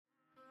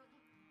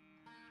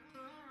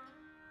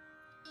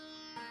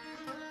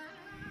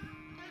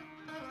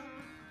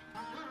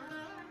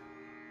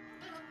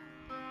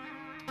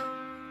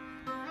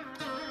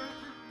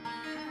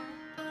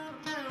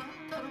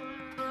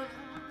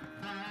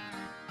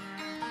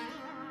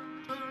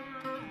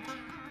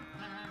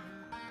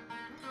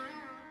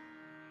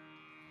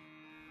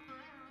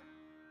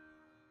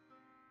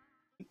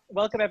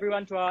welcome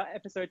everyone to our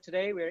episode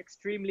today. We're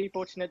extremely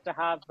fortunate to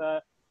have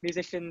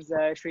musicians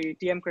Sri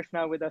T.M.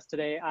 Krishna with us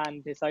today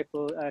and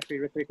disciple Sri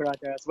Rithvik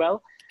as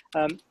well.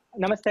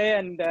 Namaste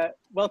and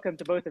welcome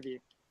to both of you.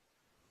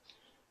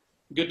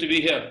 Good to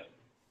be here.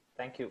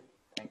 Thank you.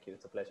 Thank you.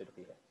 It's a pleasure to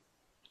be here.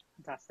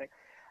 Fantastic.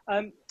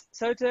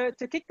 So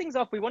to kick things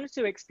off, we wanted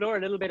to explore a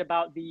little bit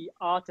about the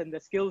art and the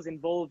skills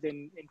involved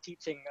in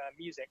teaching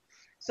music.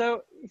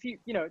 So if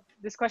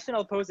this question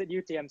I'll pose at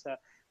you, TM, sir.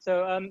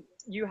 So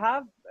you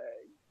have,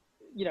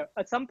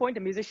 at some point a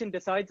musician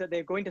decides that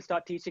they're going to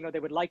start teaching or they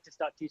would like to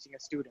start teaching a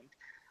student.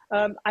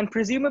 And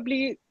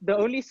presumably the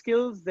only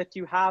skills that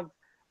you have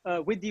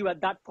with you at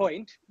that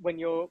point, when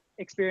your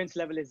experience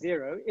level is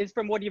 0, is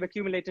from what you've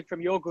accumulated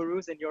from your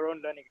gurus and your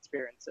own learning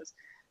experiences.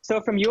 So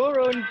from your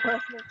own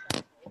personal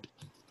standpoint,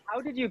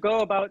 how did you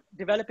go about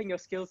developing your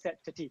skill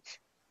set to teach?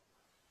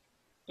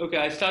 Okay,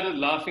 I started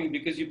laughing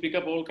because you pick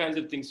up all kinds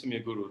of things from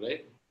your guru,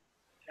 right?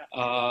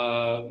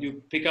 Yeah.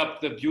 You pick up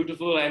the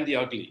beautiful and the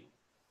ugly.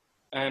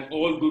 And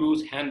all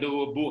gurus hand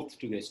over both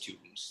to their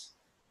students.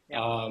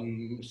 Yeah.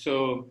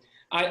 So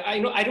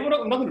I'm not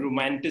going to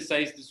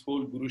romanticize this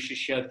whole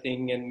Guru-Shishya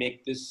thing and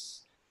make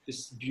this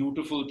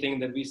beautiful thing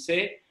that we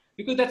say,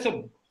 because that's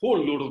a whole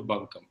load of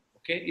bunkum.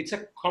 Okay, it's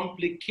a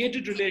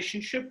complicated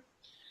relationship.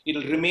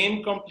 It'll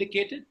remain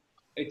complicated.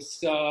 It's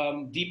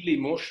deeply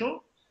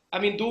emotional. I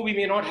mean, though we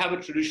may not have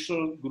a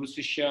traditional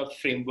Guru-Shishya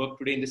framework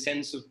today in the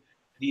sense of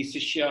the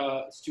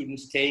Shishya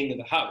students staying in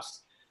the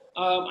house,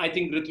 I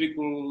think Rithvik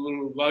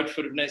will vouch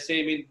for it. And I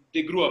say, I mean,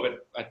 they grew up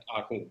at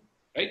our home,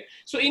 right?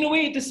 So in a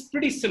way, it is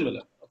pretty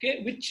similar,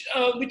 okay?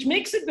 Which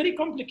makes it very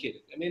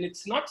complicated. I mean,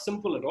 it's not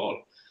simple at all.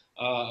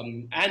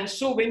 And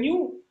so when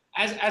you,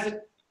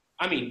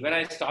 when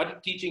I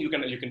started teaching, you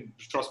can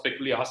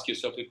retrospectively ask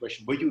yourself the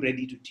question, were you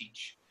ready to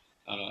teach?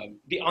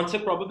 The answer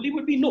probably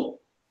would be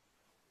no.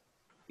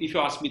 If you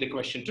ask me the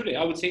question today,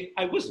 I would say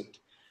I wasn't.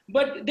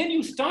 But then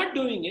you start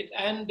doing it,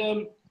 and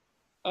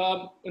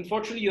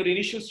unfortunately, your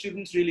initial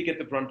students really get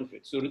the brunt of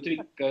it. So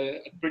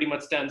Rithvik pretty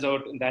much stands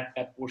out in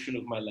that portion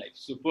of my life.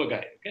 So poor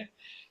guy, okay?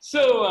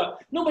 So,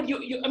 no, but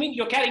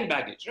you're carrying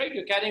baggage, right?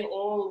 You're carrying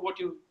all what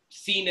you've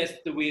seen as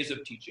the ways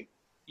of teaching.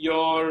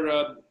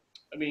 The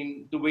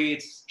way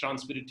it's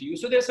transmitted to you.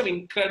 So there's some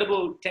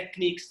incredible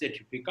techniques that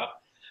you pick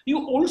up.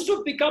 You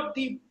also pick up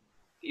the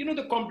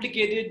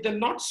complicated, the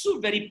not so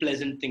very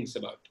pleasant things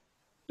about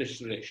this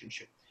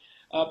relationship.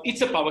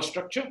 It's a power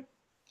structure.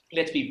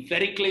 Let's be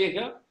very clear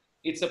here.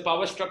 It's a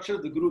power structure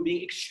of the guru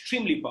being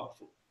extremely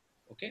powerful,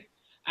 okay?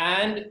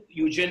 And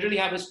you generally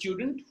have a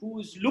student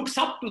who looks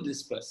up to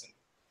this person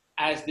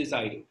as this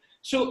idol.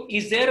 So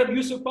is there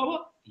abuse of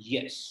power?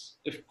 Yes,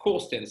 of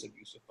course there is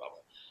abuse of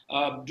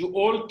power. Do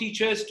all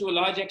teachers to a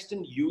large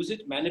extent use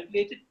it,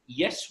 manipulate it?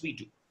 Yes, we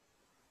do.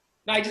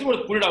 Now, I just want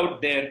to put it out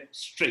there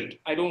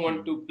straight. I don't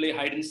want to play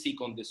hide and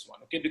seek on this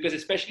one, okay? Because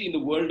especially in the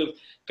world of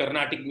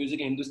Carnatic music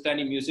and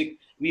Hindustani music,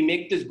 we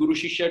make this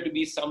Guru-Shishya to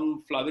be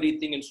some flowery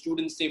thing, and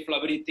students say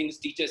flowery things,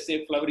 teachers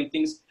say flowery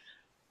things.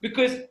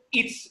 Because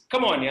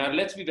come on, yaar,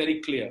 let's be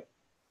very clear.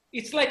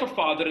 It's like a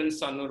father and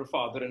son or a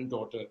father and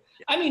daughter.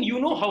 I mean,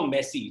 you know how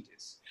messy it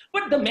is.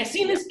 But the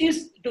messiness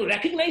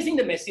recognizing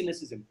the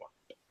messiness is important.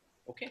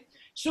 Okay,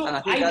 so and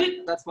I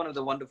think that's one of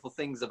the wonderful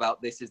things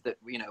about this, is that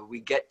we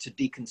get to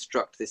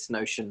deconstruct this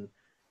notion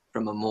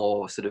from a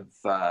more sort of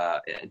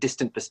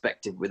distant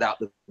perspective without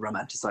the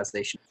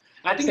romanticization.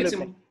 I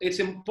think it's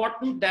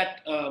important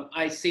that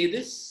I say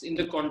this in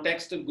the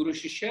context of Guru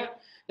Shishya,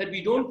 that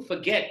we don't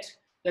forget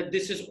that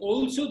this is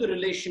also the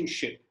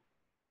relationship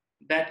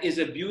that is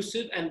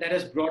abusive and that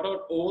has brought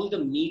out all the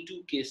Me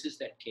Too cases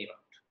that came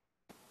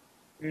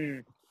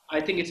out.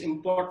 I think it's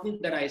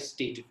important that I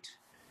state it.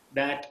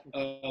 That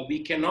we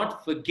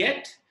cannot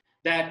forget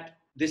that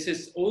this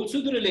is also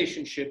the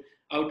relationship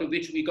out of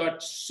which we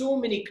got so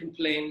many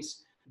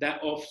complaints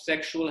of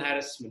sexual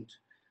harassment,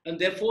 and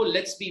therefore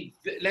let's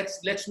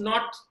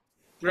not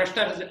brush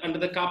that under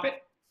the carpet.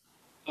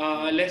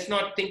 Let's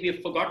not think we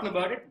have forgotten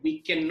about it. We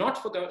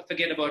cannot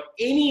forget about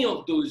any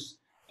of those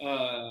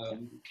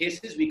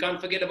cases. We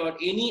can't forget about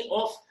any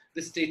of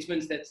the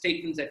statements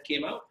that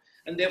came out,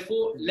 and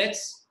therefore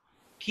let's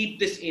keep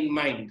this in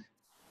mind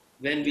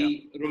when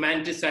we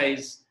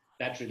romanticize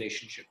that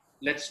relationship.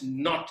 Let's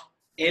not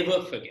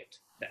ever forget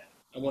that.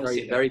 I want to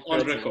say that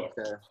on record.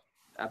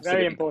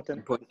 Very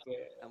important.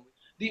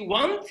 The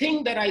one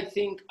thing that I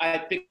think I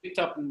picked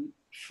up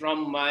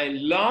from my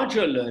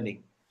larger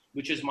learning,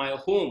 which is my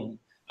home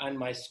and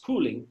my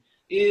schooling,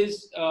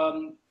 is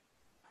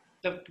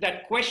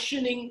that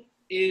questioning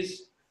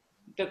is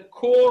the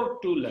core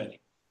to learning.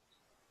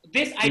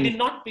 This I did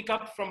not pick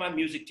up from my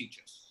music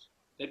teachers.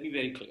 Let me be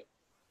very clear.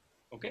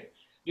 Okay?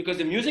 Because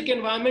the music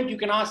environment, you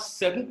can ask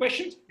certain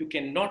questions, you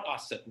cannot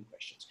ask certain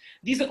questions.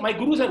 My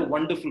gurus are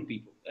wonderful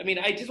people. I mean,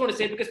 I just want to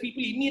say, because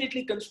people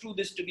immediately construe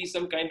this to be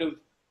some kind of,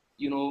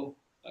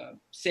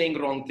 saying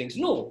wrong things.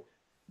 No,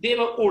 they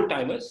were old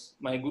timers.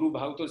 My guru,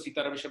 Bhagavato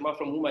Sitaram Sharma,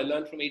 from whom I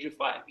learned from age of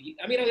 5.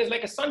 I was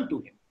like a son to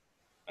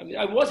him.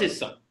 I was his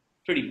son,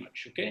 pretty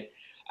much, okay?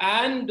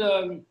 And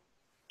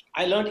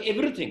I learned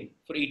everything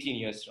for 18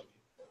 years from him.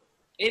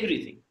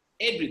 everything,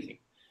 everything.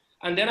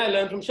 And then I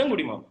learned from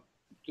Shangudi Mama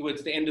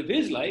towards the end of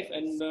his life,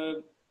 and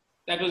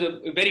that was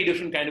a very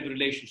different kind of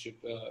relationship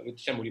with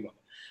Shangudi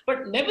Mama.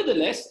 But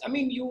nevertheless, I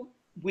mean,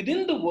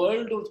 within the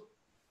world of,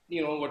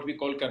 what we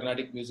call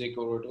Carnatic music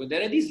or whatever,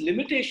 there are these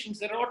limitations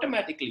that are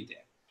automatically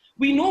there.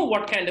 We know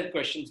what kind of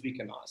questions we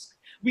can ask.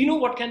 We know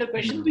what kind of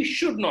questions we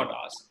should not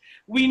ask.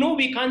 We know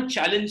we can't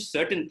challenge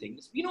certain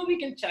things. We know we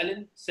can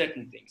challenge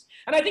certain things.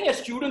 And I think as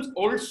students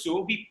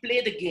also, we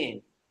play the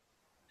game.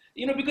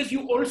 Because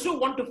you also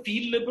want to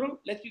feel liberal.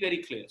 Let's be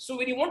very clear. So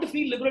when you want to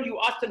feel liberal, you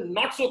ask a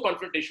not so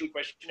confrontational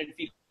question and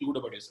feel good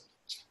about yourself.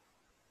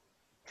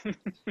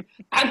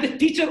 And the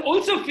teacher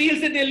also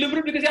feels that they're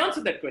liberal because they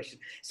answered that question.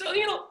 So,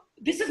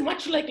 this is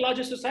much like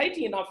larger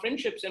society in our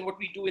friendships and what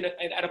we do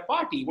at a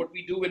party, what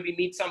we do when we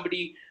meet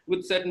somebody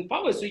with certain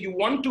powers. So you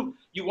want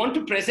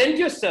to present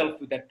yourself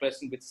with that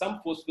person with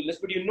some forcefulness,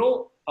 but you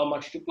know how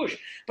much to push.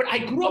 But I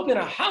grew up in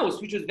a house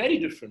which was very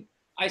different.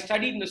 I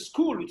studied in a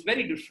school which was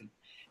very different.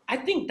 I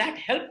think that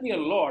helped me a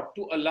lot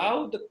to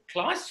allow the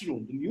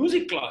classroom, the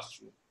music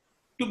classroom,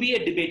 to be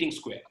a debating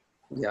square.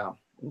 Yeah,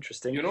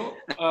 interesting.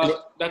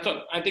 That's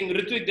all. I think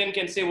Rithvik then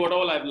can say what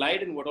all I've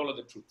lied and what all are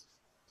the truth.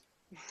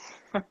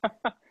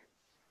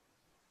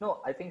 No,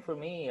 I think for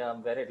me,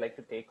 where I'd like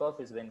to take off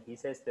is when he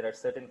says there are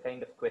certain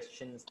kind of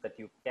questions that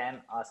you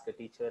can ask a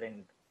teacher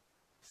and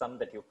some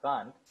that you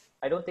can't.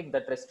 I don't think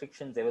that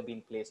restriction's ever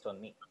been placed on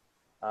me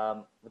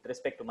with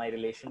respect to my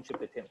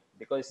relationship with him,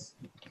 because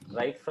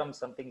right from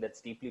something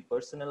that's deeply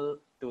personal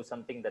to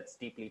something that's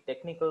deeply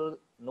technical,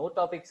 no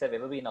topics have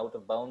ever been out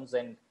of bounds,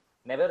 and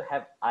never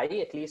have I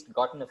at least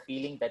gotten a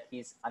feeling that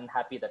he's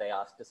unhappy that I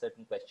asked a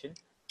certain question.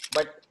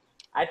 But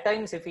at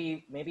times, if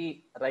he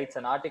maybe writes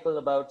an article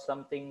about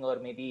something, or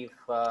maybe if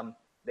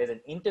there's an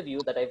interview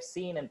that I've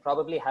seen and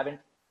probably haven't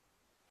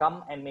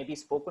come and maybe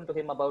spoken to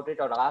him about it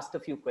or asked a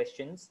few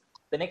questions,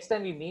 the next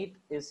time we meet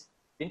is,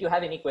 didn't you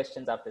have any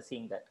questions after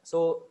seeing that?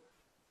 So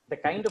the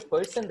kind of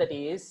person that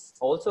he is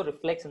also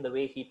reflects in the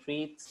way he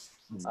treats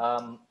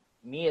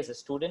me as a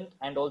student,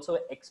 and also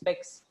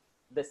expects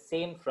the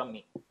same from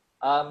me.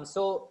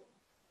 So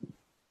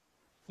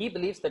he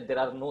believes that there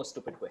are no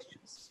stupid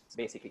questions,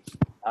 basically,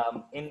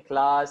 in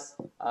class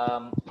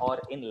or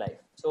in life.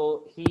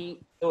 So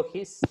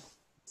his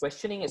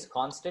questioning is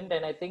constant,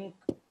 and I think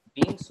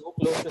being so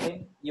close to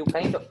him, you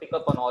kind of pick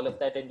up on all of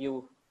that, and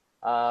you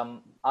are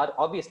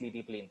obviously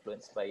deeply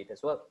influenced by it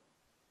as well.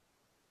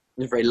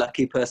 You're a very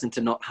lucky person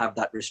to not have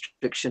that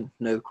restriction.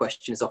 No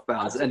questions off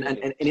bounds. Absolutely.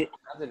 And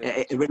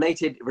it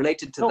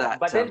related to that.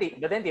 But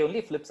then the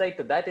only flip side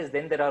to that is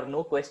then there are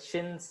no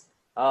questions.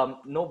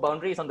 No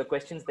boundaries on the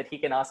questions that he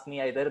can ask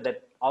me either.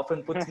 That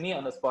often puts me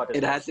on the spot.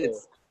 It has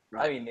its.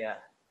 Right. I mean, yeah.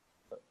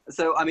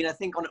 So, I mean, I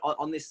think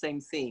on this same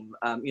theme,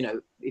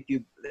 if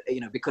you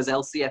because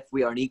LCF,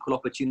 we are an equal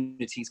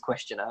opportunities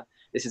questioner.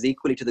 This is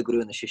equally to the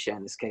Guru and the Shishya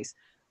in this case.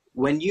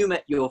 When you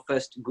met your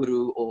first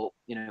Guru, or,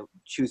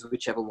 choose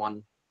whichever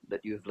one that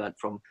you've learned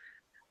from,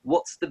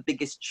 what's the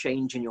biggest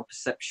change in your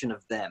perception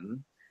of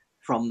them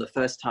from the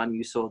first time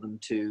you saw them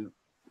to,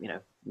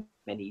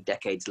 many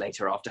decades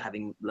later after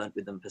having learnt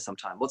with them for some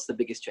time? What's the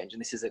biggest change?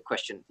 And this is a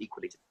question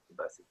equally to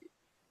both of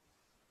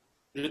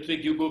you.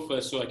 Rithvik, you go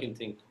first so I can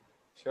think.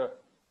 Sure.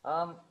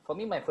 For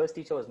me, my first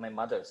teacher was my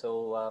mother.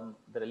 So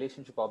the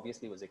relationship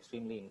obviously was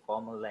extremely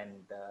informal,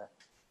 and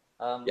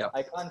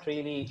I can't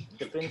really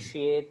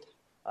differentiate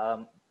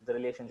the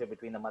relationship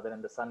between the mother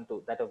and the son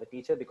to that of a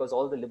teacher, because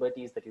all the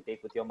liberties that you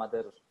take with your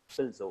mother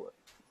spills over.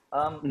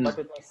 But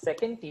with my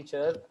second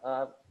teacher,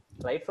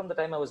 right from the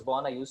time I was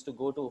born, I used to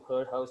go to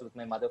her house with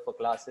my mother for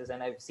classes,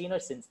 and I've seen her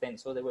since then.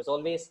 So there was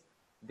always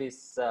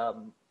this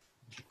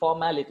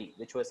formality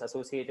which was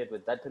associated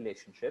with that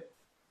relationship.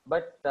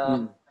 But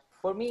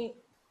for me,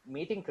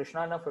 meeting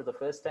Krishnana for the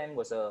first time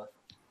was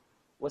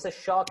a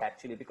shock,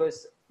 actually,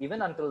 because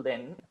even until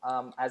then,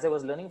 as I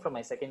was learning from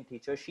my second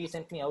teacher, she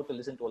sent me out to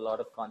listen to a lot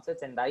of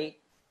concerts, and I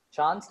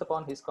chanced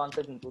upon his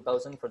concert in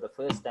 2000 for the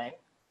first time,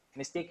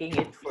 mistaking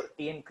it for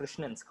T.N.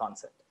 Krishnan's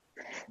concert.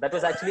 That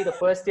was actually the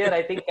first year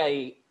I think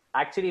I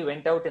actually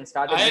went out and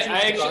started.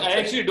 I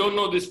actually don't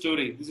know this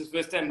story. This is the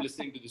first time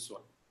listening to this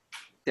one.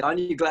 Aren't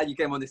you glad you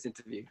came on this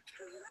interview?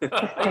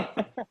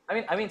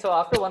 I mean, so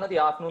after one of the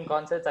afternoon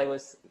concerts, I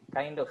was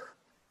kind of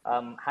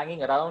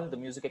hanging around the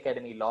Music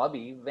Academy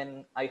lobby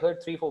when I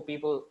heard 3-4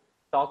 people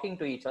talking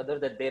to each other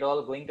that they're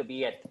all going to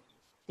be at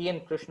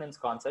T.N. Krishnan's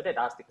concert at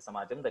Astika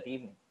Samajam that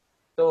evening.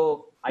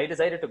 So I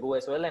decided to go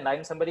as well, and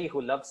I'm somebody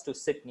who loves to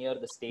sit near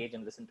the stage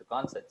and listen to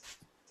concerts.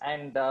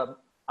 And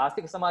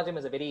Astika Samajam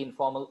is a very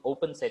informal,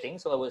 open setting,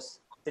 so I was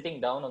sitting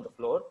down on the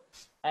floor,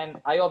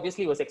 and I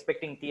obviously was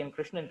expecting T.N.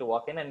 Krishnan to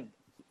walk in,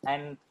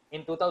 and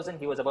in 2000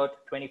 he was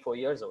about 24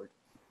 years old.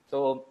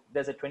 So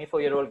there's a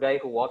 24-year-old guy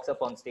who walks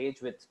up on stage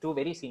with 2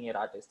 very senior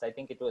artists. I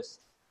think it was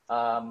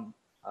Vellur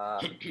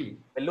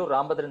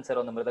Rambhadran Sir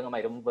on the Mridangam, I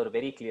remember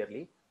very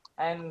clearly.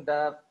 And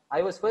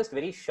I was first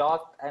very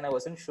shocked, and I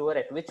wasn't sure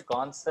at which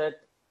concert.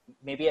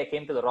 Maybe I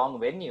came to the wrong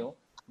venue.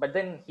 But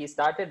then he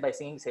started by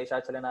singing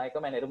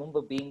Seshachalanayakam, and I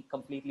remember being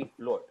completely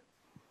floored.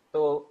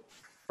 So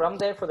from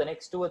there, for the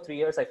next 2 or 3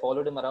 years, I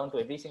followed him around to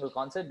every single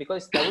concert,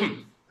 because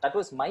that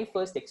was my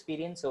first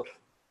experience of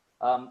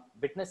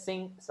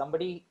witnessing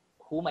somebody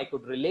whom I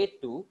could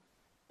relate to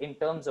in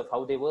terms of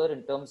how they were,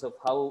 in terms of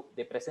how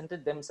they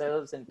presented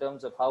themselves, in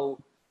terms of how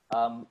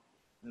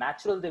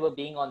natural they were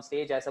being on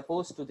stage, as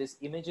opposed to this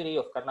imagery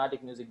of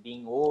Carnatic music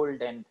being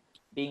old and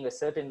being a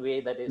certain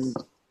way that is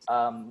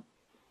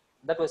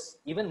that was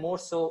even more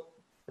so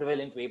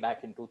prevalent way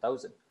back in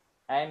 2000.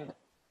 And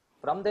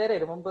from there, I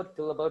remember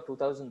till about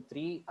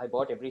 2003, I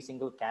bought every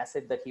single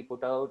cassette that he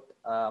put out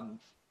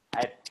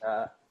at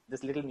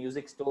this little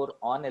music store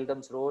on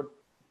Eldham's Road.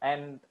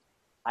 And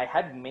I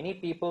had many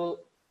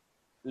people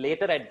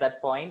later at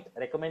that point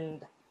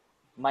recommend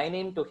my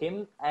name to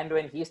him. And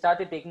when he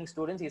started taking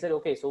students, he said,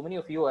 okay, so many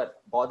of you are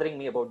bothering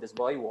me about this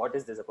boy. What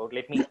is this about?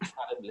 Let me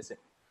have a listen.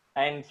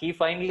 And he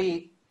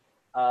finally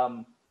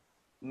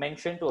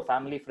mentioned to a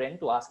family friend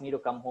to ask me to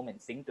come home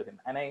and sing to him.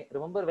 And I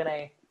remember when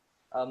I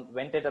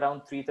went at around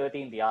 3:30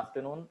 in the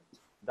afternoon,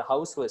 the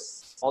house was,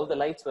 all the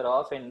lights were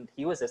off and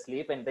he was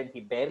asleep. And then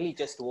he barely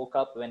just woke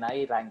up when I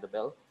rang the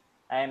bell.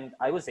 And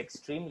I was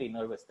extremely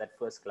nervous that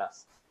first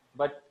class.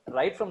 But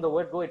right from the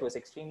word go, it was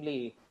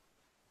extremely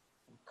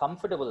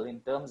comfortable in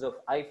terms of,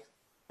 I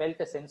felt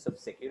a sense of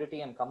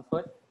security and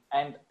comfort.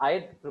 And I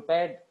had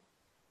prepared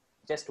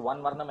just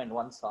one varnam and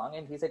one song.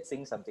 And he said,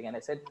 sing something. And I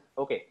said,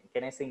 okay,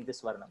 can I sing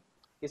this varnam?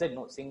 He said,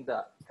 no, sing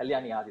the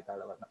Kalyani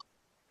Aditala varnam.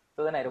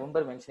 So then I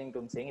remember mentioning to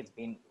him, saying, it's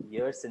been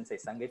years since I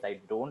sung it. I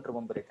don't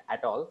remember it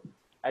at all.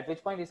 At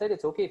which point he said,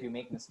 it's okay if you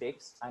make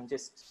mistakes. I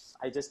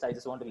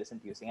just want to listen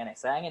to you sing. And I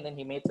sang, and then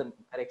he made some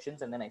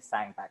corrections, and then I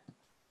sang back.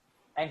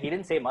 And he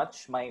didn't say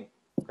much. My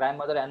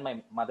grandmother and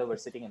my mother were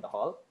sitting in the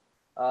hall.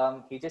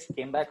 He just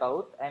came back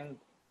out and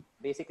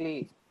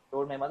basically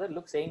told my mother,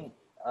 look, saying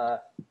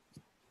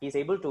he's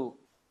able to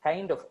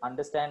kind of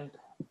understand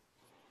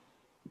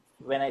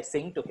when I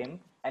sing to him,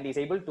 and he's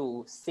able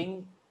to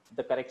sing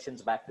the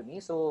corrections back to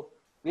me. So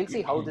we'll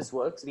see how this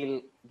works.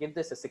 We'll give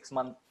this a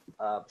 6-month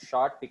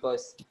shot,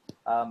 because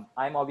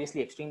I'm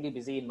obviously extremely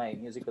busy in my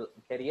musical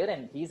career,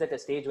 and he's at a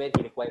stage where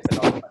he requires a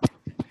lot of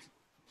attention.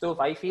 So if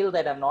I feel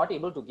that I'm not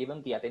able to give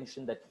him the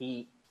attention that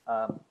he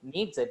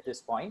needs at this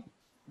point,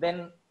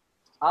 then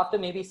after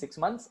maybe 6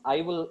 months,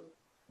 I will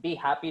be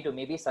happy to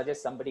maybe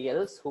suggest somebody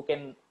else who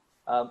can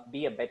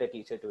be a better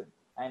teacher to him.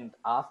 And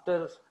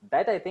after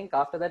that, I think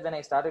after that, when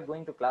I started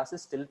going to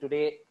classes, till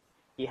today,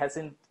 he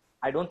hasn't,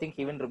 I don't think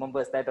he even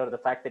remembers that, or the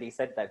fact that he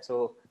said that.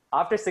 So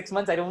after 6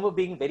 months, I remember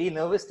being very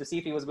nervous to see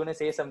if he was going to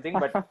say something,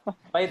 but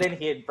by then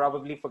he had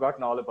probably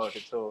forgotten all about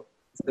it. So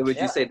would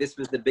you say this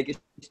was the biggest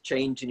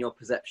change in your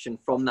perception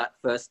from that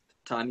first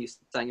time you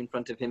sang in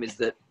front of him, is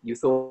that you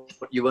thought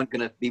you weren't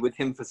going to be with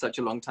him for such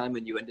a long time,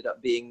 and you ended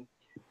up being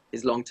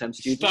his long-term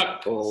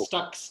student?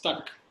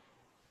 Stuck.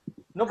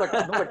 No, but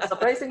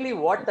surprisingly,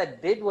 what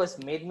that did was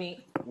made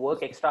me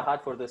work extra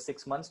hard for those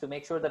 6 months to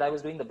make sure that I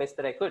was doing the best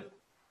that I could.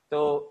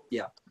 So,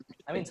 yeah,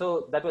 I mean,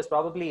 so that was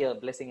probably a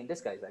blessing in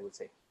disguise, I would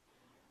say.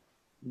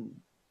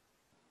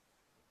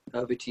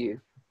 Over to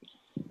you.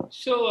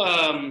 So,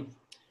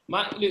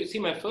 my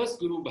first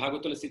guru,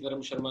 Bhagavatal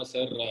Sitaram Sharma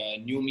Sir,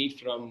 knew me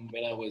from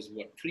when I was,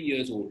 3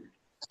 years old.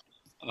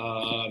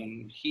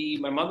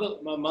 My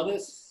mother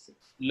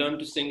learned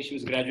to sing. She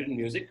was a graduate in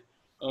music,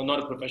 not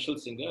a professional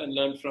singer, and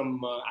learned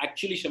from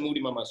actually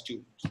Shamudi Mama's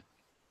students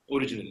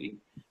originally.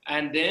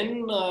 And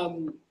then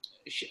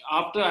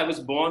after I was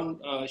born,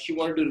 she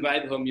wanted to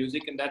revive her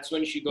music, and that's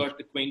when she got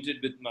acquainted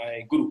with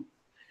my guru.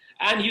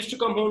 And he used to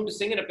come home to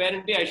sing, and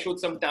apparently I showed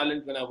some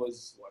talent when I was,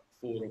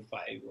 4 or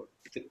 5 or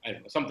I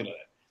don't know, something like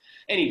that.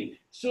 Anyway,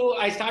 so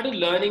I started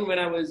learning when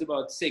I was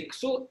about 6.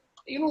 So,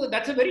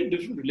 that's a very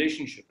different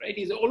relationship, right?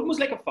 He's almost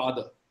like a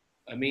father.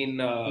 I mean,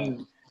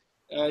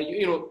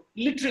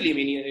 literally, I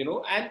mean,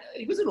 and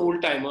he was an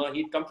old timer.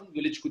 He'd come from the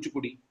village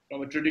Kuchipudi,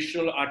 from a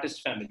traditional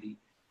artist family.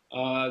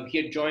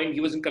 He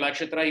was in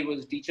Kalakshetra, he was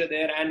a teacher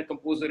there and a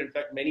composer. In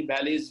fact, many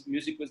ballets,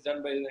 music was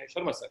done by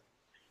Sharma Sir.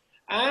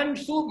 And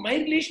so my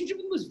relationship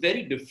with him was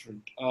very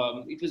different.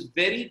 It was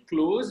very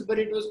close, but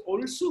it was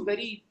also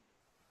very,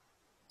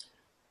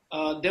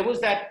 there was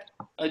that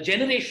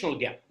generational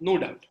gap, no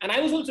doubt. And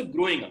I was also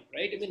growing up,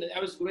 right? I mean, I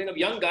was growing up,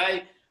 young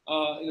guy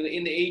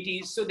in the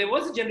 80s. So there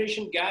was a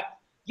generation gap,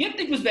 yet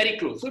it was very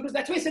close. So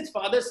that's why I said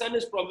father-son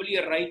is probably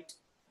a right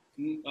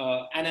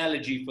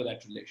analogy for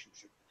that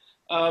relationship.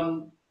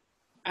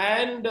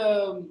 And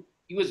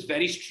he was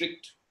very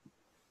strict.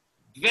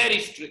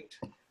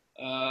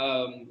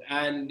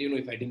 And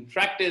if I didn't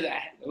practice,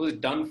 I was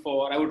done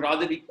for. I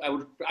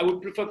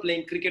would prefer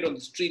playing cricket on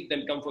the street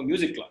than come for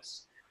music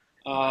class.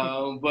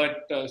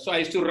 So I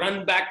used to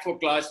run back for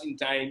class in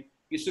time.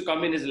 He used to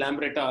come in his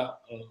Lambretta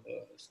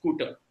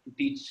scooter to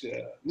teach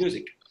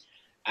music.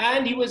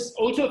 And he was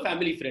also a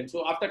family friend.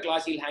 So after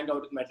class, he'll hang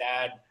out with my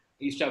dad.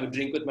 He used to have a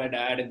drink with my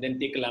dad and then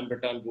take a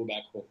Lambretta and go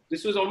back home.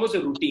 This was almost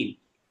a routine.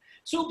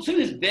 So he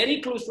was very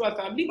close to our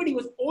family, but he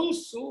was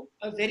also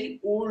a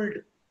very old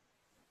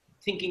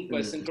thinking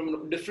person from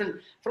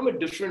a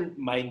different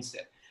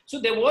mindset. So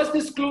there was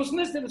this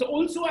closeness. There was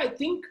also, I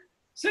think,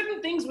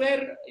 certain things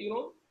where,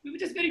 we were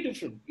just very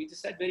different. We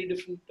just had very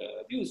different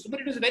views.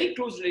 But it was a very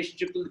close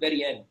relationship till the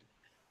very end.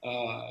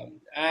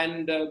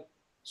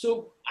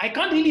 So I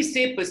can't really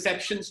say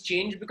perceptions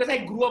change because I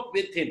grew up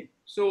with him.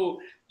 So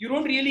you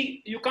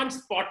can't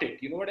spot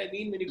it. You know what I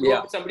mean? When you grow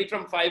up with somebody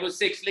from 5 or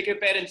 6, like your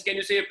parents, can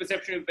you say your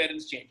perception of your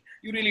parents change?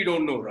 You really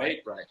don't know,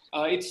 right? Right.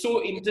 It's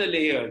so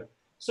interlayered.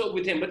 So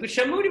with him, but with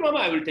Shambhuri Mama,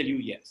 I will tell you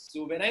yes.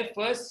 So when I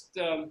first,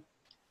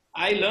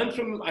 I learned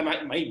from,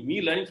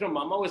 me learning from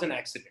Mama was an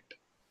accident.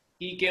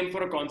 He came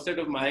for a concert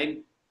of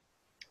mine,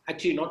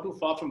 actually not too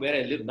far from where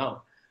I live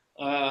now.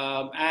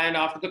 And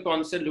after the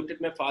concert, looked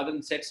at my father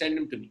and said, send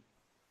him to me.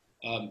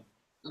 It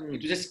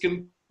was just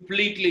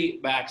completely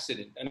by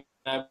accident. And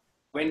I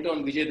went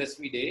on Vijay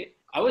Dashmi Day.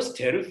 I was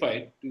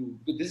terrified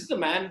this is the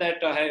man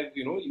that I have,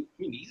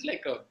 he's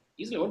like one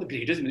of the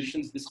greatest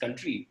musicians this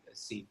country has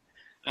seen.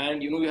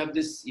 And, you have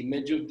this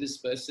image of this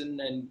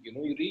person and, you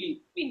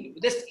really,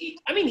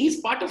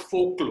 he's part of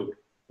folklore.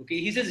 Okay.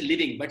 He's just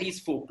living, but he's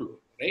folklore,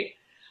 right?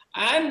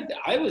 And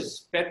I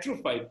was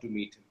petrified to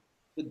meet him.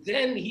 But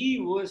then he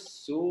was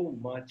so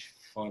much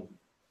fun.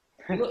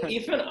 An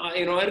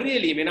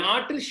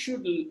artist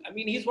should,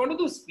 he's one of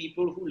those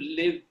people who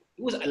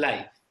was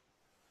alive.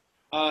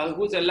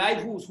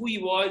 Who he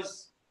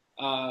was,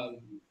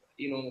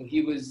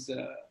 he was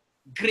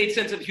great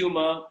sense of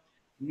humor,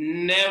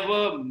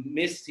 never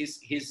missed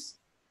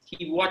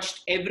he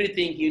watched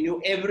everything. He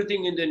knew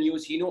everything in the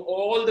news. He knew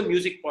all the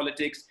music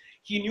politics.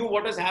 He knew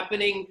what was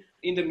happening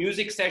in the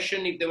music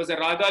session. If there was a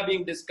raga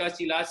being discussed,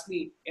 he'll ask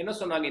me,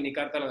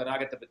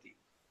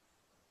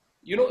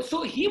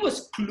 so he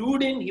was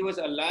clued in, he was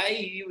alive,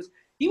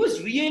 he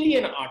was really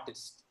an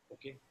artist,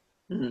 okay?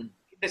 Mm-hmm. In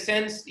the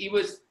sense, he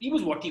was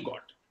what he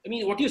got.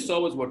 What you saw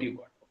was what you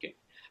got, okay?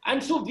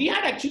 And so we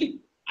had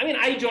actually,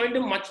 I joined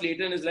him much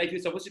later in his life. He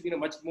was supposed to be a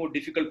much more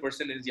difficult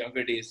person in his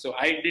younger days. So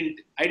I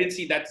didn't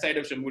see that side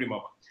of Shambhuri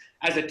Mama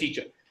as a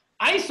teacher.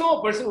 I saw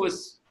a person who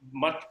was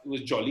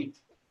jolly,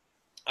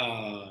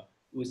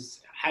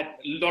 had a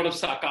lot of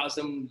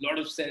sarcasm, a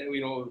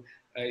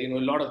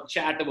lot of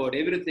chat about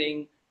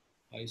everything.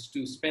 I used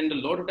to spend a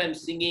lot of time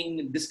singing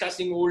and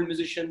discussing old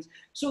musicians.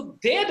 So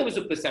there was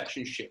a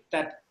perception shift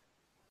that,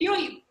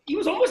 he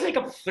was almost like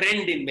a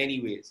friend in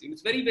many ways. It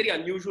was very, very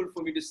unusual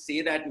for me to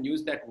say that and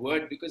use that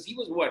word because he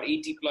was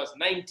 80 plus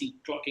 90,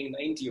 clocking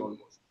 90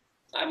 almost.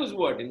 I was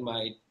in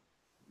my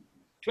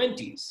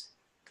 20s.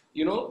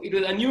 It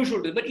was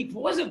unusual, but it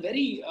was a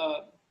very,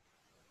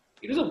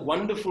 it was a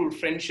wonderful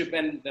friendship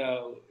and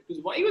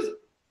he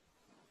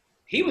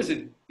was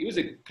a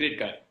great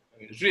guy.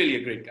 He was really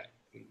a great guy.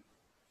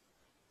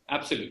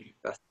 Absolutely.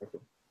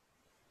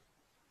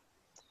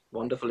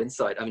 Wonderful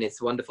insight.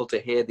 It's wonderful to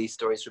hear these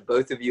stories from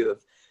both of you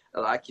of,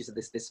 like you said,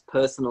 this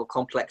personal,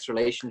 complex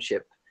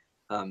relationship,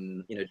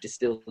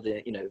 distilled,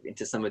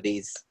 into some of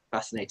these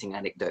fascinating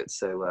anecdotes.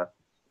 So,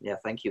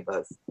 thank you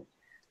both.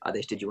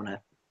 Adesh, did you want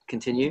to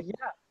continue?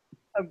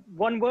 Yeah.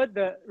 One word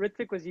that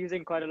Rithvik was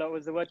using quite a lot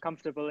was the word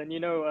comfortable.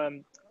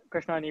 And,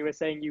 Krishna, you were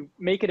saying you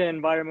make it an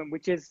environment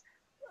which is,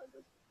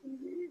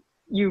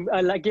 you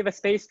give a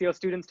space for your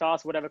students to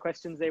ask whatever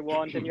questions they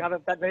want, and you have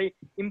that very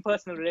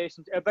impersonal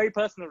relationship, a very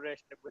personal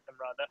relationship with them,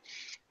 rather.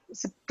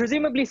 So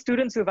presumably,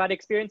 students who have had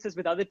experiences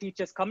with other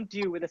teachers come to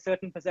you with a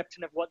certain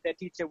perception of what their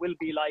teacher will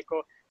be like,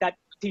 or that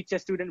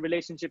teacher-student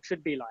relationship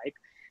should be like.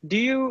 Do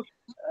you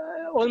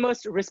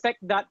almost respect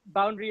that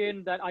boundary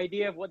and that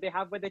idea of what they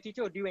have with their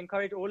teacher, or do you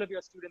encourage all of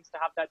your students to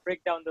have that,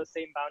 break down those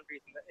same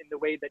boundaries in the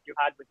way that you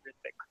had with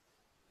Rithvik?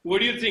 What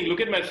do you think?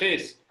 Look at my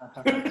face.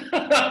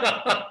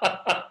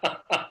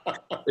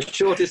 The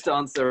shortest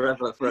answer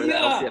ever for an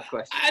LCF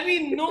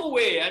question. No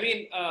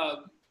way.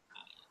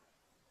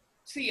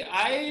 See,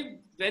 I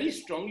very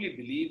strongly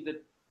believe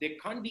that there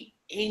can't be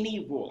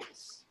any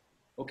walls.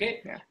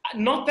 Okay? Yeah.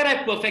 Not that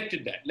I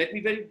perfected that. Let me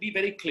be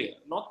very clear.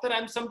 Not that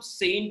I'm some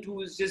saint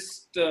who is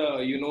just,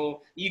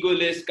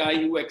 egoless guy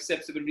who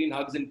accepts everybody in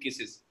hugs and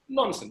kisses.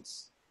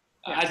 Nonsense.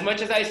 Yeah. As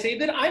much as I say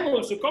that, I'm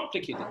also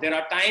complicated. There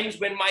are times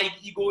when my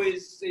ego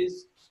is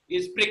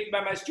pricked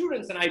by my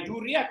students and I do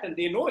react and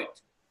they know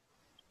it.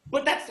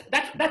 But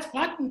that's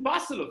part and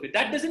parcel of it.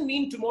 That doesn't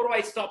mean tomorrow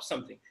I stop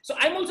something. So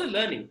I'm also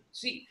learning.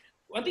 See,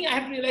 one thing I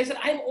have to realize that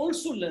I'm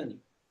also learning.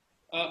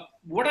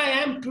 What I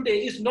am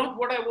today is not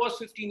what I was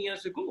 15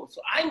 years ago.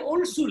 So I'm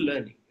also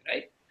learning,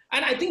 right?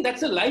 And I think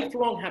that's a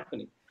lifelong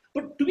happening.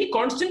 But to be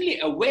constantly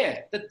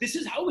aware that this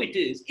is how it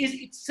is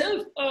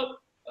itself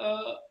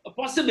a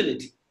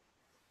possibility.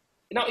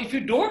 Now, if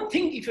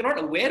you're not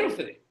aware of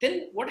it,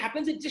 then what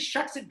happens? It just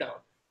shuts it down.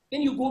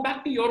 Then you go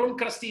back to your own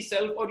crusty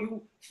self, or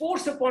you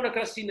force upon a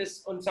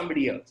crustiness on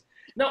somebody else.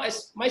 Now,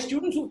 as my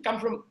students who come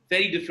from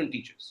very different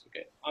teachers,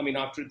 okay?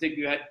 After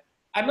Rithvik,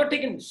 I've not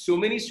taken so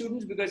many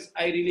students because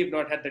I really have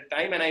not had the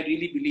time, and I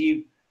really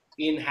believe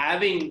in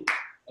having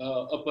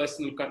a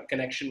personal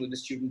connection with the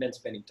student and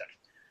spending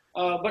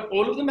time. But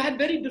all of them had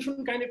very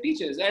different kind of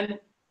teachers. And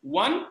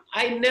one,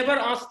 I never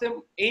asked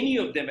them, any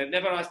of them, I've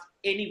never asked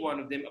any one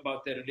of them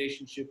about their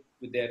relationship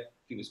with their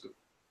previous guru.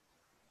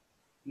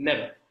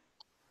 Never.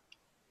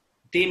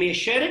 They may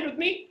share it with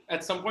me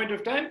at some point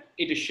of time,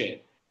 it is shared.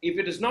 If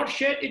it is not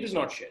shared, it is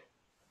not shared.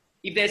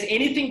 If there's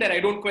anything that I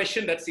don't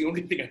question, that's the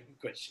only thing I don't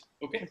question.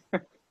 Okay?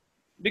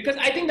 Because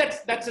I think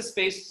that's a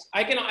space.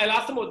 I'll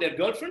ask them about their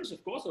girlfriends,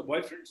 of course, or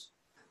boyfriends.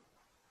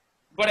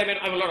 But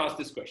I will not ask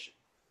this question.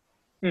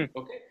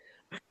 Okay?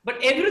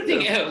 But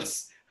everything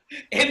else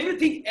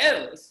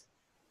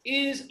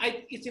is,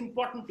 it's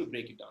important to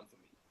break it down for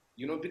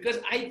me, because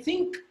I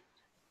think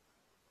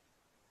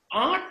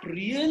art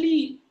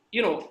really,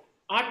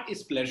 art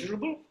is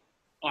pleasurable,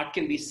 art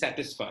can be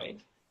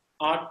satisfying,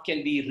 art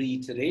can be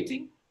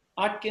reiterating,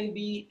 art can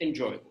be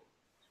enjoyable.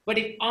 But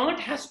if art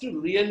has to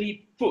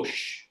really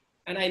push,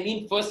 and I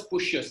mean first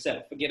push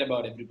yourself, forget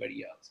about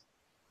everybody else,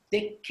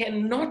 there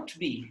cannot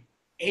be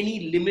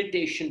any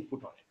limitation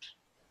put on it.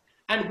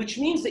 And which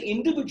means the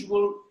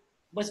individual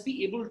must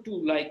be able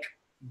to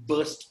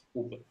burst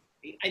open.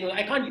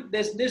 I can't,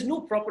 there's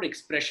no proper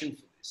expression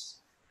for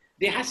this.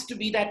 There has to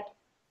be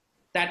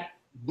that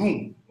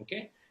boom,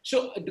 okay?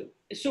 So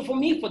for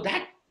me, for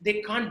that,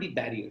 there can't be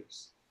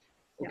barriers,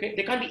 okay?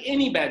 There can't be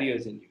any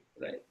barriers in you,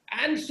 right?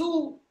 And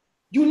so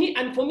you need,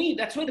 and for me,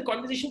 that's why the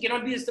conversation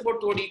cannot be just about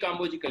Todi,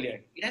 Kamboji,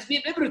 Kalyani. It has to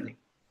be everything.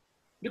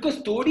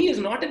 Because Todi is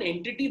not an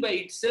entity by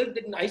itself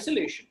in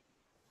isolation.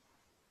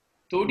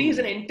 Todi is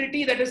an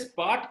entity that is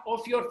part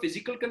of your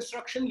physical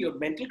construction, your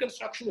mental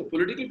construction, your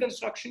political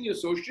construction, your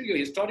social, your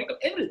historical,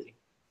 everything.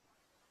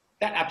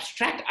 That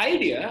abstract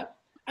idea,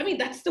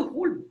 that's the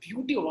whole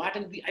beauty of art,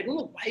 and I don't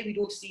know why we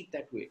don't see it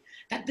that way.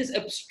 That this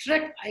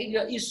abstract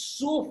idea is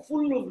so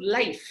full of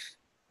life.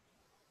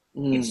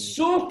 It's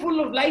so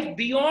full of life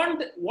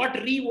beyond what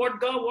Re, what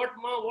Ga, what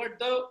Ma, what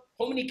the,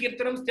 how many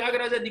Kirtanams,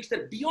 Tyagaraja,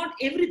 Dikshita, beyond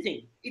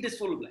everything, it is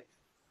full of life.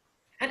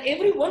 And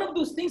every one of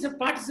those things have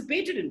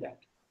participated in that.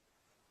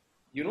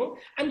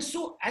 And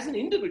so as an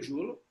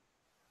individual,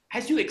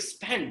 as you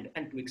expand,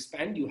 and to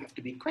expand, you have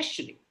to be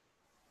questioning.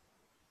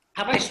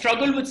 Have I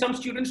struggled with some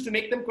students to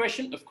make them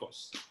question? Of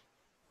course.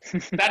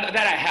 that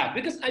I have,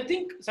 because I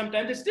think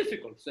sometimes it's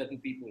difficult, certain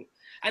people.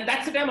 And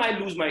that's the time I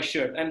lose my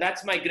shirt, and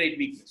that's my great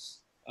weakness.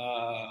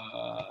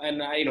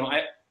 And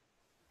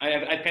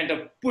I've kind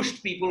of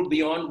pushed people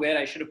beyond where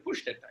I should have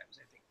pushed at times,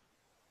 I think.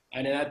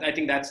 And I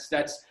think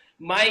that's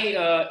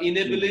my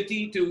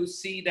inability to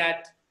see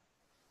that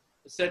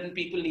certain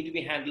people need to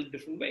be handled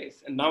different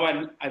ways. And now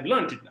I've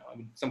learned it now.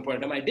 Some point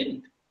in time I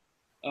didn't.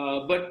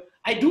 But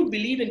I do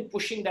believe in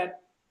pushing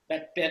that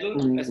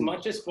pedal as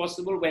much as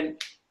possible when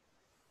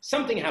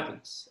something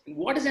happens. And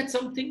what is that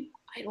something?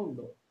 I don't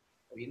know.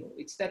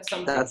 It's that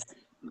something.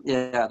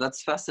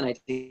 That's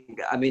fascinating.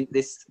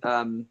 This,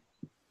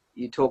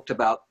 you talked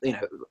about, a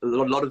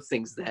lot of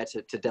things there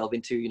to delve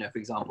into, for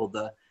example,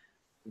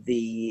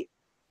 you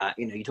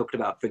talked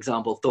about, for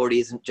example, Todi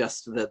isn't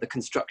just the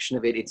construction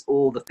of it, it's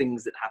all the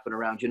things that happen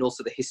around you, and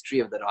also the history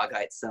of the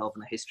raga itself,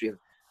 and the history of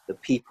the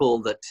people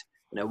that,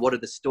 what are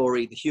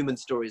the human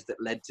stories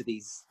that led to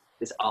this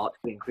art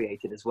being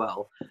created as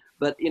well.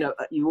 But,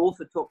 you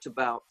also talked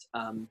about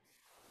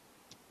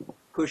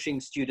pushing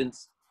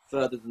students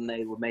further than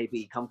they were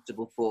maybe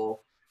comfortable for.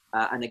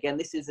 And again,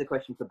 this is a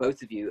question for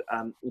both of you.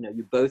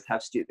 You both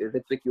have students.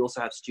 Rithvik, you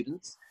also have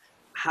students.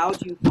 How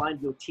do you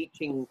find your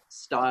teaching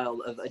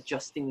style of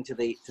adjusting to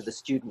the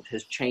student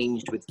has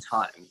changed with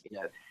time?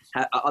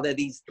 Are there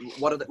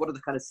what are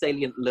the kind of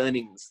salient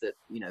learnings that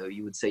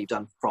you would say you've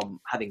done from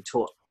having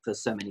taught for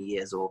so many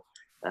years, or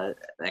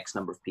X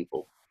number of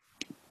people?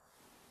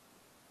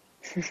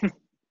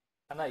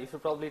 Anna, you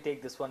should probably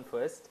take this one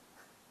first.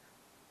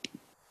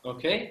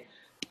 Okay.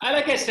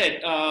 Like I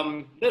said,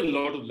 there are a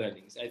lot of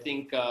learnings. I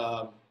think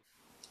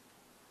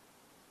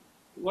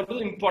one of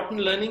the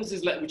important learnings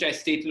is, which I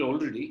stated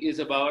already, is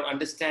about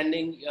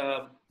understanding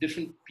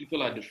different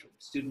people are different,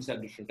 students are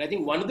different. I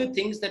think one of the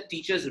things that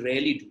teachers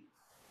rarely do,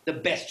 the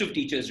best of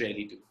teachers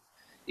rarely do,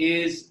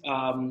 is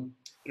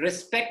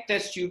respect their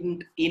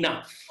student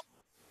enough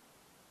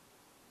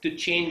to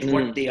change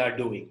what they are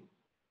doing.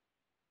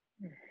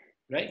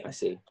 Right? I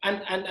see.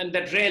 And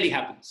that rarely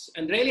happens.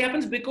 And rarely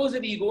happens because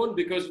of ego and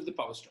because of the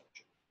power structure.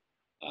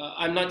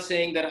 I'm not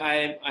saying that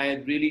I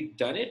have really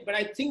done it, but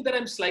I think that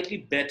I'm slightly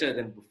better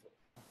than before.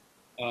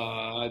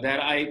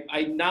 That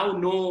I now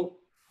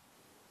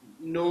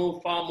know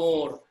far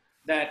more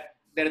that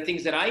there are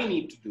things that I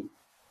need to do.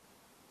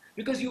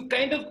 Because you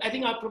kind of, I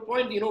think our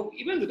point,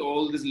 even with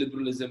all this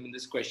liberalism and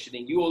this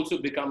questioning, you also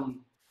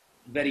become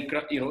very,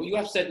 you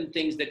have certain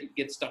things that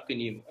get stuck in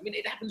you.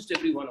 It happens to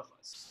every one of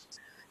us.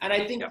 And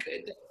I think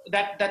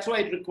that's why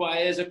it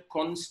requires a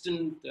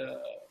constant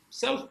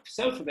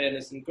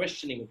self-awareness and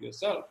questioning of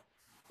yourself,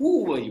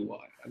 whoever you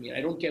are. I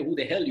don't care who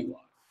the hell you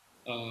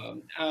are.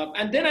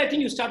 And then I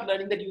think you start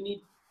learning that you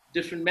need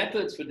different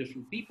methods for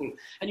different people.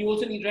 And you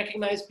also need to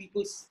recognize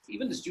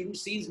even the student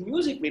sees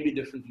music maybe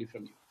differently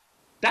from you.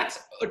 That's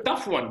a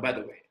tough one, by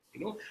the way,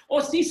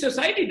 or sees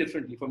society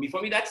differently from me.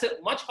 For me, that's a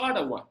much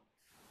harder one,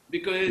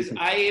 because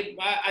I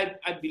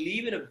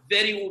believe in a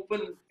very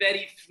open,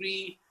 very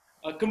free,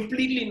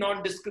 completely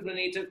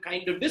non-discriminative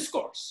kind of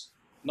discourse.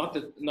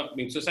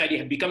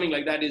 Society becoming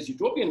like that is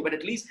utopian, but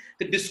at least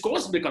the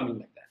discourse becoming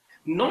like that.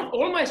 Not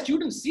all my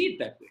students see it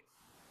that way.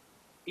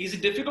 Is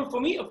it difficult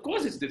for me? Of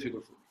course it's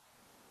difficult for me.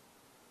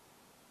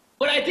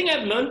 But I think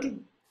I've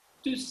learned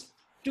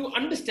to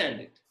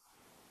understand it,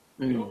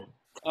 you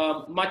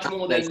know, much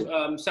more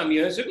than some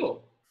years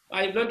ago.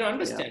 I've learned to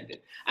understand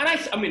it. And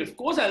I mean, of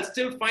course, I'll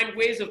still find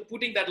ways of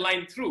putting that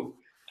line through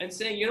and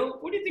saying, you know,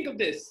 what do you think of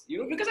this?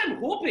 You know, because I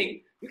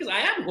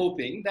am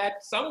hoping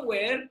that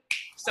somewhere,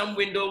 some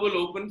window will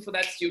open for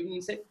that student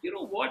and say, you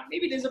know what,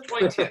 maybe there's a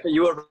point here.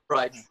 You are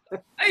right.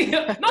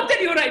 Not that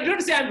you're right.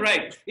 Don't say I'm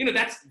right. You know,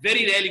 that's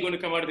very rarely going to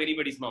come out of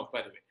anybody's mouth,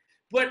 by the way.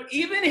 But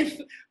even if,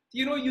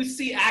 you know, you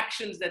see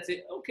actions that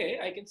say, okay,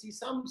 I can see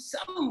some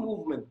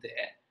movement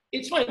there,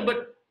 it's fine.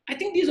 But I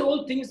think these are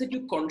all things that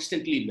you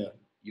constantly learn,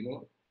 you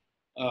know.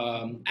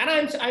 And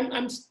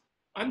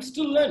I'm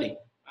still learning.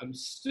 I'm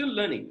still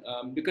learning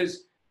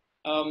because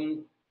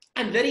I'm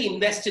very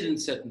invested in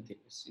certain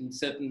things, in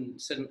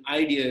certain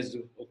ideas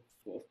of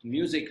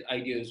music,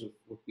 ideas of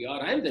what we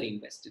are. I'm very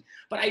invested.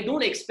 But I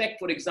don't expect,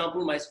 for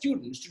example, my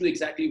students to do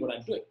exactly what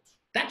I'm doing.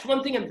 That's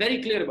one thing I'm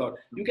very clear about.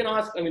 You can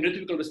ask, I mean,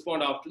 Rithvik will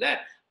respond after that.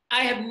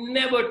 I have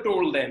never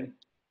told them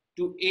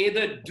to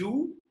either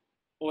do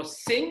or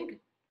sing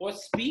or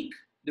speak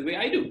the way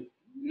I do.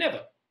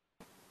 Never.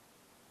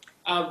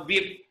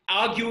 We've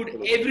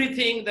argued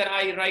everything that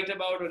I write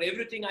about or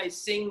everything I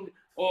sing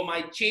or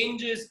my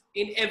changes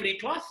in every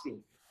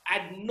classroom.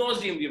 Ad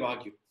nauseum we've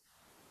argued.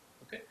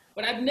 Okay?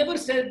 But I've never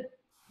said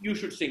you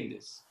should sing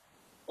this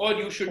or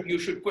you should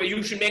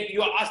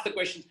ask the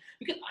questions,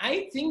 because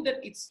I think that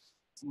it's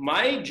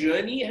my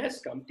journey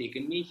has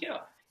taken me here.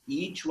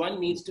 Each one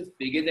needs to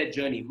figure their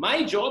journey.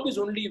 My job is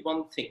only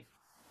one thing,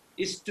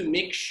 is to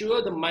make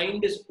sure the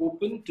mind is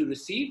open to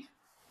receive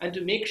and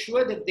to make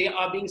sure that they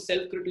are being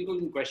self-critical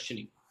and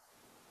questioning.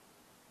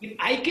 If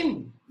I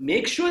can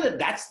make sure that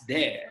that's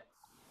there,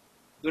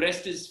 the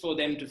rest is for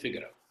them to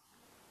figure out.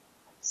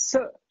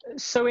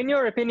 So in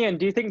your opinion,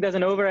 do you think there's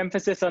an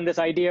overemphasis on this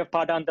idea of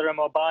Padantaram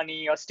or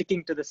Bani or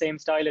sticking to the same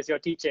style as your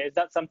teacher? Is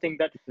that something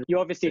that you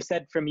obviously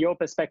said from your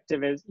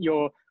perspective is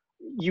you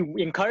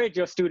encourage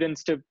your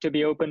students to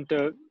be open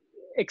to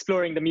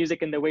exploring the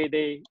music in the way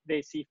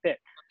they see fit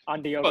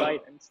under your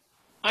guidance?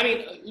 I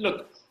mean,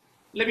 look,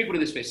 let me put it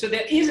this way. So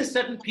there is a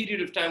certain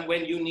period of time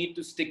when you need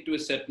to stick to a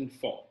certain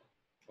form.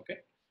 Okay.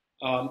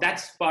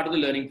 That's part of the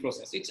learning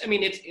process.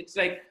 It's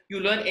like you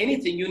learn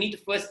anything, you need to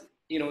first,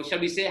 you know, shall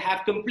we say,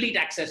 have complete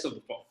access of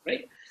the form,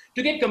 right?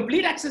 To get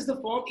complete access to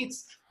the form,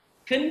 it's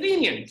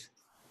convenient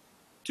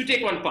to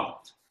take one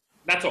path.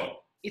 That's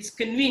all. It's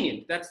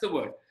convenient. That's the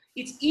word.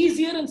 It's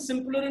easier and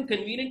simpler and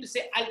convenient to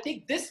say, I'll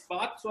take this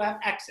path so I have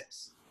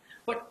access.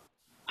 But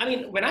I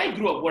mean, when I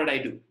grew up, what did I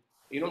do?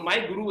 You know,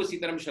 my guru was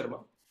Sitaram Sharma.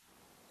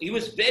 He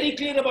was very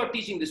clear about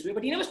teaching this way,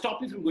 but he never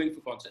stopped me from going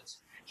for concerts.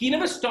 He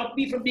never stopped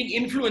me from being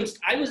influenced.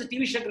 I was a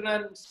TV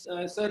Shankaran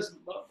Sir's,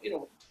 you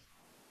know,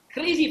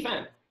 crazy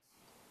fan.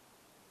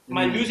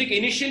 My music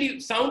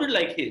initially sounded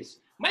like his.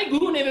 My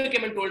guru never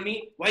came and told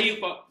me, why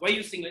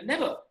you sing?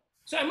 Never.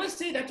 So I must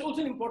say that's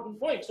also an important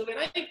point. So when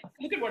I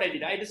look at what I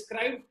did, I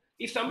described,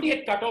 if somebody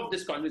had cut off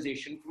this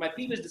conversation from my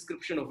previous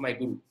description of my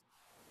guru,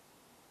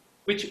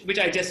 which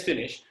I just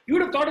finished, you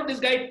would have thought of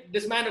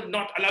this man of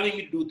not allowing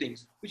me to do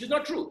things, which is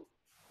not true,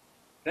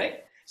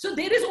 right? So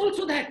there is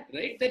also that,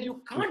 right? That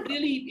you can't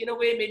really, in a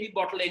way, maybe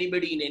bottle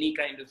anybody in any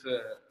kind of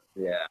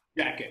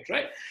jacket,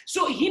 right?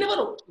 So he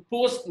never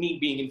opposed me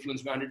being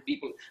influenced by 100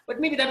 people. But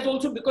maybe that was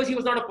also because he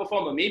was not a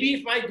performer. Maybe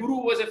if my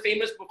guru was a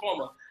famous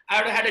performer, I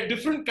would have had a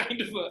different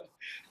kind of a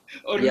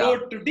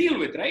load to deal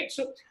with, right?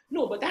 So,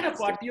 no, but that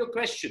apart to your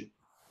question.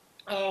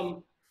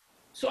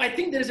 So I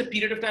think there is a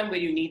period of time where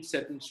you need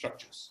certain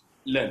structures,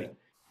 learning.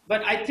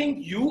 But I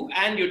think you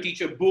and your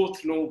teacher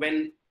both know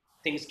when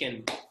things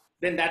can,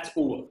 then that's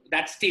over.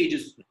 That stage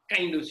is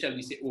kind of, shall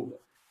we say, over.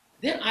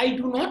 Then I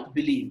do not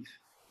believe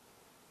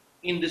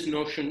in this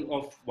notion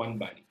of one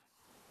body.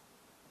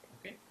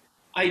 Okay?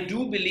 I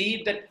do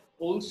believe that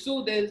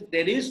also there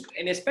is,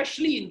 and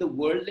especially in the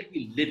world that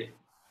we live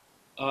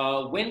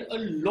in, when a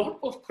lot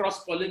of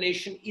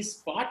cross-pollination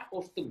is part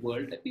of the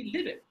world that we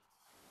live in.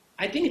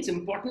 I think it's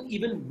important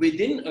even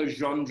within a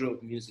genre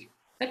of music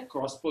that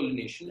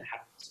cross-pollination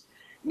happens.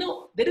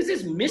 Now, there is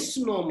this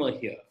misnomer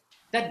here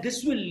that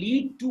this will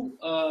lead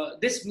to,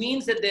 this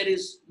means that there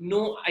is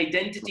no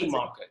identity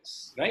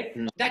markers, right?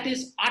 That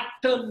is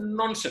utter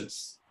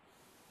nonsense.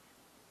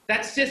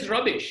 That's just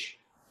rubbish,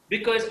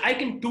 because I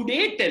can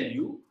today tell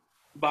you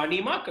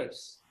Bani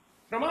markers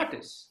from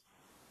artists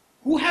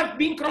who have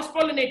been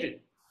cross-pollinated,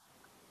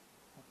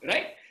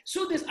 right?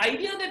 So this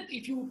idea that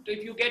if you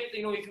get,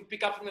 you know, if you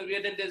pick up from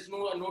everywhere, then there's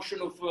no notion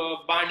of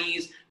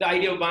Banis, the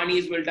idea of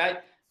Banis will die.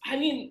 I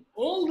mean,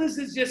 all this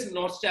is just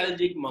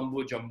nostalgic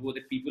mumbo jumbo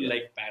that people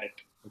like parrot,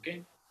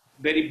 okay?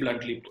 Very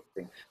bluntly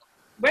put.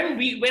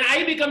 When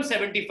I become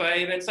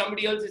 75 and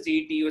somebody else is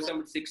 80 or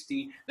somebody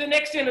 60, the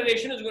next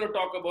generation is going to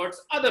talk about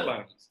other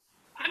Banis.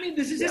 I mean,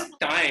 this is just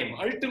time.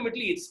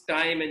 Ultimately, it's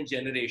time and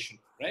generation,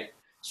 right?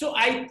 So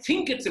I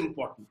think it's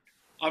important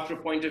after a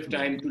point of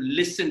time to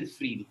listen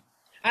freely.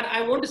 And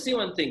I want to say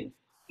one thing.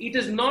 It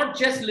is not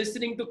just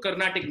listening to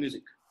Carnatic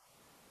music.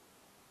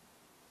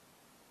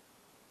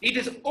 it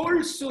is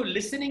also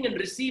listening and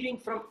receiving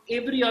from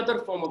every other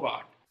form of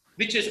art,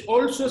 which is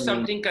also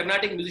something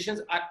Carnatic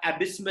musicians are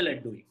abysmal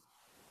at doing.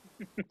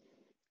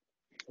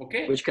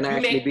 Okay? Which can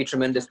actually be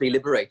tremendously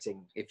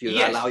liberating if you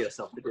allow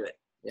yourself to do it.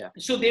 Yeah.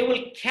 So they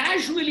will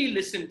casually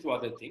listen to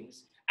other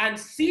things and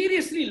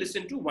seriously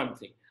listen to one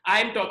thing. I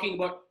am talking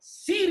about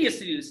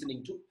seriously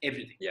listening to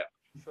everything. Yeah.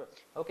 Sure.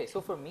 Okay. So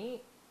for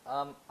me,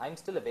 I'm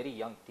still a very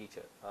young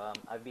teacher.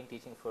 I've been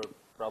teaching for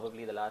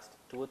probably the last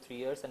 2 or 3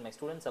 years, and my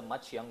students are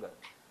much younger.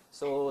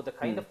 So the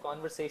kind of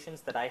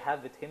conversations that I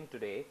have with him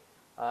today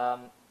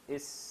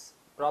is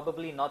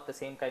probably not the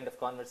same kind of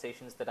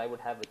conversations that I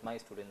would have with my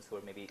students who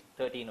are maybe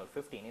 13 or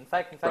 15. In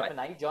fact, when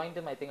I joined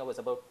him, I think I was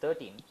about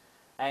 13,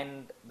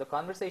 and the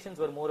conversations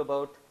were more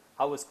about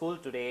how was school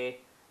today,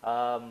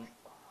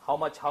 how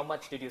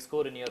much did you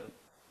score in your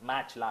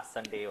match last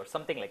Sunday, or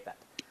something like that.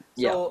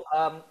 So,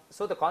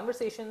 so the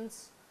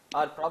conversations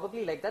are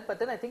probably like that. But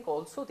then I think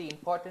also the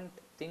important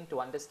thing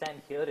to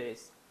understand here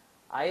is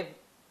I've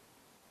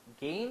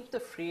gained the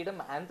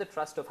freedom and the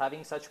trust of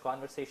having such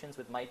conversations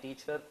with my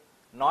teacher,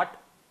 not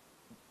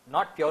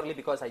purely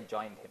because I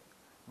joined him,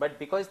 but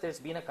because there's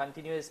been a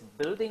continuous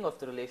building of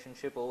the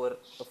relationship over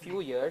a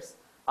few years,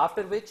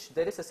 after which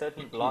there is a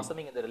certain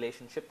blossoming in the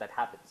relationship that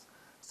happens.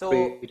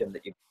 So,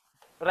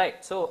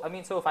 right. So, I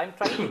mean, so if I'm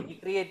trying to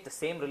recreate the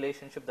same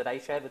relationship that I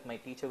share with my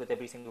teacher with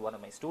every single one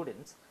of my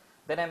students,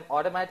 then I'm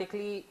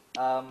automatically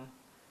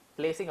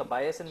placing a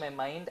bias in my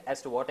mind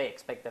as to what I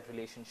expect that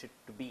relationship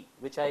to be,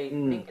 which I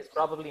think is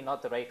probably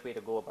not the right way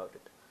to go about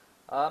it.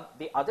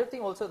 The other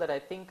thing also that I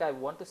think I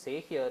want to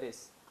say here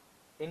is,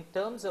 in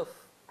terms of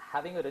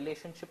having a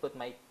relationship with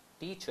my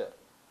teacher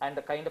and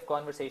the kind of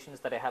conversations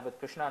that I have with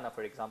Krishna,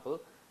 for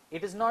example,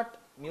 it is not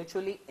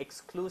mutually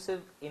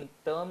exclusive in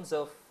terms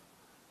of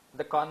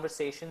the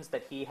conversations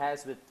that he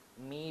has with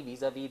me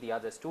vis-a-vis the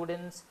other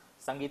students,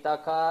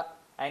 Sangeeta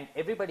and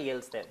everybody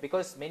else there.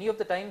 Because many of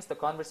the times the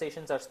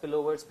conversations are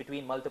spillovers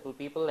between multiple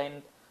people,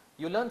 and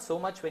you learn so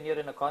much when you're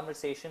in a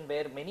conversation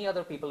where many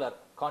other people are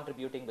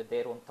contributing with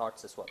their own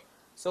thoughts as well.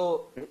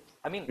 So,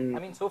 I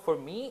mean, so for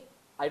me,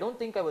 I don't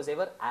think I was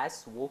ever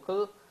as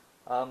vocal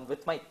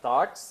with my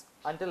thoughts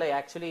until I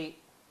actually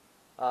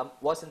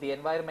was in the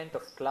environment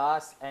of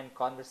class and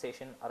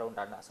conversation around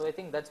Anna. So I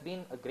think that's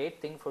been a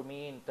great thing for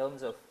me in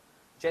terms of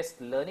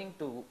just learning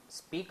to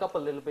speak up a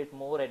little bit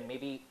more and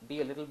maybe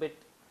be a little bit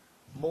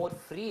more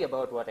free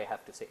about what I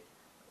have to say,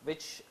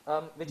 which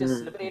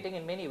is liberating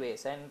in many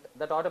ways, and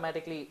that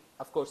automatically,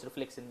 of course,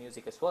 reflects in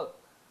music as well.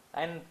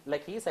 And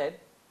like he said,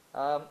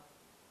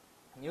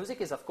 music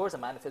is, of course, a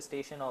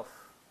manifestation of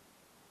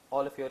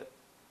all of your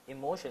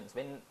emotions.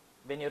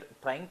 When you're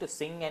trying to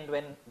sing and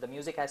when the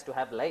music has to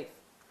have life,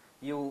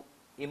 you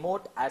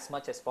emote as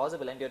much as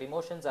possible, and your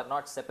emotions are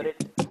not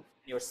separate when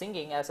you're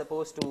singing as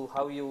opposed to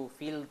how you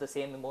feel the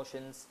same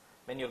emotions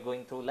when you're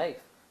going through life.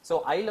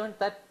 So I learned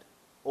that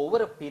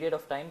over a period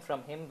of time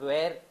from him,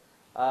 where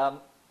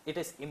it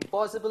is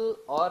impossible,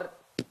 or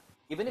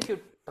even if you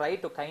try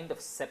to kind of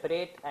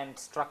separate and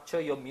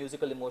structure your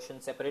musical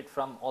emotions separate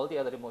from all the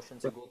other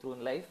emotions you go through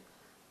in life,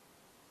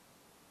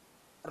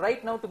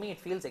 right now to me it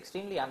feels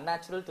extremely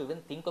unnatural to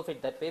even think of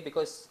it that way,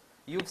 because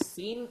you've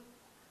seen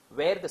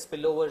where the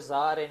spillovers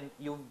are, and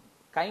you've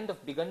kind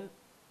of begun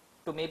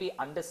to maybe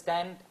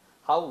understand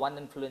how one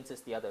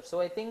influences the other. So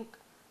I think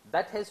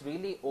that has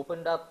really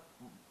opened up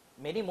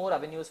many more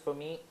avenues for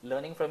me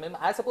learning from him,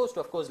 as opposed to,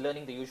 of course,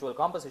 learning the usual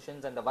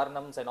compositions and the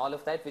varnams and all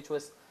of that, which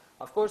was,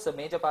 of course, a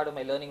major part of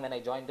my learning when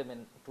I joined him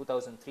in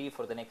 2003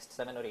 for the next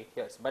 7 or 8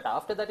 years. But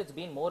after that, it's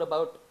been more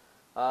about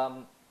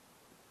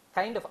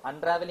kind of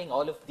unraveling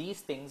all of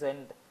these things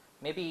and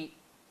maybe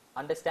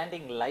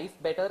understanding life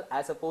better,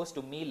 as opposed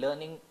to me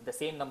learning the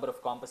same number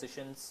of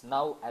compositions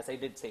now as I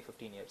did, say,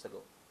 15 years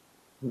ago.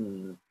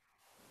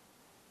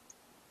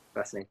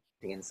 Fascinating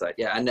insight.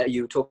 Yeah, and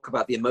you talk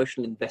about the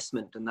emotional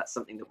investment, and that's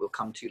something that we'll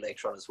come to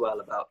later on as well,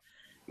 about,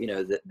 you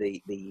know,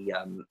 the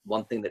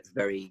one thing that's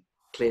very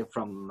clear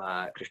from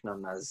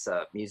Krishnana's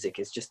music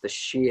is just the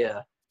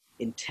sheer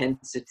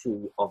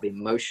intensity of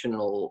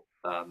emotional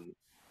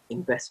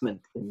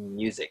investment in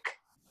music.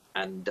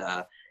 And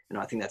you know,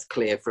 I think that's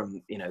clear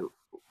from, you know,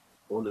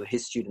 all of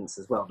his students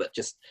as well. But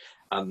just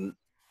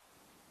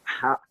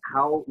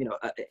how you know,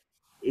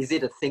 is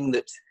it a thing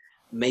that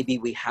maybe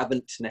we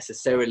haven't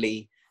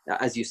necessarily,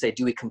 as you say,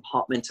 do we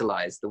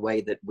compartmentalize the way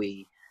that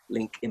we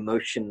link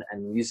emotion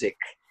and music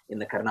in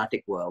the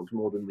Carnatic world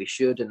more than we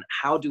should? And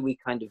how do we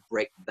kind of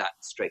break that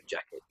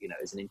straitjacket, you know,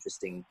 is an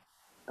interesting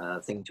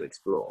thing to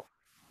explore.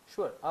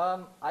 Sure.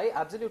 I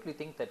absolutely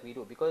think that we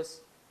do,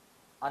 because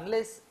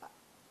unless,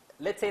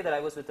 let's say that I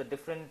was with a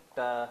different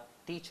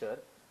teacher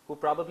who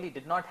probably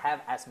did not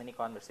have as many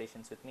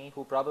conversations with me,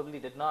 who probably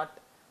did not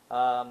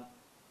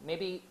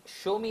maybe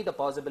show me the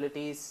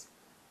possibilities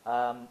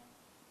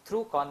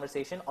through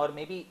conversation, or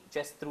maybe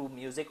just through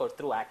music or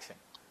through action,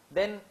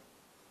 then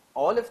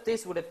all of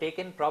this would have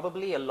taken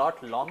probably a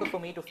lot longer for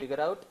me to figure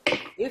out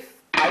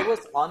if I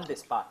was on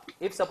this path.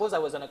 If suppose I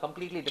was on a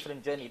completely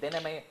different journey, then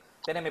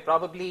I may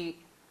probably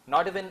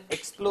not even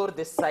explore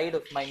this side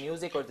of my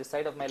music or this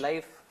side of my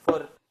life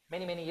for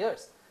many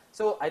years.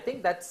 So I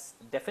think that's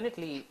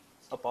definitely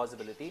a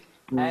possibility.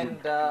 And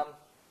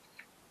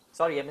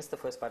sorry, I missed the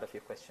first part of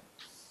your question.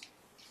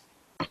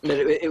 No,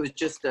 it was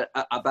just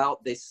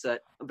about this,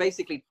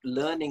 basically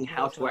learning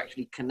how to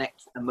actually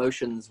connect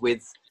emotions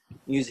with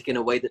music in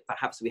a way that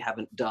perhaps we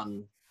haven't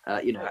done.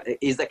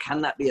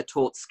 Can that be a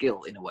taught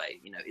skill in a way?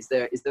 Is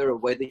there a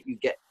way that you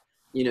get,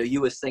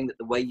 you were saying that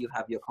the way you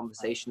have your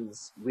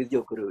conversations with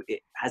your guru,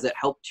 has it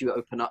helped you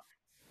open up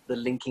the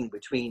linking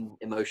between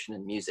emotion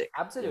and music?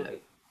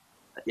 Absolutely.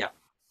 Yeah.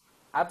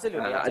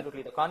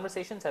 Absolutely. The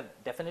conversations have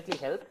definitely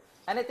helped.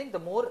 And I think the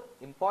more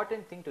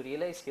important thing to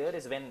realize here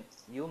is when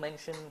you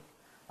mention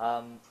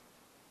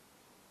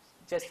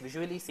just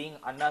visually seeing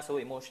Anna so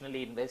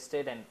emotionally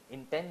invested and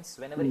intense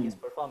whenever he is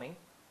performing.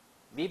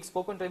 We've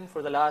spoken to him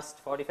for the last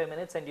 45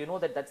 minutes, and you know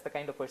that that's the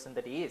kind of person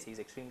that he is. He's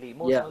extremely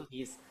emotional,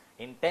 he's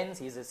intense,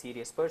 he's a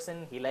serious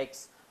person, he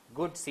likes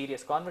good,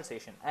 serious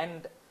conversation.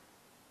 And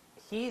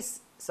he's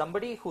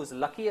somebody who's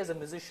lucky as a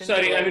musician.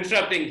 Sorry, I'm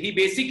interrupting. He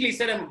basically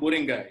said I'm a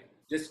boring guy,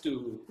 just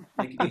to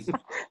make it easy.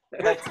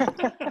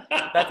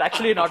 That's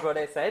actually not what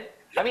I said.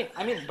 I mean,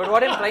 but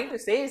what I'm trying to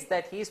say is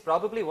that he's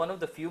probably one of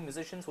the few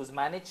musicians who's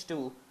managed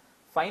to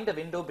find a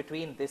window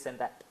between this and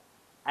that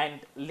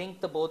and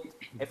link the both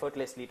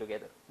effortlessly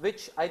together,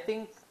 which I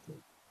think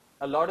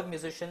a lot of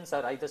musicians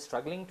are either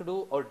struggling to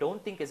do or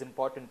don't think is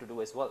important to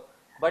do as well.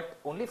 But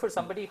only for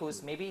somebody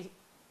who's maybe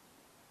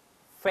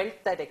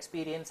felt that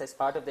experience as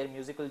part of their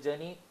musical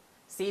journey,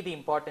 see the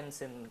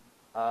importance in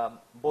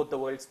both the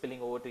worlds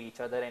spilling over to each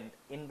other and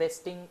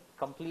investing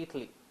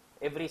completely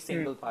every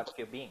single part of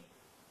your being.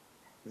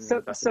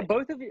 So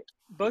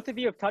both of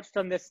you have touched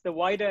on this, the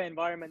wider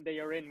environment that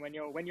you're in when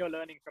you're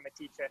learning from a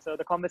teacher. So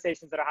the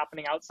conversations that are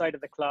happening outside of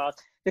the class,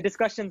 the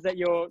discussions that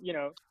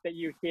that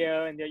you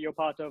hear and that you're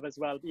part of as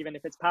well, even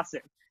if it's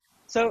passive.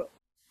 So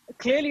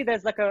clearly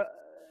there's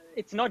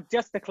it's not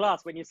just the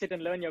class when you sit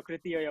and learn your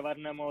kriti or your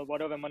varnam or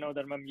whatever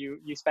manodharmam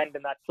you spend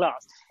in that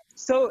class.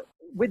 So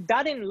with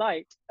that in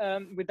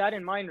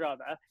mind,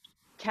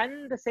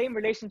 can the same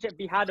relationship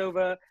be had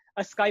over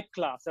a Skype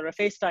class or a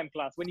FaceTime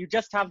class when you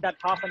just have that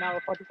half an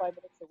hour, 45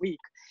 minutes a week?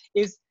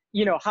 Is,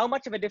 how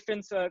much of a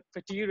difference to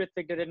you,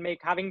 Rithvik, did it make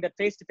having that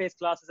face-to-face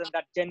classes and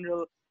that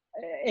general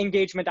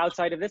engagement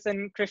outside of this?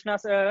 And Krishna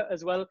Sir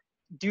as well,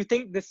 do you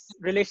think this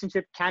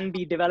relationship can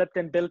be developed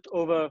and built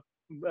over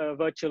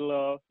virtual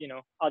or,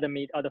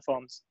 other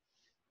forms?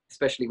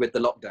 Especially with the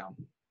lockdown.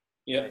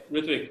 Yeah,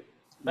 Rithvik,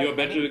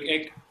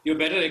 you're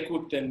better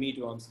equipped than me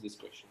to answer this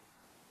question.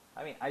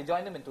 I mean, I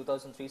joined him in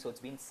 2003, so it's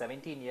been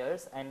 17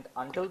 years. And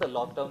until the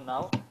lockdown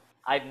now,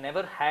 I've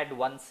never had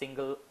one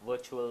single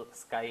virtual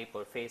Skype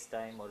or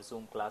FaceTime or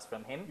Zoom class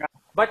from him.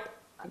 But,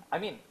 I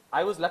mean,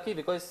 I was lucky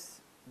because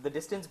the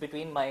distance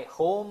between my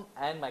home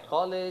and my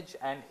college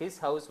and his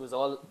house was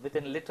all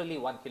within literally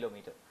 1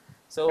 kilometer.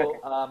 So,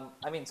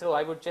 so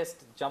I would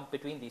just jump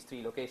between these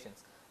three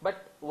locations.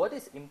 But what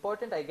is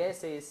important, I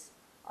guess, is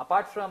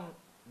apart from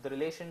the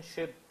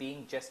relationship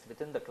being just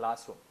within the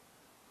classroom,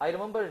 I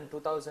remember in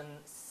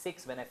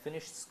 2006 when I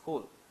finished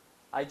school,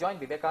 I joined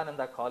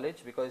Vivekananda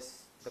College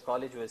because the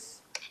college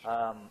was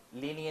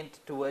lenient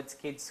towards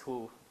kids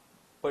who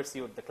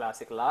pursued the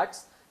classical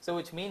arts. So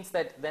which means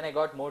that then I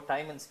got more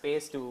time and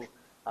space to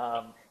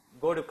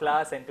go to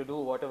class and to do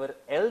whatever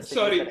else.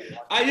 Sorry,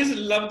 I just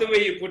love the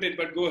way you put it,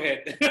 but go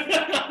ahead.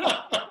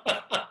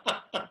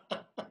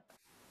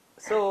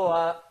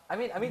 So,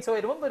 so I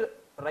remember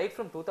right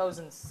from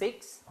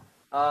 2006,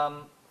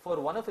 for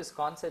one of his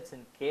concerts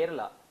in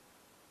Kerala,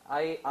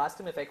 I asked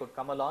him if I could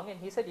come along and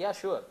he said, yeah,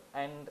 sure.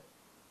 And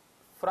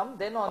from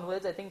then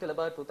onwards, I think till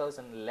about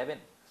 2011,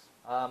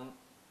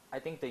 I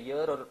think the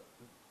year or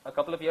a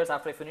couple of years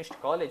after I finished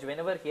college,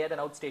 whenever he had an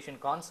outstation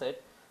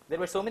concert, there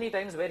were so many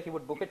times where he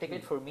would book a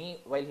ticket for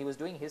me while he was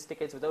doing his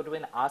tickets without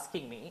even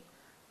asking me,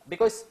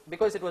 because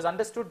it was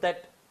understood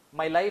that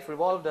my life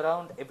revolved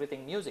around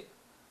everything music.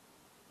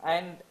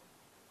 And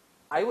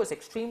I was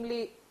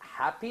extremely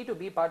happy to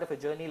be part of a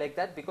journey like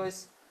that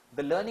because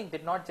the learning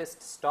did not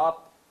just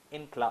stop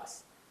in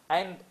class.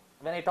 And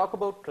when I talk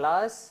about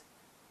class,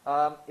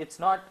 it's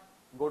not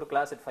go to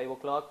class at 5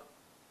 o'clock,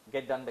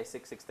 get done by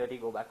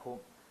 6:30, go back home.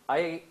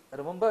 I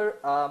remember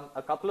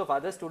a couple of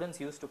other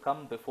students used to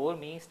come before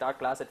me, start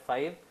class at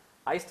 5.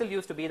 I still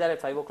used to be there at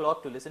 5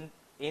 o'clock to listen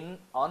in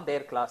on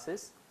their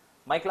classes.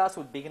 My class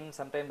would begin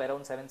sometime by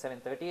around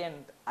 7:30,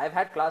 and I've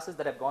had classes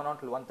that have gone on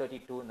till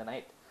 1:32 in the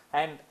night.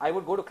 And I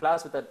would go to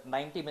class with a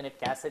 90-minute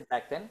cassette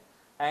back then,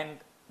 and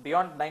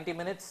beyond 90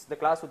 minutes, the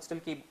class would still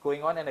keep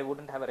going on and I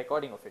wouldn't have a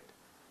recording of it.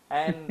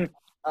 And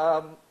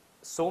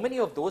so many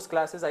of those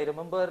classes, I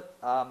remember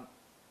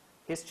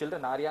his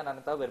children, Arya and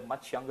Ananta, were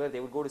much younger. They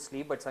would go to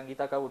sleep, but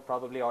Sangeetaka would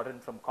probably order in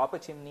from Copper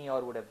Chimney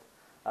or would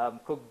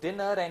have cooked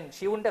dinner, and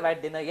she wouldn't have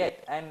had dinner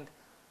yet. And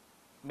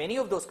many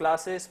of those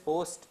classes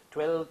post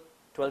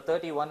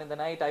 12:31 in the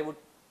night, I would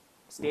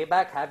stay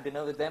back, have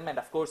dinner with them, and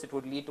of course it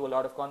would lead to a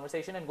lot of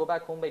conversation and go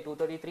back home by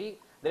 2:33.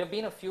 There have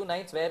been a few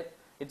nights where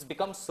it's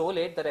become so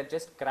late that I've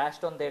just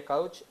crashed on their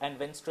couch and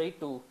went straight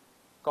to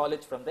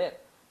college from there.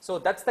 So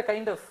that's the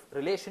kind of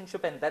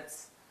relationship, and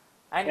that's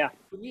And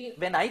to me,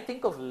 when I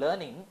think of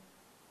learning,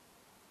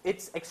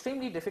 it's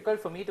extremely difficult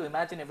for me to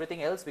imagine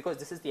everything else because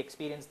this is the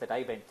experience that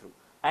I went through.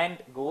 And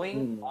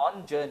going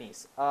on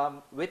journeys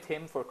with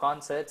him for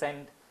concerts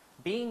and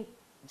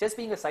just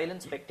being a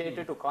silent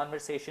spectator to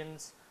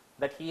conversations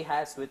that he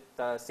has with,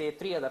 say,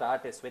 3 other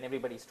artists when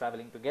everybody's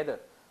traveling together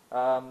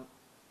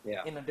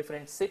in a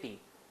different city.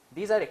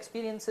 These are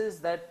experiences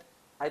that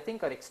I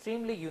think are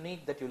extremely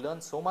unique, that you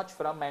learn so much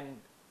from and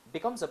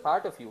becomes a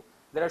part of you.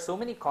 There are so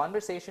many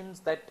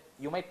conversations that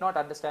you might not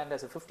understand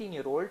as a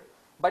 15-year-old,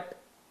 but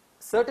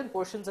certain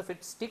portions of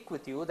it stick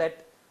with you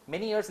that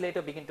many years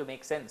later begin to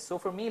make sense. So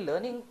for me,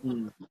 learning,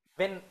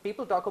 when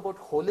people talk about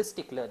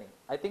holistic learning,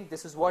 I think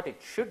this is what it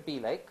should be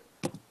like.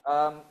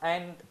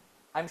 And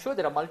I'm sure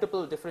there are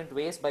multiple different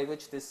ways by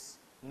which this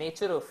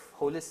nature of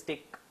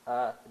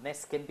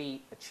holisticness can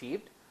be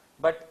achieved.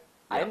 But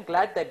I'm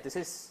glad that this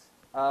is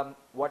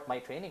what my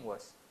training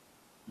was.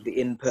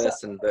 The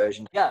in-person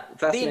version. Yeah,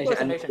 the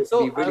in-person version.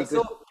 So, really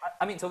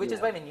which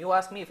is why when you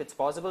ask me if it's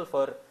possible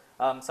for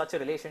such a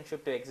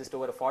relationship to exist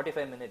over a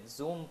 45-minute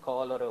Zoom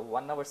call or a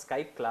 1-hour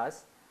Skype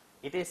class,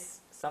 it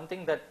is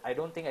something that I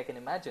don't think I can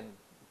imagine.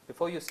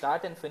 Before you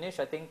start and finish,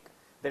 I think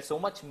there's so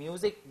much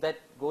music that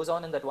goes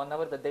on in that 1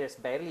 hour that there's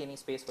barely any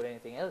space for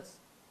anything else.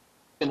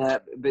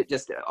 But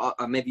just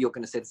maybe you're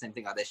going to say the same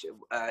thing, Adesh.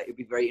 It'd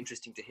be very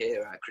interesting to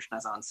hear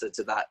Krishna's answer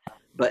to that.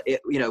 But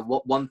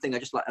one thing I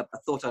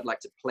thought I'd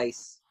like to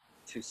place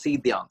to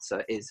seed the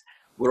answer is,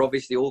 we're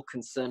obviously all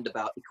concerned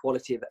about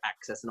equality of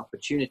access and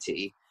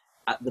opportunity.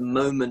 At the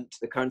moment,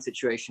 the current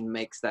situation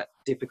makes that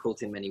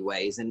difficult in many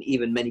ways, and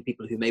even many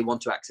people who may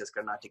want to access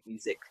Carnatic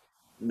music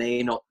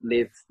may not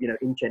live,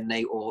 in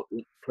Chennai or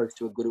close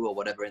to a guru or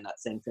whatever in that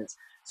same sense.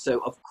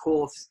 So, of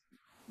course,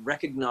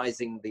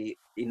 recognizing the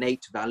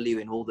innate value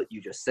in all that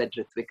you just said,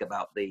 Rithvik,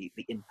 about the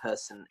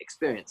in-person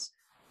experience,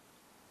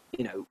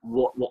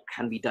 what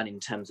can be done in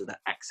terms of that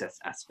access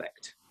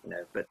aspect,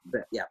 but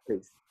yeah,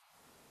 please.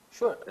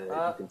 Sure.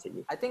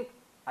 Continue.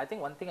 I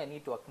think one thing I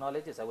need to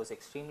acknowledge is I was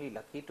extremely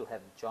lucky to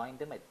have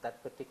joined him at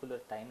that particular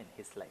time in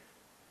his life,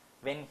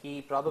 when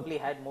he probably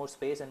had more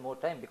space and more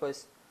time,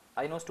 because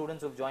I know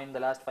students who've joined the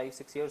last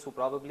 5-6 years who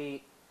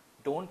probably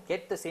don't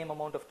get the same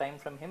amount of time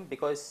from him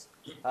because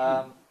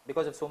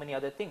of so many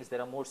other things.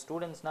 There are more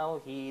students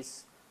now.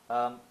 His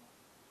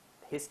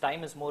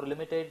time is more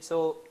limited.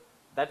 So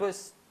that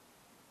was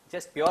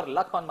just pure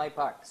luck on my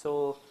part.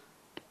 So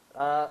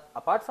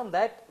apart from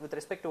that, with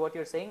respect to what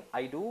you're saying,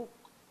 I do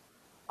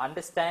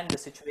understand the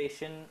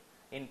situation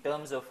in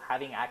terms of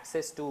having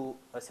access to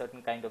a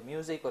certain kind of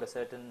music or a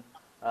certain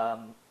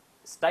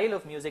style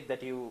of music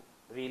that you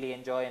really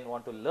enjoy and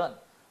want to learn.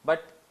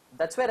 But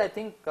that's where I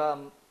think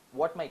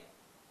what my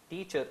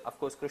teacher, of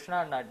course Krishna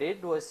Anna,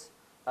 did was,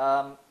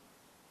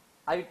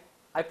 I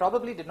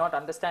probably did not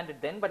understand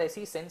it then, but I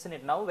see sense in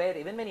it now, where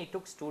even when he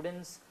took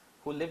students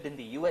who lived in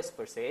the US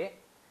per se,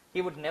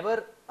 he would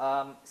never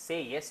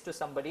say yes to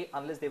somebody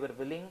unless they were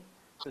willing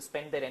to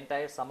spend their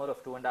entire summer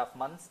of 2.5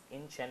 months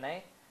in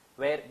Chennai,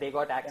 where they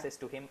got access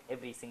to him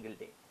every single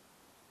day.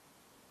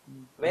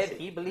 Where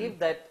he believed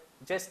that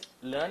just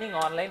learning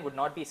online would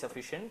not be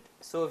sufficient.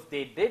 So if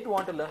they did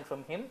want to learn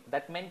from him,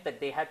 that meant that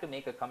they had to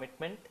make a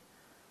commitment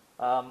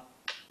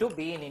to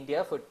be in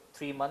India for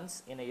 3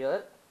 months in a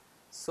year,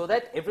 so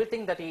that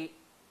everything that he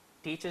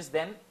teaches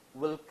them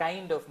will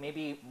kind of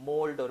maybe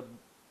mold or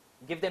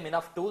give them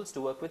enough tools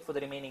to work with for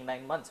the remaining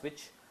 9 months,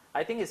 which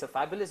I think is a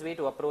fabulous way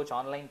to approach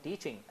online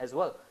teaching as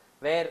well,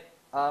 where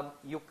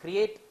you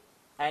create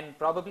and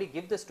probably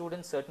give the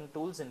students certain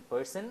tools in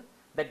person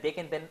that they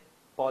can then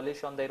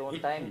polish on their own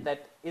time.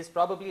 That is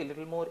probably a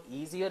little more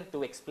easier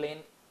to explain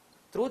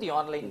through the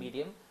online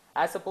medium,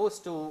 as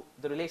opposed to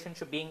the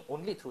relationship being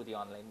only through the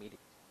online medium.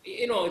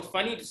 It's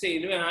funny to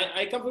say,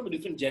 I come from a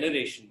different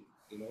generation,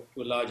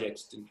 to a large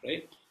extent,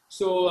 right?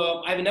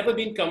 So I've never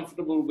been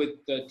comfortable with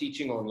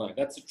teaching online.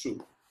 That's the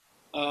truth.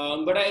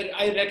 But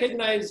I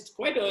recognized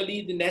quite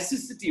early the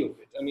necessity of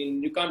it. I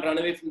mean, you can't run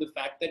away from the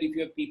fact that if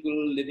you have people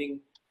living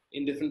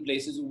in different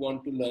places who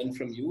want to learn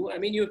from you, I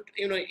mean,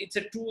 it's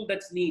a tool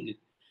that's needed.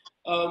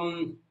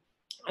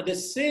 At the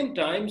same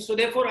time, so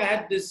therefore I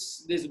had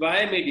this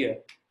via media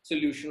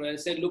solution where I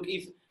said, look,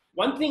 if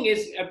one thing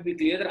is, I have to be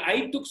clear that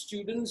I took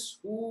students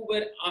who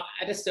were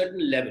at a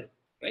certain level,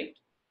 right?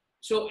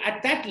 So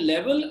at that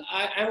level,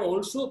 I am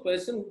also a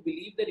person who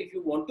believes that if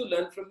you want to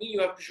learn from me, you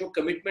have to show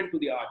commitment to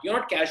the art. You're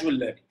not casual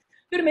learning.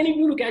 There are many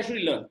people who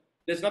casually learn.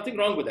 There's nothing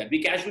wrong with that.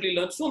 We casually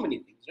learn so many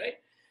things, right?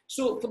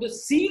 So for the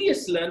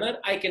serious learner,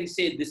 I can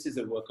say this is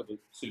a workable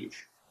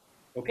solution.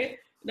 Okay.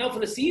 Now for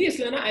the serious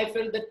learner, I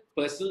felt that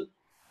personal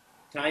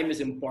time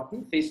is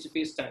important.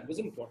 Face-to-face time was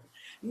important.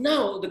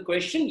 Now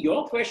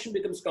your question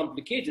becomes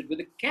complicated with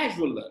a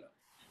casual learner.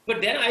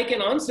 But then I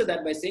can answer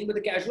that by saying, but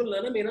the casual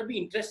learner may not be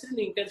interested in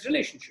an intense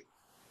relationship.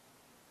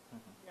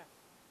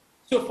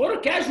 So for a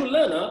casual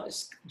learner,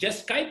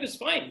 just Skype is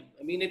fine.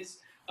 I mean,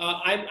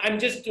 I'm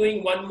just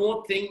doing one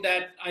more thing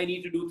that I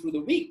need to do through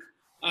the week.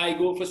 I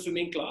go for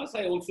swimming class.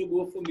 I also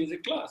go for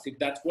music class. If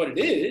that's what it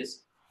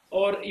is,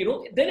 or,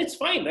 then it's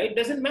fine, right? It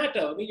doesn't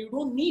matter. I mean,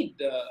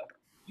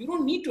 you You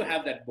don't need to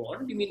have that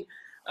bond.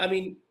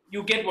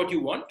 You get what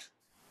you want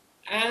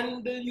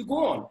and you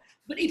go on.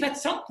 But if at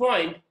some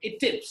point it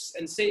tips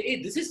and say,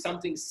 hey, this is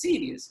something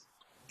serious,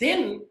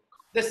 then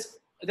the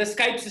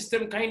Skype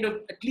system kind of,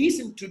 at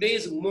least in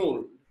today's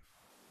mold,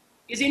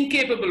 is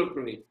incapable of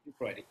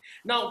providing.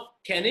 Now,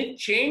 can it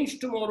change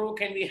tomorrow?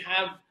 Can we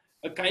have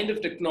a kind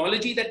of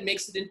technology that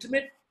makes it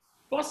intimate?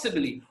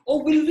 Possibly.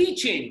 Or will we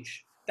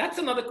change? That's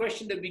another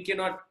question that we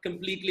cannot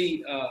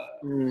completely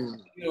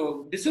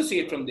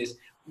dissociate from this.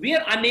 We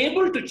are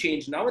unable to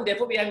change now, and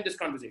therefore we're having this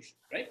conversation,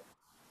 right?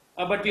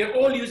 But we are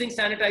all using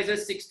sanitizers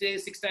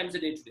 6 times a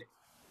day today.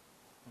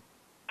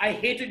 I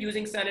hated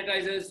using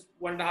sanitizers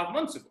 1.5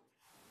 months ago.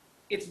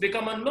 It's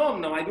become a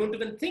norm now. I don't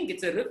even think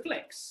it's a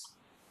reflex,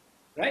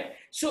 right?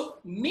 So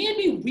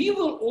maybe we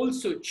will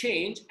also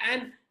change,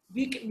 and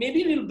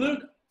maybe we'll build,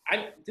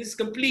 this is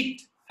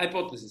complete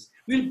hypothesis,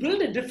 we'll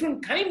build a different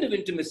kind of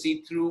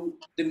intimacy through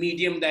the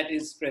medium that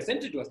is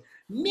presented to us.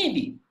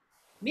 Maybe.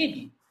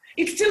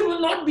 It still will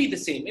not be the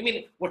same. I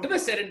mean, whatever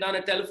said and done,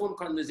 a telephone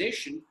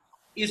conversation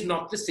is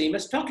not the same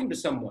as talking to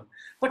someone.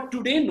 But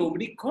today,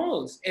 nobody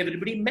calls.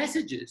 Everybody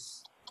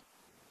messages.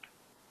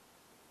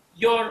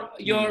 Your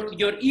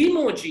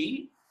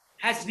emoji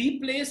has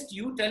replaced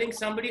you telling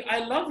somebody, I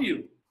love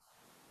you.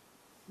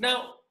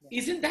 Now,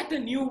 isn't that a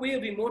new way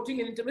of emoting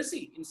in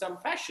intimacy in some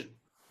fashion?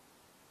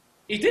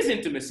 It is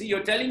intimacy.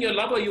 You're telling your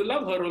lover you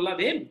love her or love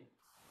him.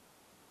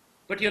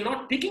 But you're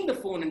not picking the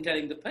phone and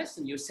telling the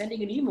person. You're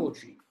sending an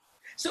emoji.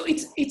 So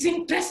it's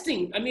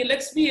interesting. I mean, I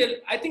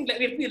think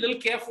we have to be a little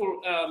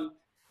careful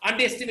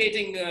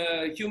underestimating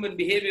human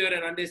behavior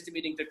and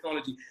underestimating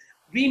technology.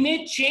 We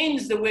may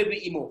change the way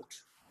we emote.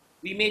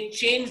 We may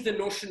change the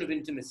notion of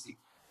intimacy.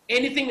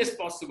 Anything is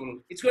possible.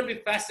 It's going to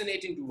be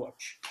fascinating to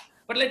watch.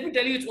 But let me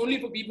tell you, it's only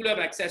for people who have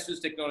access to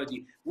this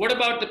technology. What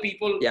about the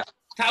people,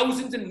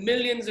 thousands and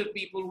millions of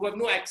people who have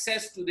no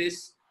access to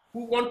this,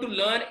 who want to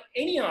learn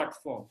any art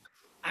form?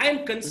 I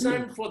am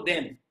concerned for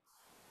them.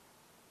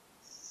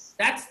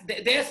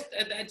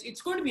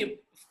 It's going to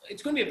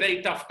be a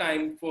very tough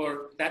time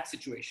for that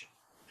situation.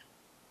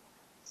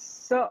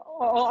 So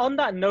on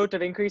that note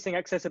of increasing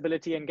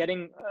accessibility and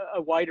getting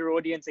a wider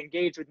audience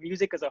engaged with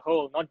music as a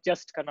whole, not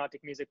just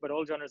Carnatic music, but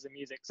all genres of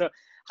music. So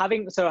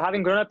having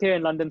grown up here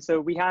in London,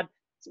 so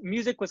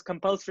music was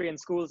compulsory in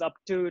schools up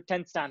to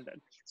 10th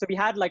standard. So we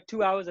had like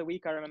 2 hours a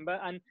week, I remember,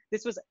 and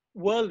this was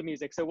world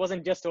music. So it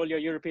wasn't just all your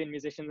European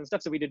musicians and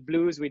stuff. So we did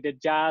blues, we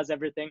did jazz,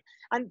 everything.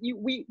 And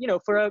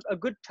for a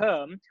good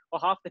term or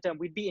half the term,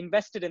 we'd be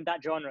invested in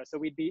that genre. So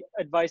we'd be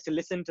advised to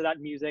listen to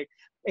that music,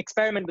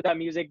 experiment with that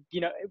music,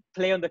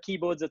 play on the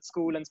keyboards at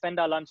school and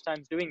spend our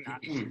lunchtimes doing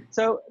that.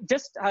 So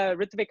just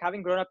Rithvik,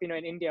 having grown up, in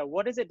India,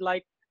 what is it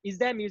like? Is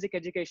there music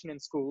education in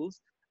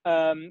schools?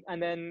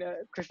 And then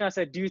Krishna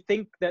said, do you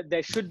think that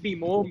there should be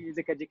more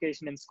music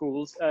education in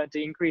schools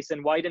to increase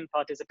and widen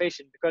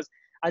participation? Because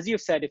as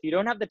you've said, if you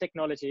don't have the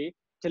technology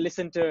to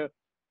listen to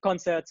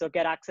concerts or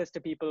get access to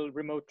people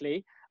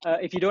remotely,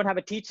 if you don't have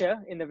a teacher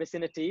in the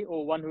vicinity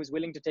or one who's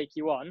willing to take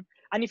you on,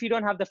 and if you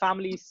don't have the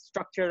family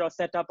structure or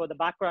setup or the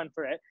background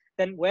for it,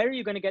 then where are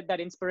you going to get that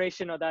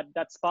inspiration or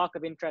that spark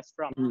of interest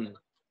from?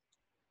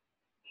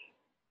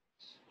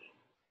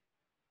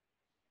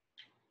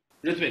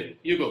 Rithvik,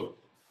 you go.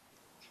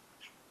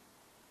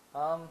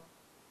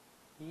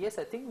 Yes,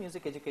 I think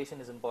music education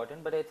is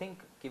important, but I think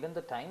given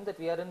the time that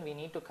we are in, we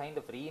need to kind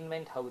of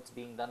reinvent how it's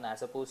being done,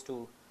 as opposed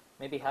to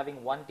maybe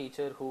having one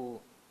teacher who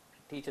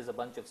teaches a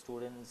bunch of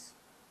students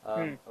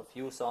a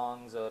few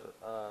songs or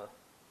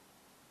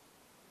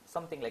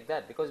something like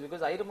that. Because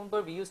I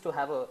remember we used to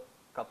have a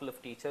couple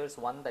of teachers,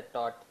 one that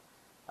taught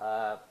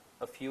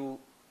a few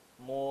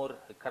more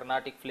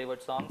Carnatic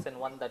flavored songs and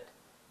one that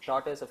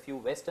taught us a few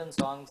Western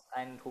songs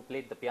and who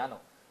played the piano.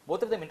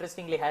 Both of them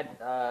interestingly had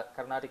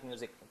Carnatic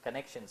music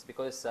connections,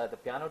 because the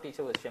piano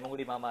teacher was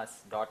Shemagudi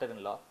Mama's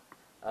daughter-in-law,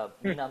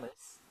 Meena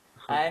Miss,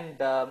 and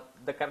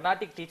the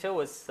Carnatic teacher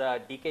was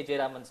D.K.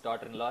 Jayaraman's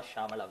daughter-in-law,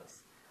 Shamala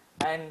Miss.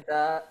 And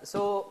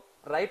so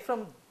right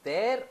from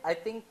there, I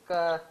think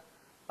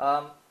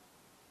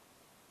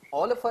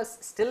all of us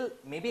still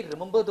maybe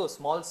remember those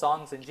small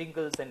songs and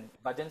jingles and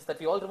bhajans that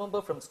we all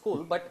remember from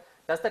school, but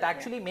does that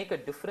actually make a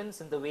difference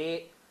in the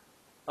way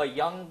a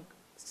young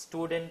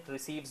student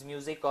receives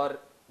music, or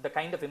the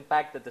kind of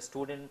impact that the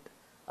student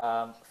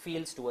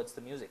feels towards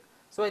the music?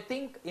 So I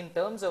think in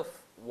terms of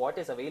what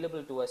is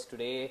available to us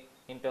today,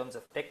 in terms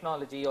of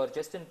technology, or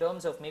just in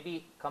terms of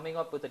maybe coming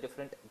up with a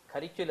different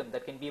curriculum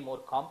that can be more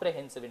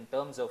comprehensive in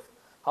terms of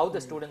how the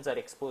students are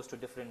exposed to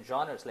different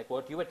genres, like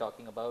what you were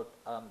talking about,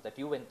 that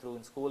you went through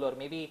in school, or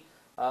maybe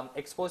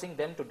exposing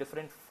them to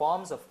different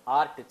forms of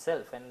art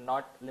itself and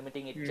not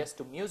limiting it just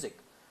to music.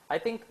 I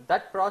think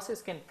that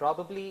process can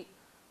probably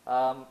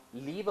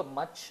leave a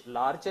much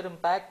larger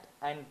impact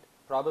and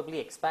probably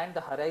expand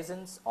the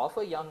horizons of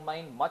a young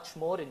mind much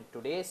more in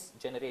today's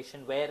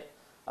generation, where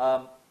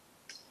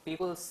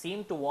people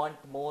seem to want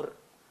more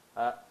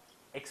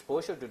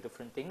exposure to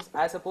different things,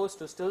 as opposed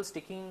to still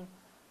sticking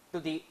to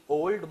the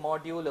old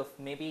module of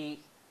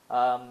maybe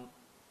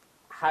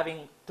having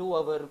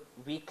 2-hour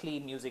weekly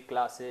music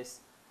classes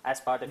as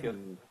part of your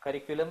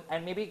curriculum,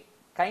 and maybe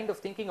kind of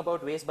thinking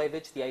about ways by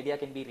which the idea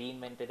can be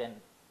reinvented and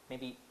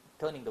maybe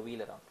turning the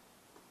wheel around?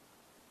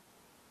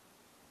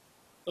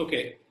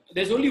 Okay,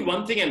 there's only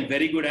one thing I'm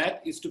very good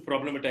at, is to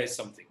problematize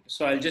something.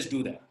 So I'll just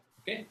do that.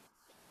 Okay.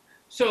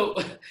 So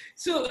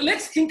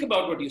let's think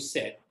about what you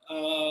said.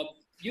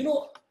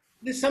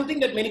 There's something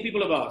that many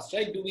people have asked,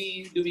 right? Do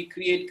we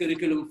create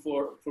curriculum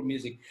for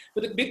music?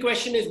 But the big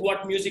question is,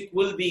 what music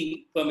will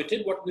be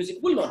permitted, what music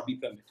will not be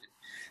permitted.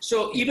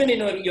 So even in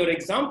your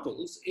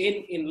examples,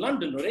 in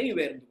London or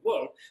anywhere in the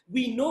world,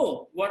 we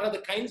know what are the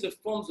kinds of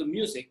forms of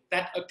music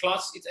that a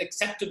class is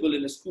acceptable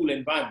in a school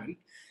environment,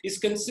 is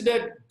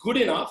considered good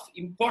enough,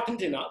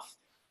 important enough,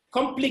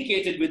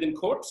 complicated within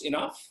quotes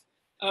enough,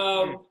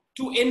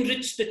 to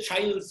enrich the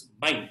child's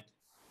mind,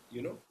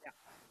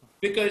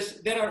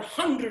 because there are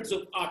hundreds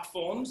of art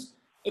forms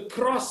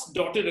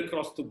dotted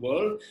across the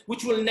world,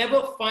 which will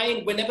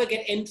never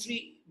get entry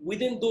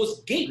within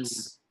those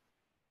gates.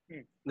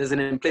 There's an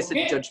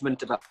implicit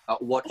judgment about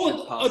what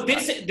should pass.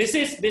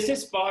 This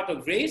is part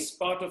of race,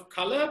 part of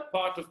color,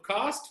 part of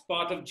caste,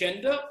 part of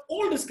gender.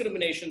 All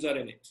discriminations are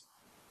in it.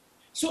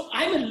 So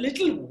I'm a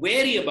little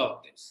wary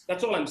about this.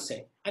 That's all I'm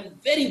saying. I'm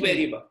very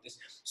wary about this.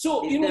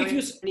 So, is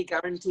there any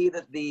guarantee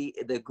that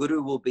the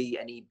guru will be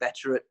any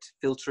better at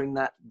filtering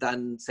that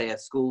than, say, a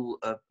school,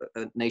 a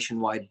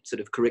nationwide sort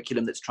of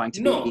curriculum that's trying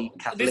to be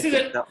Catholic?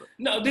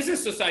 This is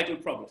a societal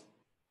problem.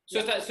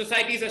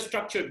 Societies are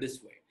structured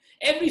this way.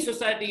 Every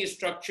society is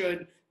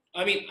structured.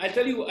 I mean, I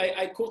tell you,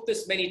 I quote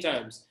this many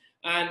times.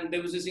 And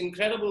there was this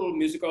incredible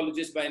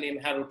musicologist by name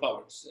Harold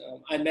Powers.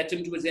 I met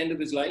him towards the end of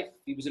his life.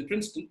 He was in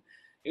Princeton.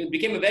 He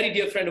became a very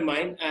dear friend of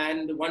mine.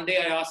 And one day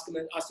I asked him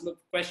a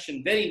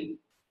question,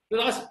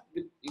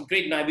 with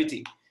great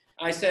naivety.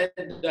 I said,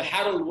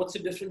 Harold, what's the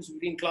difference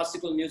between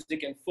classical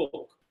music and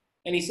folk?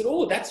 And he said,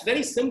 oh, that's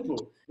very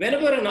simple.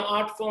 Whenever an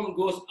art form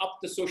goes up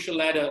the social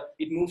ladder,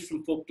 it moves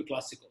from folk to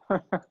classical.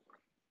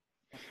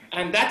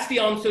 And that's the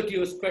answer to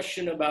your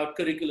question about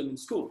curriculum in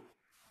school.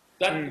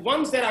 That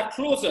ones that are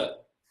closer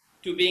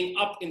to being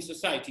up in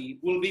society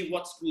will be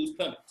what schools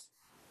permit.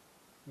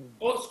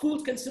 Or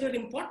schools consider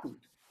important.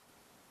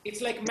 It's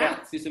like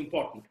math is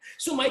important.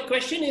 So my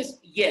question is,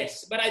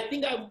 yes, but I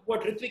think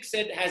what Rithvik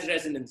said has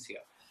resonance here.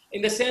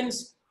 In the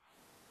sense,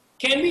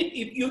 can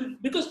we,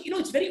 because,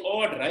 it's very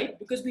odd, right?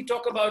 Because we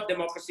talk about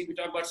democracy, we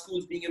talk about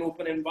schools being an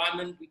open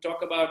environment, we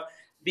talk about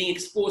being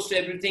exposed to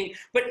everything,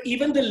 but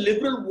even the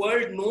liberal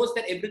world knows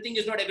that everything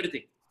is not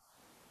everything.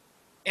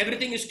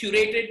 Everything is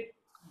curated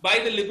by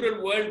the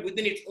liberal world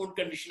within its own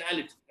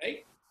conditionality,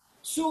 right?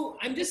 So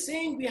I'm just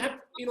saying we have,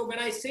 when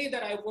I say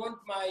that I want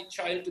my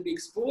child to be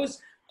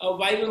exposed,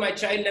 why will my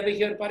child never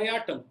hear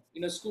Parayatam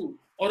in a school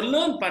or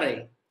learn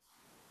Parai?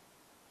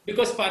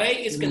 Because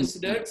Parai is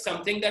considered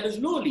something that is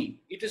lowly.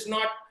 It is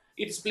not,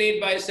 it's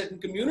played by a certain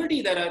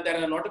community that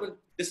are not even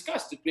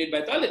discussed. It's played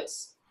by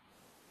Dalits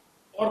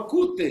or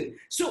Kute.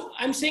 So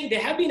I'm saying there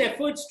have been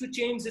efforts to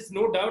change this,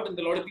 no doubt, and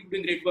a lot of people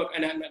doing great work,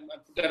 and I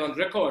put that on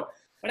record.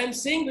 But I'm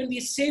saying when we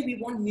say we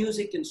want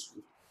music in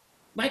school,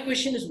 my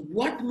question is,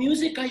 what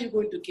music are you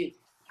going to give?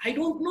 I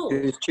don't know.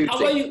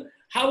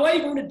 How are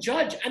you going to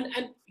judge?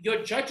 And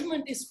your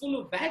judgment is full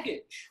of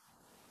baggage.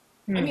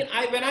 I mean,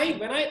 I'll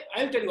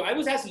tell you, I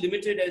was as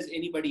limited as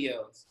anybody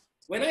else.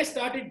 When I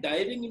started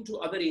diving into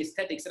other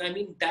aesthetics, and I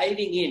mean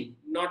diving in,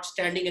 not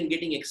standing and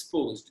getting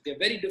exposed, they're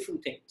very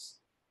different things.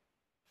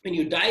 When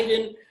you dive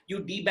in, you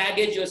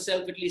debaggage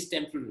yourself at least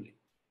temporarily.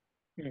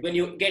 When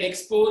you get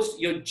exposed,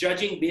 you're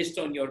judging based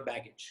on your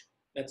baggage.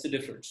 That's the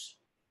difference.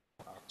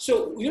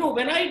 So,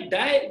 when I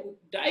dive,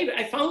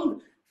 I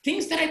found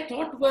things that I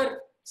thought were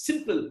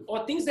simple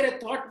or things that I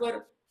thought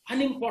were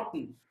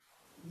unimportant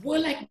were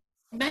like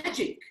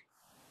magic,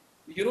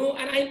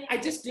 and I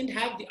just didn't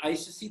have the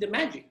eyes to see the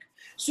magic.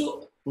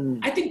 So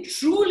I think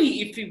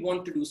truly if we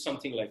want to do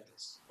something like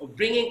this, of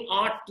bringing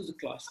art to the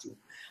classroom,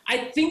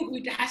 I think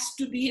it has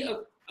to be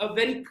a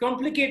very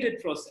complicated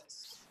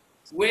process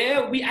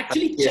where we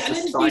actually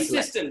challenge these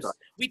systems.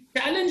 We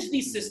challenge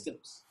these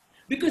systems.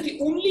 Because the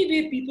only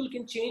way people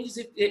can change is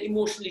if they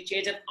emotionally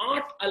change, and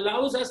art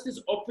allows us this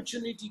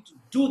opportunity to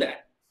do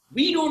that.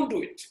 We don't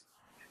do it.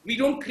 We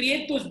don't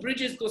create those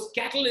bridges, those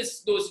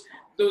catalysts, those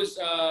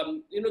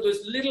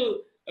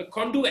little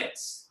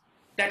conduits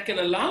that can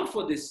allow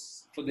for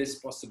this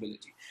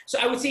possibility. So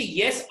I would say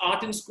yes,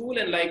 art in school,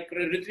 and like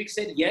Rithvik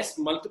said, yes,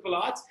 multiple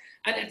arts,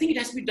 and I think it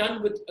has to be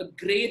done with a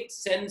great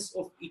sense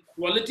of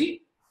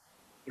equality,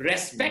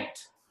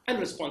 respect, and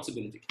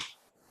responsibility.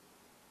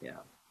 Yeah.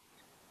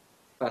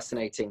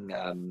 Fascinating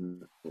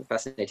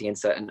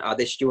insert. And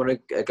Adish, do you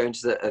want to go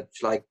into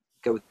shall I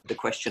go with the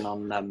question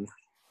on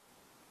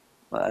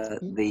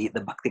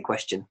the Bhakti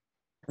question?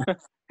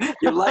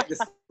 You'll like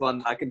this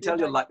one. I can tell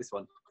you'll like this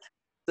one.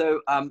 So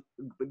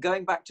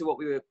going back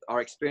to our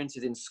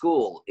experiences in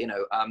school,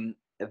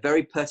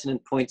 very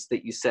pertinent points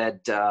that you said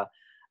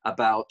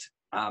about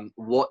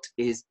what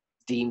is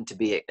deemed to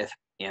be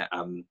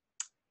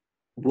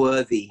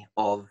worthy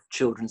of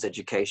children's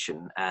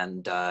education,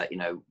 and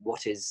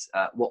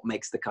what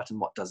makes the cut and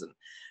what doesn't.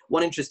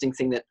 One interesting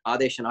thing that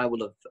Adesh and I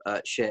will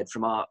have shared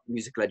from our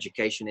musical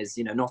education is,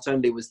 not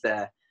only was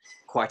there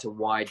quite a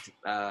wide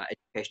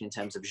education in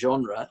terms of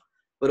genre,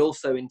 but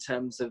also in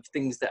terms of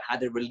things that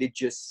had a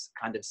religious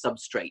kind of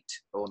substrate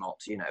or not.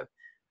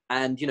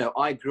 And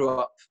I grew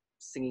up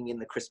singing in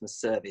the Christmas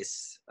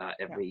service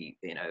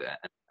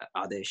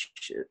Adesh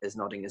is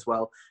nodding as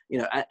well,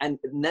 and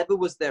never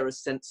was there a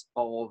sense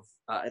of,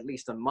 at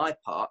least on my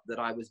part, that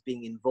I was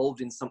being involved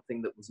in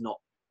something that was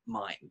not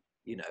mine.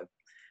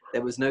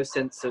 There was no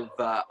sense of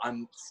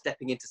I'm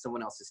stepping into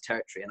someone else's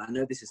territory. And I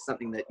know this is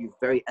something that you've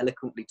very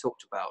eloquently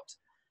talked about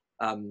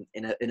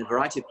in a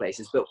variety of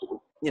places, but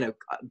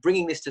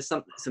bringing this to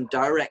some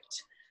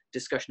direct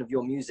discussion of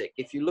your music.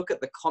 If you look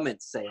at the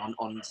comments, say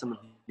on some of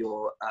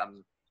your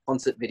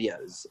concert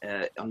videos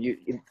on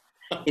YouTube,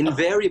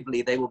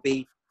 invariably they will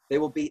be,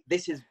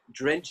 this is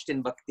drenched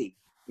in bhakti.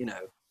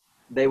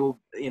 They will,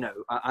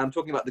 I'm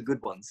talking about the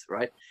good ones,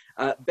 right?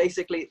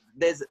 Basically,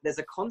 there's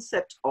a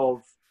concept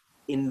of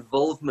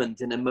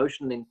involvement and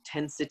emotional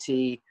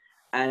intensity,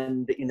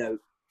 and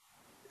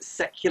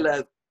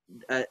secular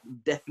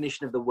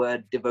definition of the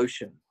word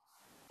devotion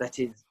that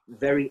is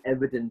very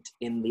evident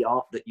in the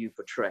art that you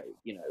portray.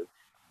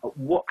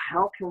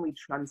 How can we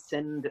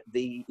transcend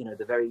the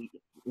very,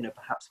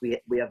 perhaps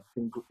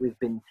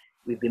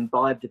we've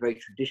imbibed a very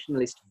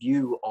traditionalist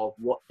view of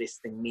what this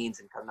thing means,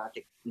 and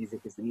Carnatic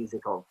music is the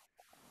music of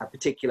a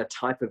particular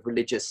type of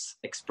religious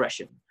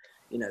expression,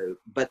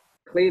 but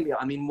clearly,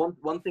 I mean,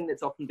 one thing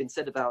that's often been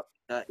said about,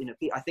 I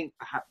think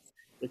perhaps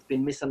it's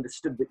been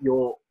misunderstood that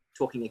you're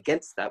talking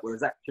against that,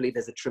 whereas actually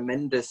there's a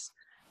tremendous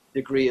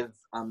degree of,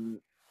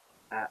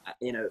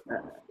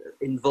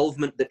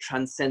 involvement that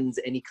transcends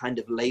any kind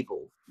of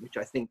label, which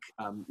I think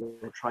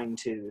we're trying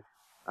to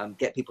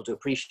get people to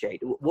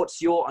appreciate.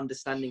 What's your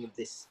understanding of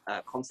this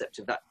concept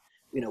of that?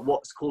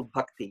 What's called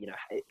bhakti?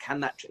 Can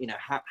that?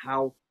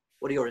 How?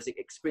 What are your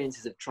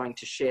experiences of trying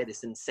to share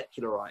this and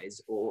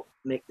secularize or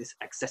make this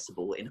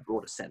accessible in a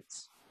broader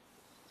sense?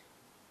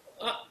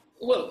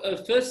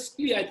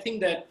 Firstly, I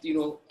think that,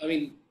 your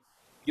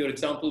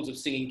examples of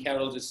singing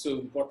carols is so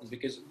important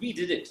because we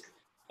did it.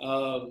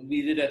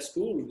 We did at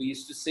school. We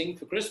used to sing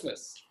for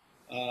Christmas,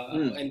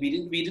 and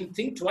we didn't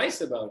think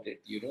twice about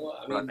it. It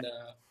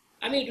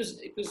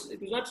was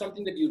not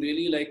something that you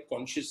really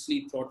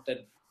consciously thought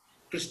that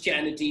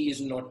Christianity is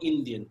not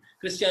Indian.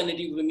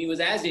 Christianity for me was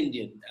as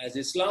Indian as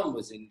Islam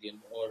was Indian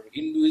or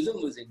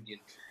Hinduism was Indian.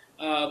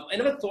 I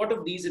never thought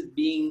of these as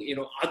being,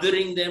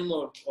 othering them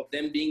or of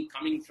them being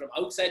coming from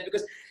outside,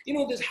 because,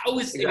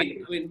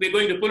 exactly. We're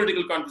going to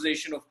political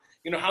conversation of,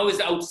 how is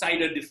the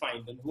outsider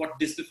defined and what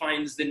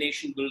defines the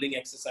nation building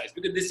exercise?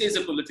 Because this is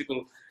a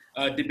political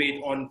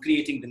debate on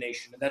creating the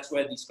nation. And that's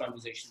where these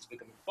conversations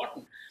become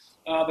important.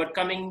 But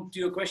coming to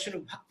your question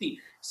of bhakti,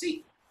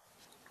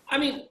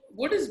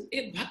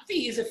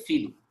 bhakti is a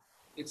feeling.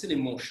 It's an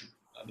emotion.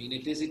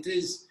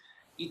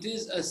 It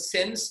is a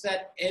sense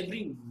that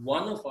every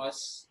one of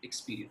us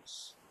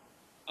experience.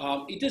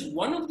 It is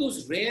one of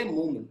those rare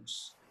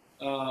moments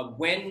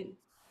when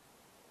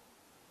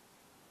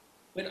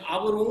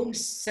our own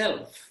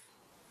self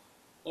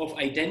of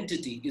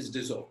identity is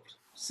dissolved,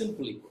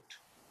 simply put.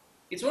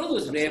 It's one of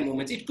those rare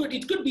moments. It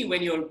could be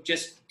when you're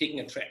just taking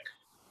a trek.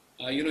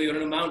 You're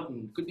on a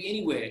mountain. It could be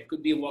anywhere. It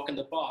could be a walk in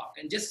the park.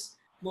 And just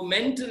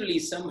momentarily,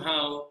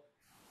 somehow,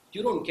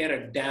 you don't care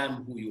a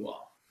damn who you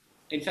are.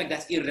 In fact,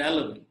 that's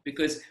irrelevant,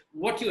 because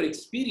what you're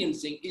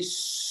experiencing is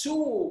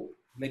so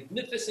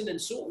magnificent and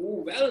so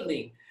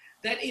overwhelming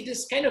that it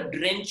is kind of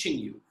drenching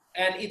you.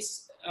 And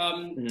it's,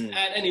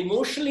 and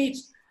emotionally,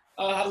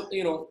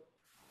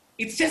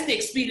 it's just the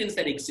experience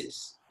that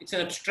exists. It's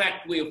an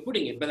abstract way of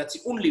putting it, but that's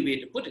the only way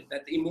to put it,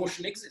 that the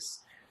emotion exists.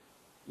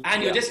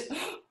 And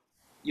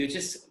you're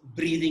just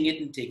breathing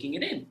it and taking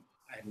it in.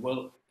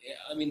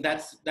 And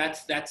that's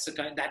the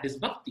kind, that is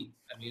bhakti.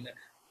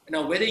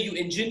 Now whether you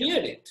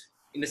engineered it,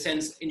 in a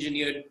sense,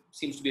 engineered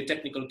seems to be a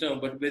technical term,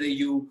 but whether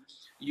you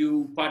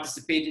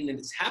participate in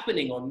it's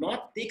happening or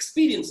not, the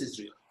experience is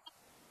real.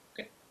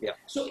 Okay. Yeah.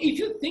 So if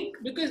you think,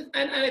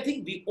 and I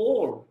think we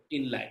all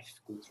in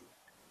life go through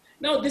that.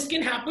 Now this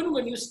can happen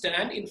when you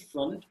stand in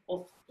front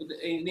of,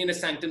 in a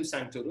sanctum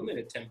sanctorum, in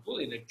a temple,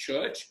 in a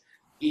church,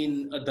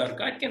 in a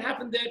dargah. It can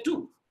happen there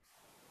too.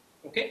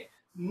 Okay.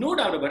 No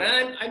doubt about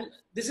it.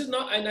 This has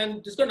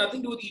got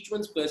nothing to do with each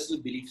one's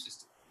personal belief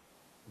system.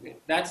 Okay.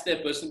 That's their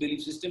personal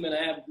belief system, and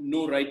I have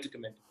no right to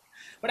comment on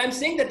it. But I'm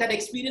saying that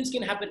experience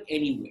can happen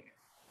anywhere.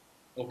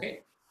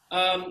 Okay?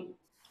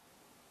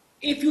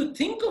 If you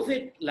think of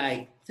it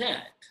like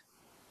that,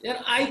 then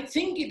I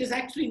think it is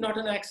actually not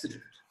an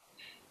accident.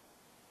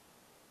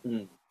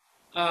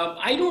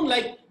 I don't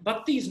like,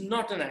 bhakti is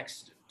not an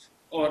accident.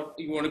 Or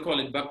you want to call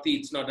it bhakti,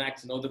 it's not an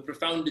accident. Or the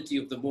profundity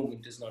of the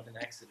moment is not an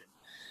accident.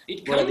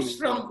 It comes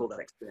from call that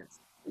experience.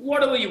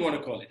 Whatever you want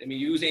to call it.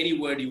 Use any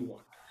word you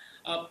want.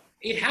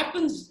 It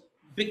happens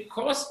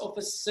because of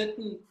a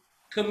certain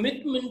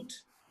commitment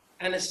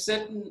and a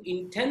certain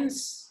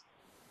intense,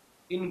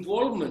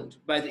 involvement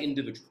by the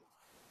individual.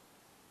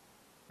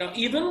 Now,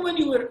 even when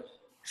you were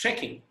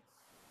trekking,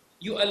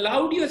 you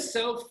allowed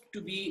yourself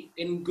to be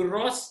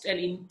engrossed and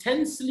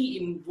intensely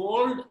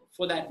involved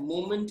for that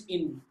moment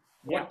in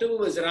whatever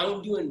was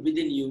around you and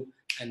within you,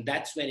 and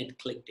that's when it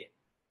clicked in.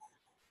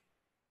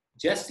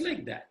 Just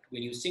like that,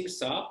 when you sing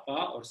sa,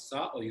 pa, or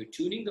sa, or you're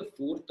tuning the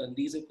four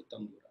tandis of the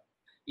tambura,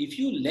 if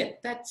you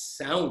let that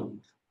sound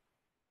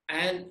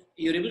and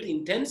you're able to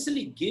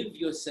intensely give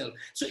yourself,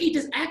 so it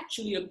is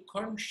actually a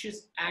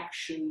conscious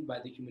action by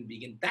the human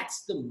being, and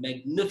that's the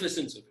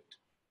magnificence of it.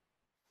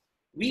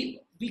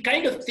 We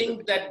kind of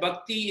think that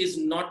bhakti is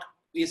not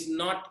a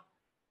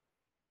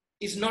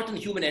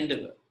human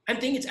endeavor. I'm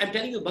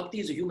telling you, bhakti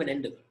is a human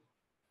endeavor.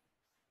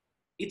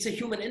 It's a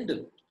human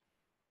endeavor.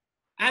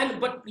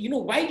 But you know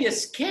why we are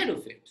scared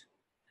of it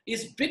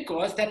is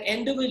because that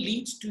endeavor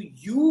leads to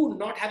you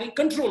not having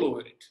control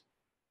over it.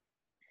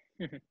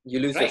 You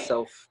lose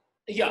yourself.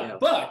 Yeah,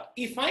 but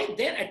if I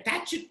then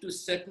attach it to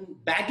certain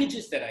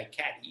baggages that I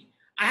carry,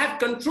 I have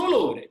control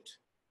over it.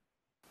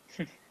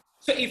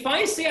 So if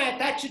I say I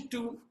attach it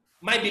to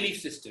my belief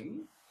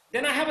system,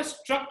 then I have a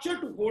structure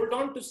to hold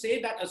on to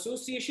say that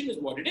association is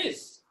what it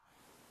is.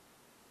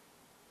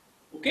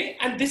 Okay,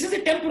 and this is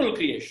a temporal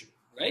creation,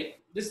 right?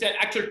 This is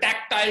the actual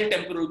tactile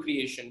temporal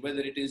creation, whether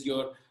it is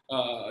your,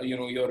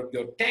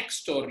 your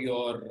text or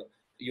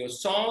your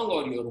song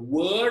or your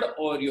word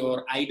or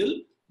your idol.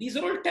 These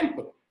are all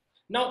temporal.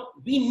 Now,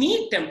 we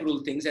need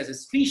temporal things as a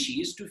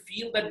species to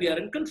feel that we are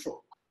in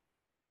control.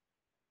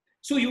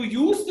 So you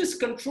use this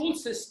control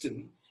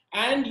system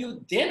and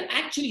you then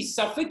actually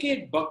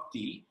suffocate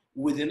bhakti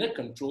within a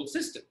control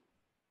system.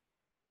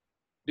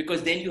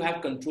 Because then you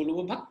have control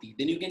over bhakti.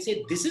 Then you can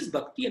say this is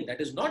bhakti and that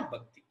is not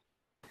bhakti.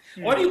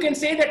 Or you can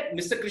say that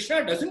Mr.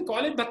 Krishna doesn't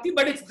call it bhakti,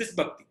 but it's this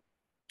bhakti.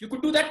 You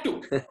could do that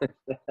too.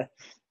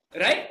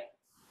 Right?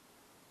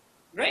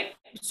 Right?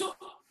 So,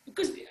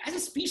 because as a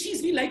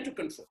species, we like to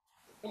control.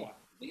 Come on.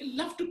 We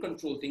love to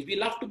control things. We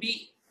love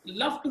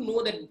to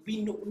know that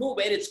we know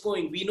where it's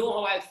going. We know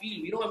how I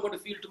feel. We know I'm going to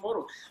feel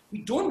tomorrow.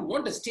 We don't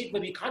want a state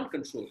where we can't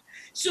control.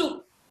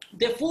 So,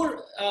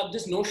 therefore,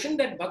 this notion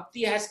that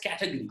bhakti has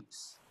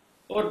categories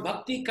or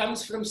bhakti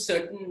comes from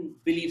certain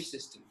belief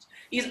systems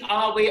is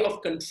our way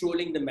of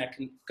controlling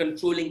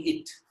controlling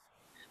it.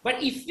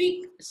 But if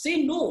we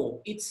say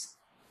no, it's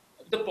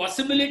the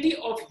possibility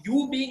of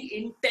you being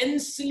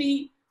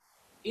intensely,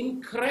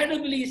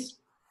 incredibly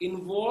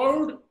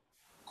involved,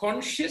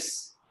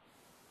 conscious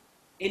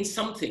in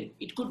something.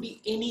 It could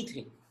be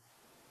anything.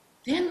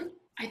 Then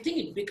I think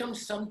it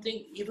becomes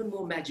something even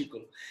more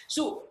magical.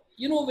 So,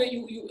 you know, where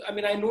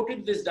I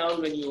noted this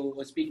down when you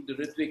were speaking to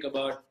Rithvik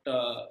about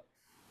the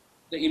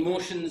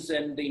emotions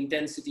and the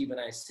intensity when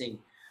I sing.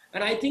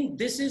 And I think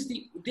this is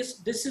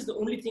the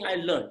only thing I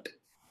learned.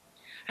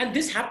 And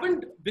this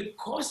happened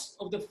because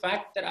of the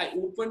fact that I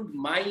opened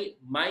my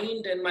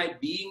mind and my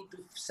being to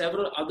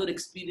several other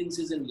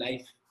experiences in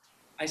life.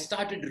 I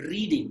started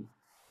reading.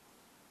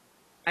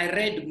 I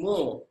read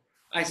more.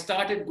 I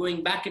started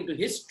going back into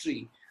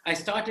history. I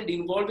started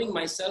involving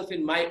myself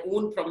in my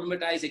own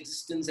problematized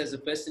existence as a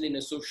person in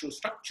a social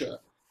structure.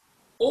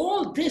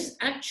 All this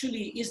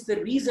actually is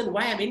the reason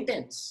why I'm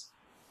intense.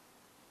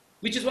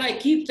 Which is why I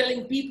keep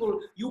telling people,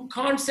 you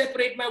can't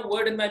separate my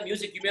word and my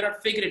music. You may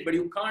not figure it, but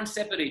you can't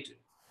separate it.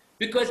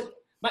 Because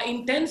my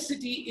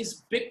intensity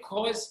is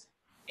because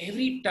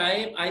every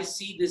time I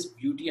see this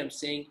beauty, I'm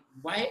saying,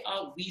 why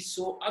are we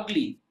so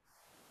ugly?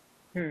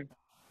 And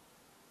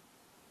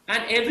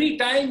every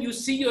time you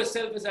see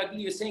yourself as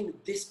ugly, you're saying,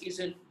 this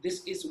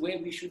is where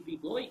we should be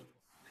going.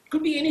 It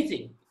could be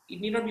anything. It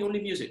need not be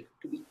only music.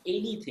 It could be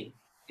anything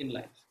in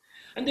life.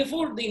 And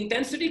therefore, the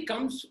intensity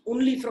comes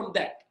only from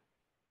that.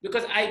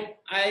 Because I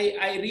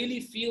really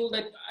feel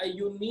that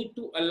you need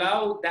to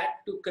allow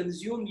that to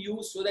consume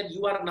you so that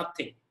you are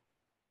nothing.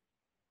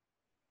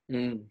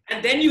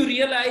 And then you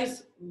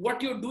realize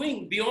what you're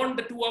doing beyond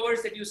the 2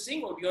 hours that you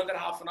sing or beyond the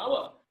half an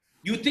hour.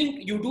 You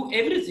think you do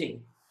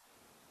everything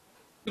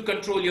to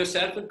control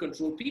yourself and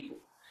control people.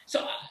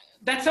 So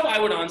that's how I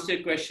would answer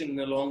your question in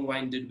a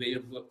long-winded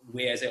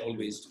way as I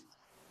always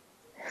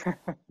do.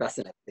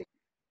 Fascinating.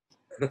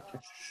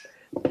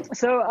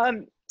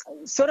 So,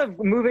 sort of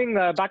moving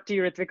back to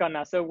you, Rithvik,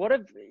 now. So,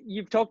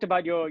 you've talked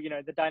about your,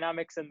 the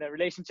dynamics and the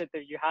relationship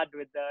that you had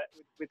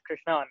with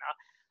Krishna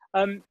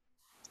now.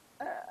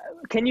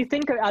 Can you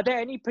think are there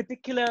any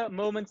particular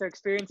moments or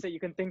experience that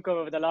you can think of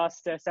over the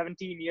last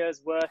 17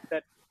 years worth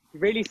that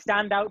really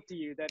stand out to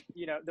you that,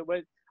 that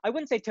were, I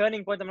wouldn't say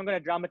turning points. I'm not going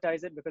to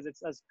dramatize it because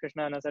it's, as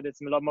Krishna said,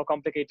 it's a lot more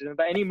complicated,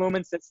 but any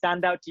moments that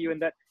stand out to you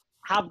and that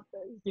have,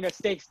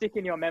 stick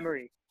in your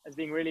memory as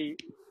being really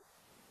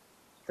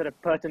sort of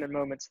pertinent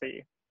moments for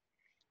you?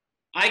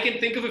 I can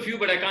think of a few,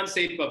 but I can't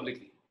say it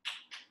publicly.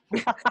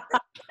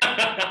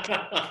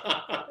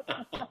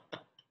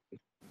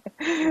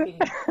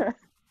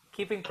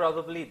 Keeping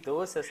probably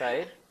those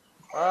aside,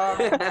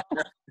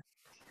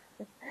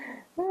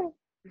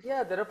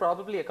 yeah, there are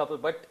probably a couple,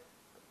 but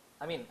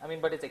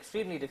but it's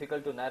extremely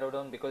difficult to narrow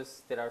down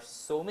because there are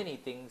so many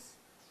things.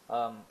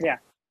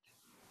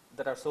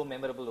 that are so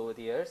memorable over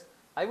the years.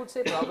 I would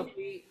say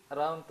probably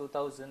around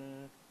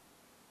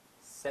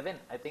 2007.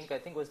 I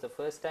think was the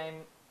first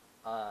time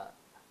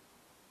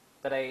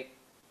that I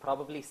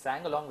probably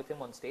sang along with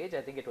him on stage.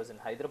 I think it was in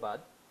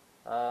Hyderabad,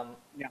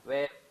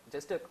 where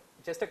just a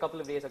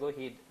couple of days ago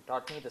he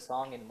taught me the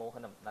song in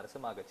Mohanam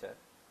Narasimhagachar,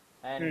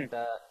 and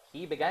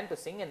he began to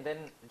sing and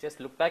then just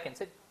looked back and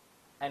said,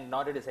 and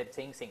nodded his head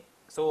saying sing.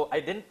 So I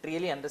didn't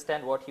really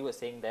understand what he was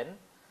saying then,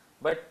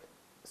 but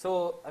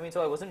so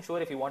I wasn't sure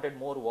if he wanted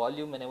more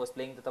volume when I was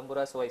playing the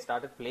tambura, so I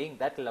started playing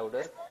that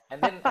louder,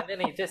 and then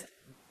he just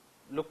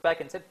looked back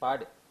and said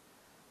pad.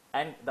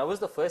 And that was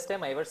the first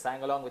time I ever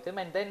sang along with him,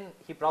 and then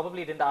he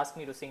probably didn't ask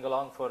me to sing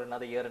along for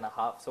another year and a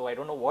half, so I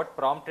don't know what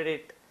prompted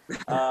it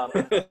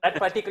that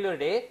particular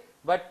day,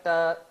 but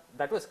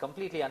that was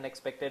completely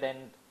unexpected,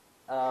 and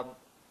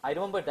I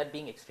remember that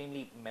being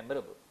extremely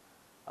memorable.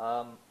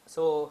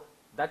 So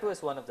that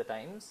was one of the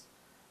times.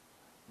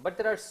 But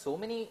there are so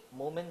many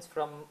moments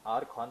from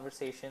our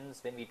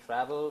conversations when we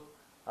travel.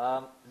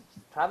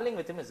 Traveling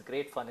with him is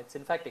great fun. It's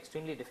in fact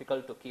extremely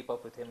difficult to keep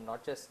up with him,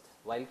 not just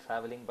while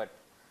traveling, but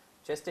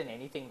just in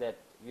anything that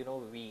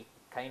we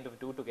kind of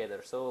do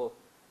together. So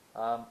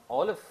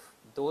all of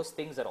those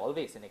things are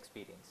always an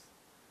experience.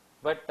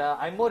 But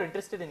I'm more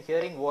interested in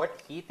hearing what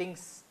he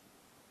thinks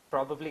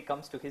probably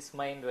comes to his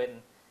mind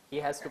when he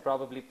has to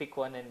probably pick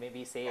one and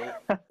maybe say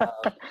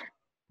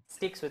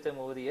sticks with him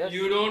over the years.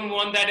 You don't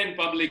want that in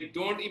public.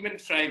 Don't even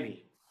try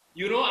me.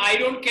 I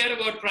don't care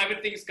about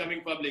private things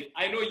coming public.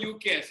 I know you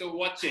care, so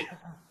watch it.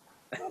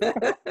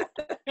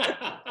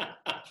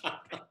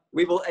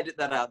 We will edit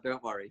that out,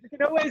 don't worry. You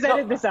can always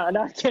edit this out,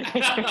 no, I'm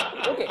kidding.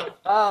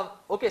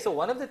 Okay, so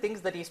one of the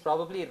things that he's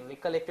probably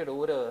recollected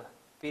over a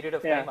period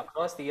of time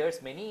across the years,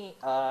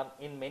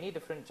 in many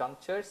different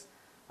junctures,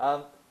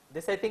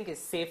 this I think is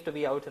safe to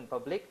be out in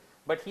public,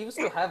 but he used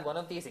to have one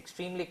of these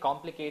extremely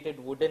complicated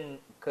wooden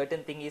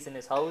curtain thingies in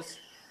his house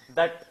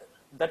that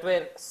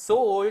were so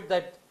old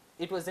that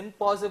it was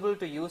impossible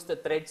to use the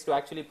threads to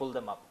actually pull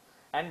them up.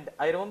 And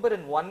I remember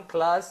in one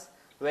class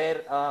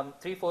where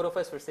 3-4 of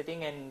us were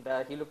sitting, and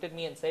he looked at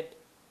me and said,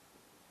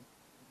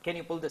 "Can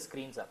you pull the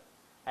screens up?"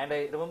 And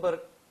I remember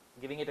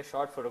giving it a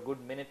shot for a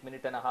good minute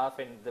and a half,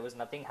 and there was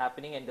nothing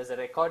happening, and there's a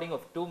recording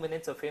of 2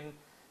 minutes of him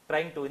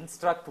trying to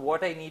instruct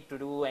what I need to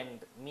do and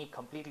me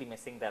completely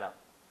messing that up.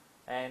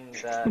 And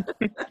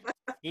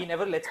he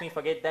never lets me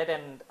forget that,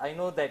 and I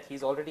know that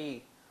he's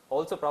already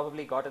also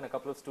probably gotten a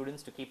couple of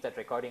students to keep that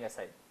recording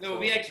aside. No, so,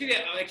 we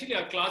actually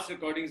our class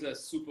recordings are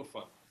super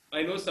fun.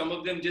 I know some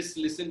of them just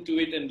listen to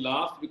it and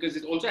laugh because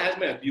it also has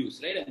my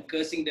abuse, right? I'm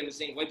cursing them and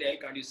saying, "What the hell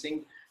can't you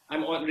sing?"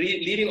 I'm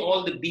leaving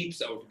all the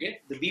beeps out, okay?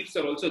 The beeps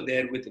are also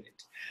there within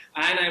it.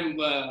 And I'm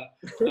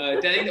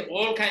telling them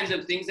all kinds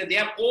of things, and they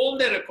have all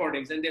their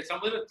recordings, and some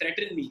of them have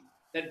threatened me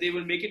that they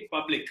will make it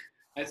public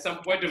at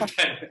some point of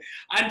time.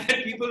 And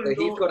then people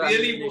know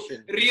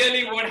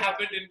really what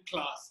happened in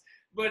class.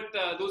 But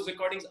those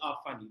recordings are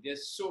funny. They're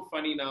so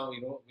funny now,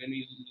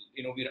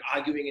 when we're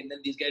arguing and then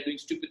these guys doing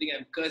stupid thing,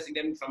 I'm cursing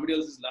them, somebody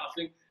else is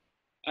laughing.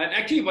 And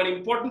actually, one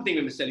important thing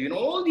I must tell you,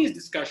 all these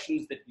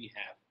discussions that we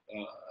have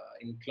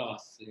in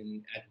class,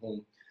 at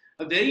home,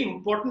 a very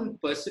important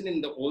person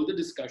in all the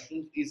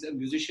discussions is a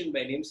musician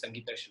by name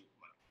Sangeeta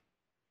Shivkumar,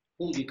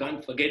 whom we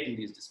can't forget in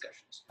these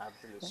discussions.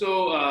 Absolutely. So,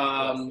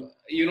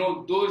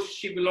 though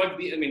she will not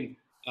be,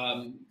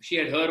 she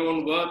had her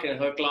own work and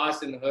her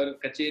class and her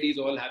kacheris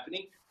all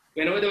happening.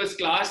 Whenever there was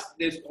class,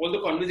 all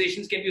the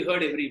conversations can be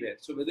heard everywhere.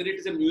 So whether it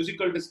is a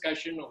musical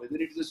discussion or whether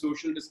it is a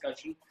social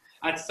discussion,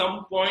 at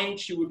some point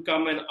she would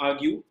come and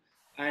argue,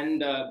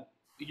 and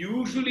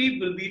usually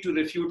will be to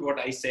refute what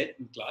I said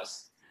in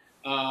class,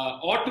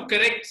 or to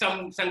correct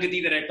some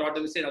Sangati that I taught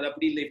and said,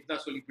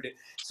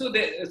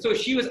 so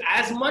she was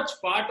as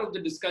much part of the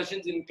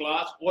discussions in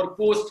class or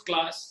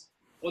post-class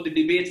or the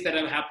debates that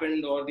have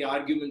happened or the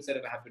arguments that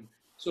have happened.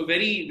 So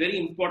very, very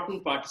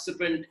important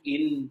participant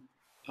in...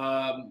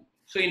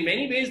 So in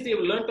many ways, they've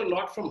learned a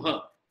lot from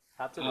her,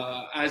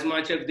 as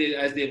much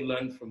as they've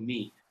learned from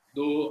me,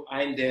 though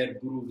I'm their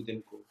guru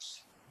within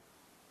quotes.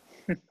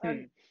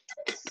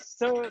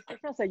 So,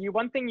 Krishna Sir,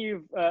 one thing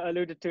you've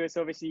alluded to is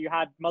obviously you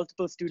had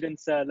multiple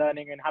students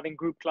learning and having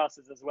group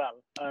classes as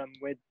well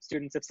with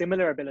students of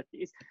similar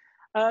abilities.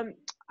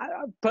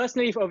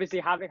 Personally, obviously,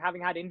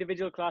 having had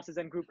individual classes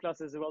and group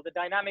classes as well, the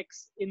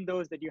dynamics in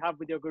those that you have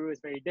with your guru is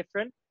very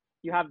different.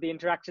 You have the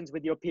interactions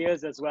with your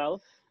peers as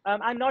well.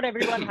 And not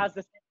everyone has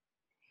the same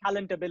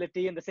talent,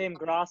 ability, and the same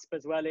grasp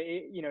as well,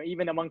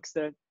 even amongst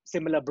the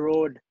similar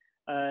broad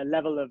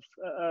level of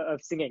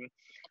singing.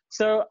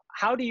 So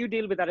how do you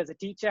deal with that as a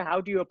teacher?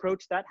 How do you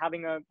approach that,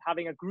 having a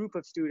group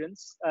of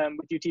students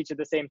with you teach at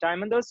the same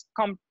time, and those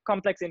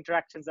complex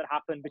interactions that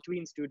happen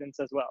between students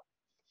as well?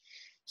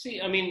 See,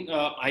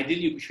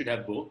 ideally you should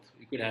have both.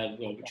 You could have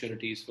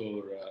opportunities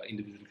for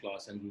individual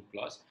class and group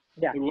class.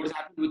 Yeah. But what has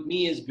happened with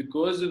me is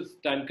because of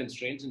time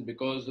constraints and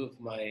because of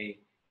my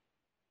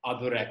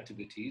other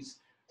activities,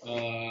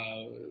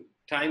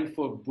 time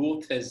for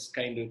both has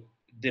kind of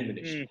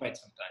diminished quite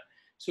some time.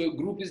 So a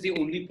group is the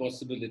only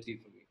possibility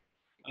for me.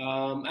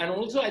 And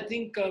also, I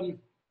think a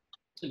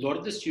lot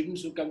of the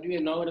students who come to me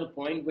are now at a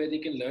point where they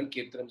can learn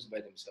kirtanams by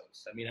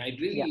themselves. I mean,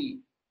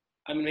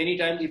 many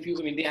times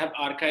they have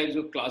archives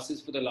of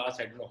classes for the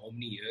last, I don't know how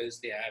many years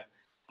they have.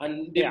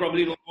 And they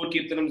probably know more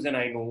kirtanams than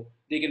I know.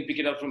 They can pick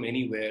it up from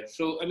anywhere.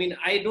 So, I mean,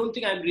 I don't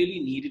think I'm really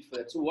needed for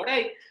that. So what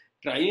I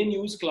try and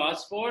use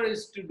class for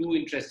is to do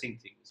interesting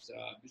things.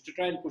 Is to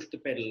try and push the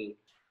pedal.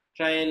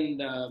 Try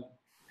and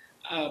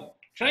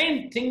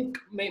think,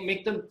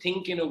 make them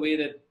think in a way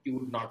that you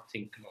would not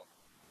think.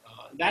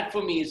 That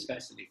for me is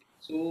fascinating.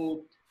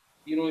 So,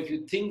 if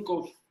you think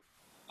of,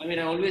 I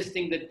always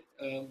think that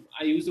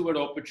I use the word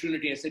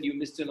opportunity. I said, you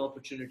missed an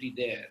opportunity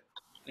there.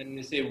 And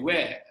they say,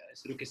 where? I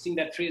said, okay, sing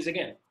that phrase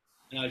again.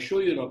 And I'll show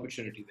you an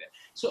opportunity there.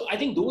 So I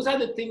think those are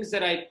the things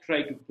that I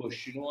try to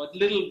push.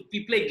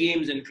 We play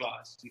games in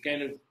class.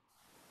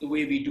 The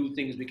way we do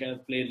things, we kind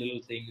of play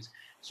little things.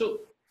 So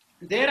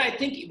there, I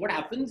think what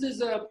happens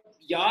is,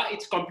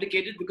 it's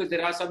complicated because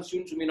there are some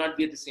students who may not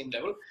be at the same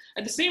level.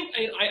 At the same,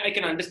 I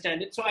can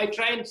understand it. So I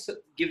try and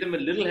give them a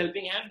little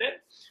helping hand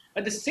there.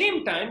 At the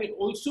same time, it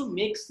also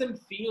makes them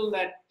feel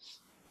that,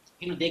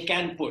 they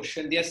can push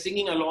and they are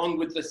singing along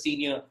with the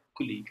senior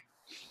colleague.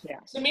 Yeah.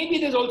 So maybe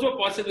there's also a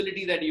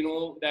possibility that,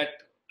 that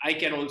I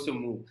can also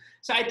move.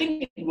 So I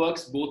think it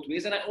works both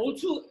ways. And I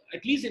also,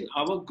 at least in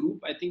our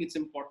group, I think it's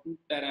important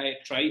that I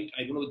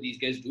don't know if these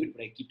guys do it,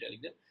 but I keep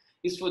telling them,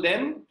 is for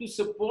them to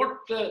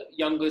support the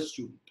younger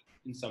student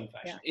in some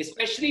fashion,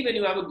 especially when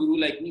you have a guru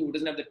like me who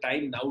doesn't have the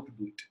time now to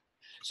do it.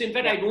 So in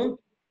fact, I don't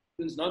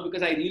do this now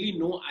because I really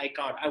know I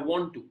can't. I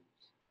want to.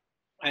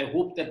 I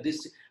hope that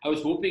I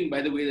was hoping,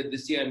 by the way, that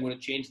this year I'm going to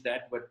change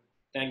that, but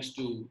thanks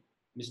to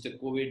Mr.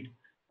 COVID,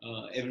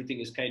 everything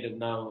is kind of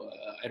now,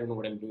 I don't know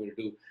what I'm going to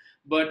do.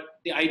 But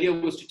the idea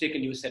was to take a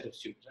new set of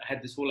students. I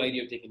had this whole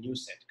idea of taking a new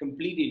set,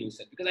 completely new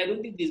set, because I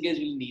don't think these guys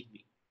really need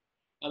me.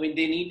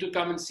 They need to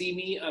come and see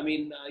me. I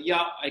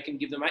can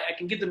give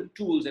them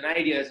tools and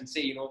ideas and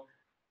say,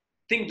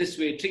 think this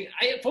way.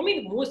 For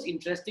me, the most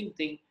interesting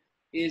thing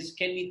is,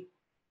 can we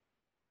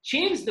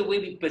change the way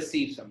we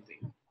perceive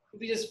something?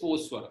 We just four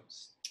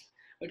swarams.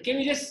 But can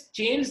we just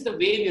change the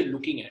way we're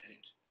looking at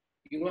it?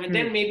 And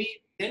then maybe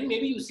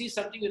you see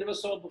something you never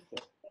saw before.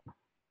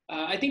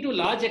 I think to a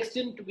large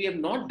extent, we have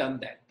not done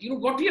that.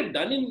 What we have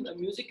done in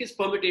music is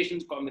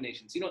permutations,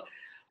 combinations.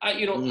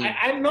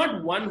 I'm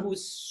not one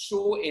who's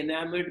so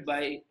enamored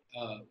by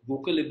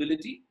vocal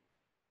ability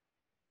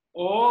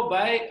or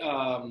by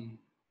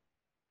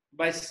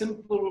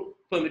simple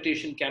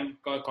permutation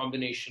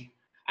combination.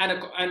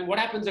 And what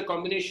happens, a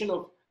combination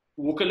of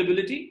vocal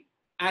ability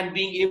and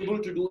being able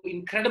to do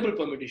incredible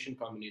permutation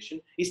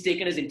combination is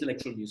taken as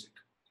intellectual music.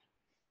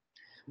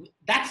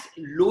 That's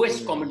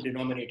lowest common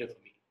denominator for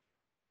me.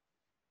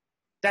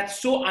 That's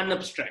so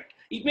unabstract.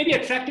 It may be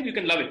attractive, you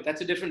can love it.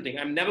 That's a different thing.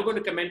 I'm never going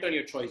to comment on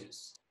your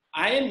choices.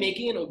 I am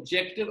making an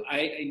objective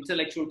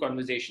intellectual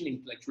conversation,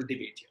 intellectual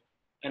debate here.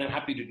 And I'm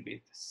happy to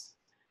debate this.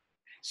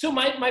 So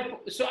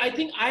I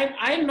think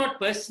I'm not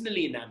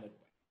personally enamored by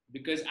it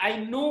because I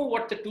know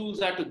what the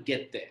tools are to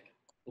get there.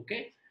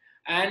 Okay?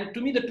 And to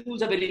me, the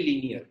tools are very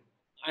linear.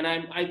 And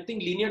I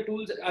think linear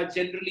tools are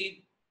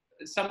generally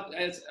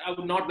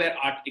not where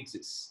art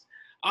exists.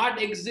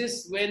 Art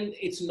exists when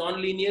it's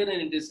non-linear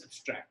and it is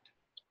abstract.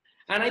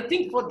 And I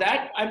think for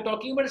that, I'm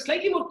talking about a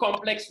slightly more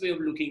complex way of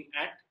looking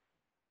at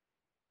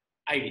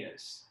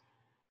ideas.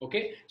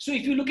 Okay? So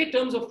if you look at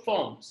terms of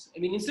forms,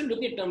 instead of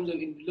looking at terms of,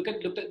 look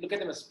at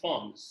them as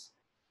forms,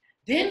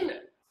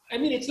 then,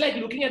 it's like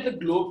looking at the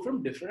globe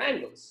from different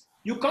angles.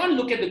 You can't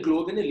look at the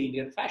globe in a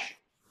linear fashion,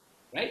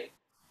 right?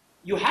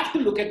 You have to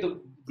look at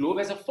the globe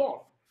as a form.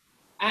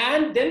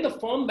 And then the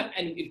form,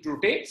 and it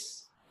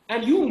rotates,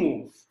 and you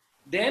move.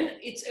 Then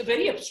it's a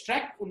very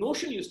abstract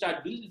notion you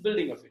start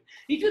building of it.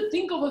 If you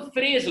think of a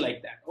phrase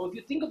like that, or if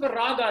you think of a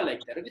raga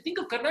like that, or if you think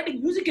of Carnatic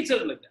music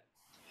itself like that,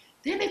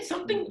 then it's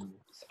something,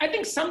 I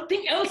think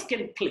something else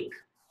can click.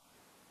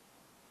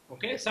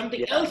 Okay,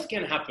 something else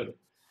can happen.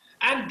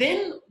 And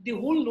then the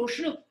whole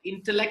notion of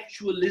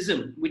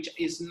intellectualism, which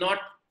is not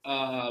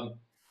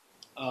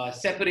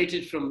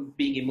separated from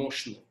being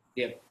emotional,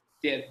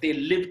 they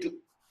live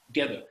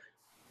together,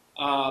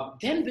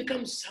 then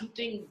becomes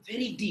something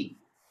very deep.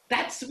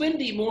 That's when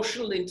the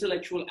emotional, the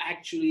intellectual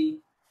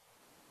actually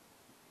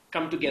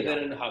come together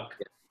and hug.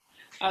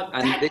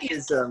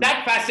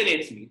 That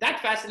fascinates me. That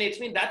fascinates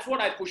me. That's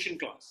what I push in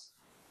class.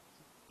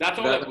 That's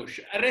all I push.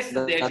 The rest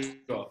is their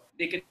job.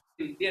 They can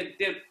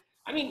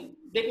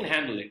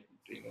handle it.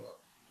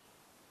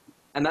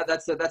 And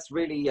that's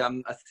really a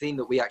theme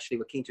that we actually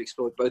were keen to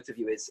explore with both of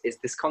you is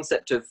this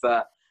concept of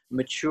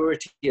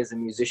maturity as a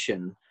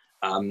musician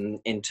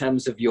in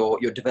terms of your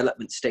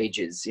development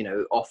stages.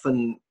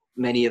 Often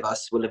many of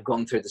us will have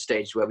gone through the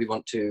stage where we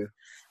want to,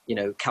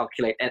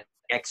 calculate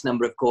X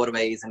number of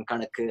cordaways and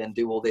kanaka and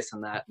do all this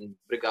and that and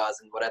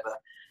brigas and whatever.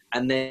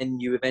 And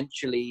then you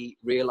eventually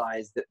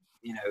realize that,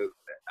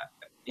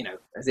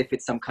 as if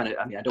it's some kind of,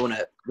 I don't want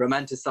to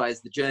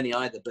romanticize the journey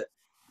either, but,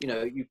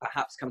 you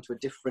perhaps come to a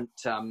different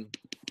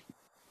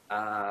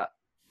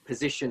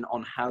position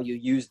on how you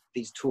use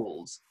these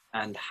tools.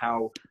 and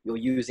how you're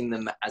using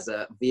them as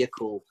a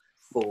vehicle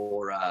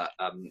for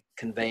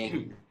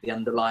conveying the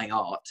underlying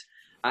art.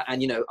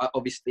 And, you know,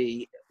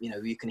 obviously, you know,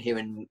 you can hear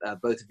in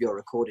both of your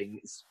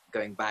recordings,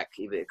 going back,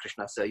 even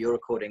Krishna Sir, your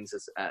recordings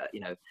as, you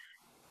know,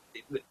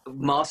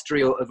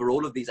 mastery over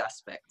all of these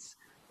aspects.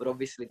 But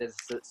obviously there's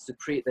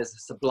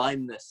a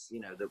sublimeness, you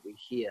know, that we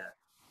hear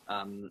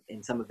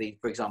in some of the,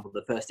 for example,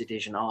 the first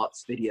edition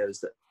arts videos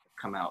that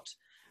come out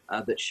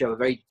that show a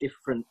very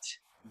different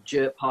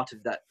part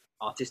of that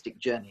artistic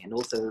journey. And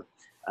also,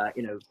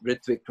 you know,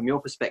 Rithvik, from your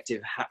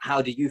perspective,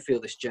 how do you feel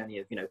this journey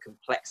of, you know,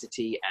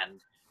 complexity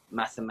and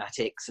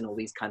mathematics and all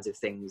these kinds of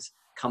things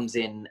comes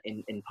in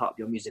part of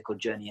your musical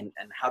journey,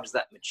 and how does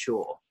that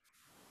mature?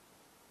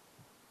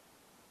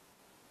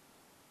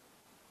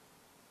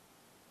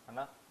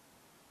 Anna?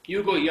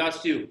 You go, he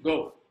asked you,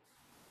 go.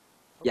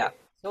 Okay. Yeah.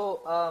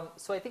 So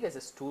I think as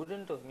a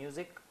student of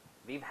music,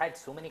 we've had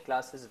so many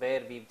classes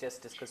where we've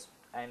just discussed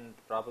and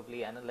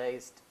probably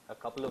analyzed a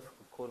couple of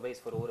chorways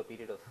for over a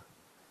period of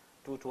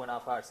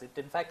 2.5 hours. It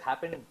in fact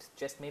happened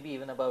just maybe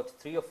even about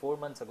 3 or 4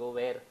 months ago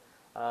where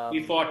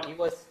We fought.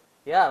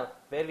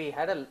 where we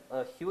had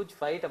a huge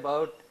fight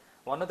about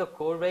one of the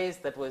chorways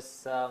that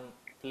was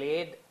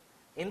played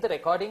in the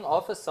recording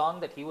of a song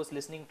that he was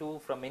listening to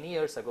from many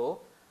years ago,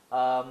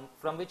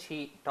 from which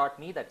he taught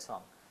me that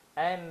song.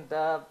 And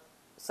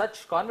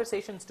such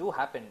conversations do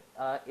happen.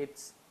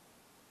 It's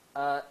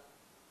a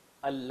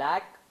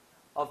lack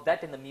of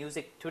that in the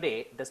music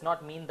today does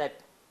not mean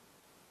that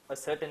a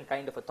certain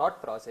kind of a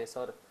thought process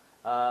or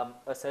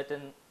a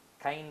certain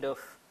kind of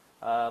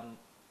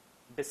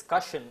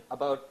discussion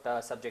about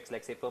subjects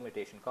like, say,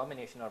 permutation,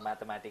 combination, or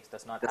mathematics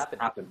does not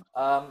happen.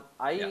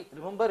 I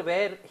remember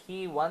where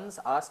he once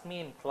asked me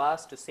in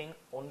class to sing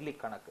only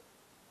Kanakku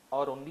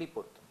or only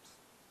Purthams.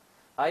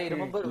 I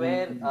remember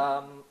where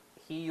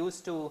he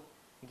used to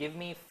give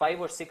me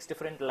 5 or 6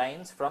 different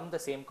lines from the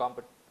same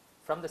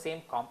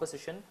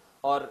composition,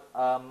 or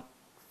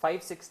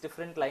 5-6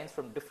 different lines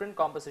from different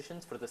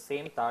compositions for the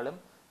same talam,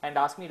 and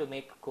ask me to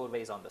make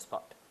chorways on the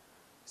spot.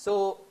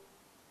 So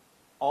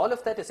all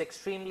of that is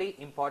extremely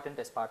important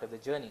as part of the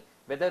journey,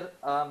 whether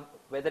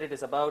it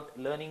is about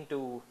learning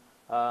to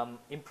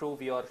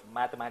improve your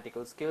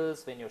mathematical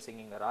skills when you're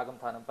singing a ragam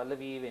thanam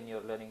pallavi, when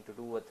you're learning to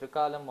do a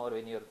trikalam, or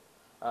when you're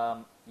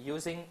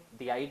using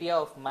the idea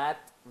of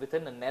math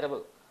within a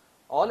neraval.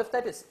 All of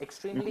that is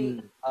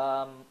extremely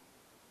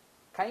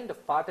kind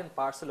of part and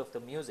parcel of the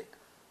music.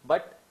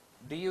 But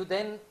do you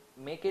then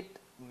make it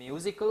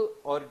musical,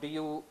 or do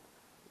you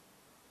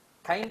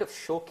kind of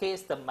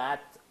showcase the math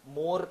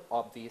more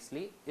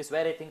obviously, is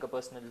where I think a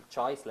personal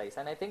choice lies.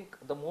 And I think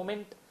the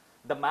moment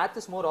the math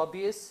is more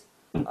obvious,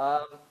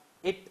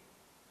 it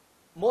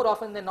more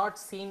often than not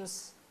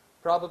seems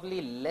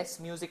probably less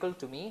musical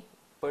to me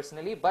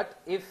personally. But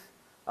if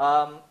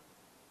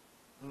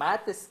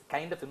math is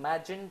kind of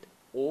imagined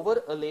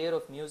over a layer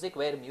of music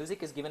where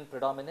music is given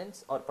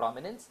predominance or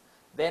prominence,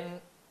 then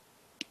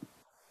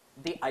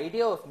the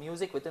idea of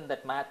music within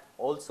that math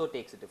also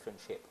takes a different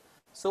shape.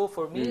 So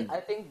for me, I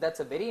think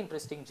that's a very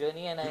interesting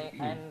journey,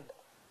 and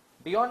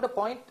beyond a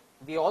point,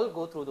 we all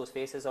go through those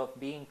phases of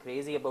being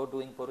crazy about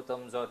doing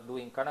Puruthams or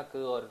doing Kanakku,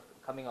 or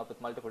coming up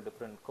with multiple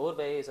different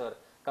chorways, or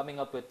coming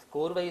up with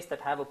chorways that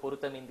have a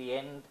Purutham in the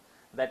end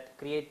that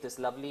create this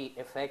lovely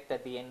effect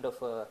at the end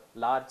of a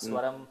large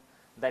swaram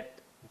that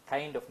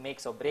kind of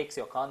makes or breaks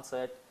your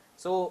concert.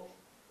 So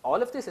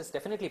all of this is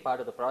definitely part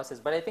of the process.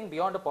 But I think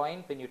beyond a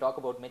point, when you talk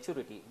about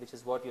maturity, which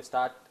is what you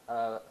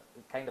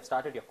kind of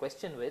started your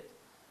question with,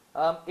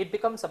 it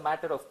becomes a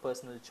matter of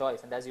personal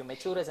choice. And as you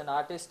mature as an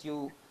artist,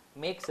 you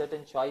make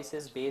certain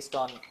choices based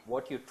on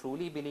what you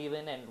truly believe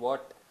in and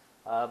what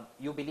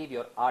you believe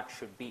your art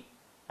should be.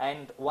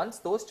 And once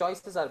those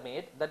choices are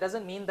made, that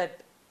doesn't mean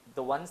that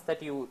the ones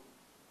that you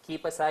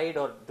keep aside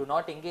or do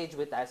not engage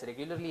with as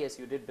regularly as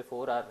you did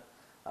before are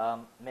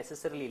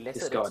necessarily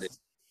lesser.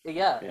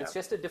 It's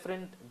just a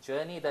different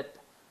journey that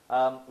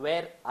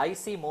where I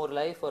see more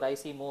life, or I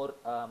see more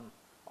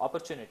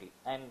opportunity,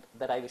 and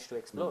that I wish to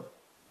explore.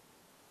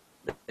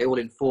 They all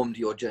informed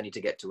your journey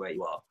to get to where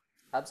you are.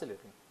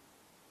 Absolutely.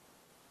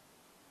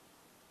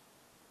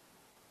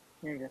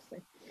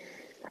 Interesting.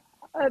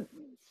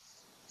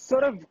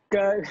 Sort of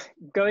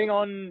going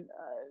on,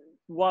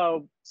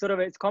 wow, sort of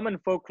it's common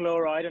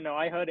folklore. I don't know.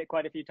 I heard it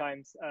quite a few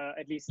times,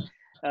 at least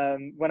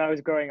when I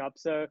was growing up.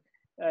 So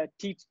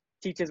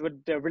teachers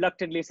would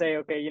reluctantly say,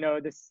 okay, you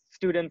know, this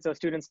students or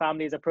students'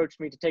 families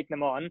approached me to take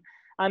them on.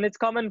 And it's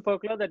common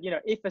folklore that, you know,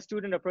 if a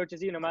student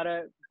approaches you, no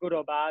matter good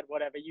or bad,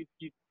 whatever, you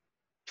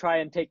try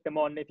and take them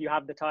on if you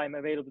have the time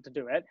available to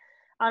do it.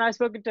 And I've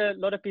spoken to a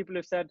lot of people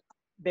who've said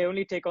they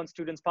only take on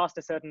students past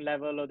a certain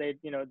level, or they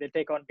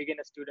take on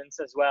beginner students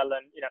as well.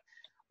 And, you know,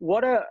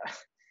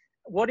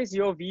 what is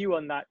your view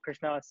on that,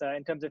 Krishna Sir,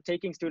 in terms of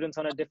taking students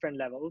on at different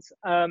levels?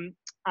 And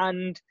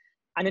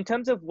in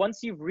terms of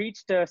once you've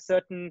reached a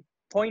certain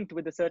point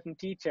with a certain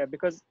teacher,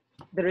 because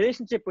the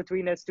relationship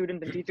between a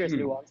student and teacher is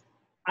nuanced,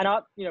 and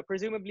you know,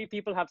 presumably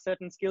people have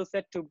certain skill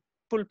set to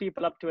pull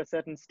people up to a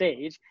certain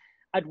stage.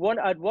 At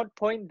what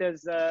point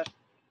does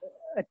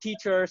a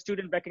teacher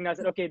student recognize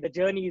that, okay, the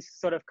journey's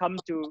sort of come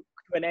to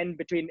an end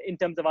in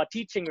terms of our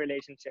teaching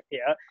relationship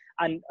here,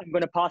 and I'm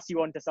going to pass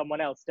you on to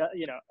someone else?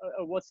 You know,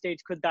 at what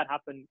stage could that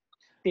happen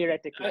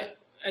theoretically?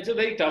 It's a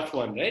very tough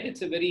one, right?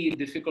 It's a very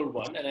difficult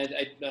one, and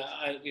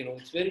you know,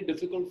 it's very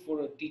difficult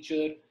for a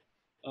teacher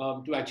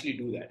to actually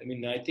do that. I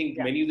mean, I think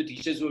many of the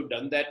teachers who have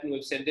done that and who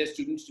have sent their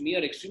students to me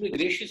are extremely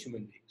gracious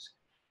human beings,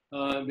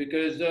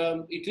 because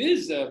it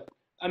is.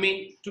 I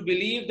mean, to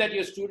believe that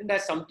your student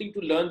has something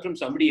to learn from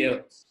somebody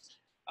else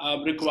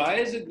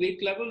requires a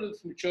great level of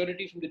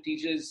maturity from the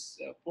teacher's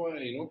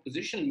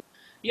position.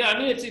 Yeah, I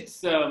mean,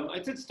 it's a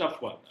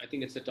tough one. I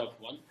think it's a tough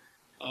one.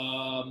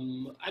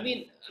 I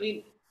mean,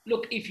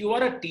 look, if you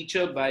are a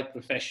teacher by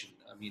profession,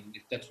 I mean,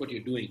 if that's what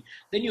you're doing,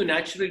 then you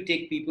naturally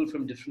take people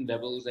from different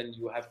levels and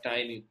you have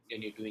time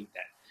and you're doing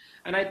that.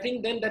 And I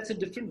think then that's a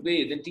different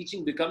way. Then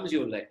teaching becomes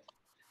your life.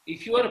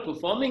 If you are a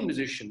performing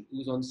musician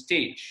who's on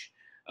stage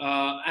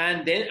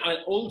and then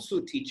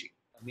also teaching,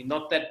 I mean,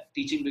 not that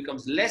teaching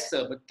becomes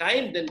lesser, but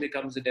time then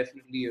becomes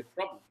definitely a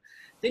problem.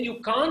 Then you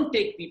can't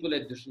take people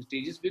at different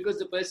stages, because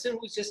the person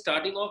who's just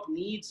starting off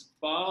needs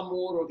far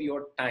more of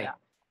your time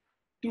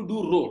to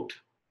do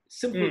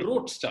simple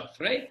rote stuff,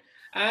 right?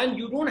 And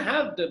you don't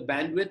have the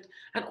bandwidth.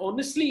 And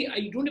honestly,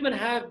 you don't even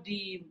have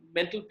the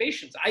mental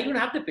patience. I don't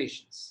have the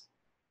patience.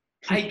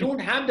 I don't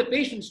have the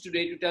patience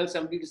today to tell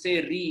somebody to say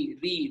re.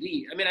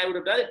 I mean, I would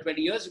have done it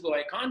 20 years ago.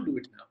 I can't do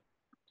it now.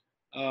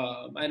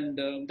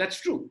 And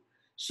that's true.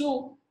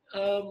 So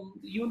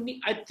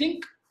I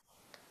think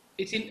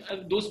it's in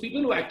those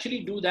people who actually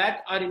do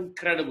that are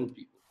incredible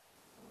people,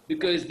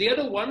 because they are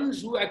the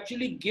ones who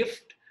actually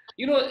gift.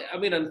 You know, I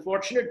mean,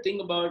 unfortunate thing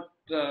about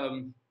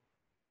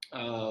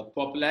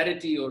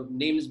popularity or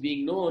names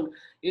being known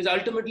is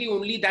ultimately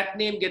only that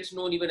name gets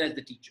known even as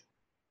the teacher,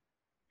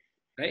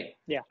 right?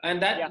 Yeah.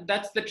 And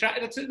that's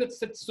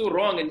so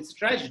wrong, and it's a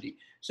tragedy.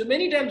 So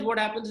many times what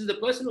happens is the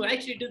person who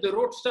actually did the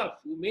rote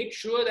stuff, who made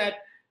sure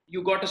that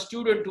you got a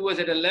student who was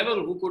at a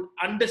level who could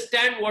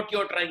understand what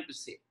you're trying to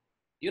say.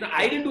 You know,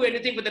 I didn't do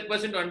anything for that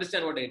person to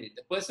understand what I did.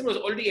 The person was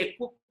already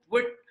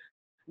equipped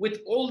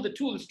with all the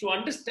tools to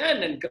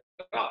understand and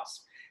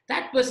grasp.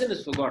 That person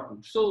is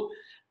forgotten. So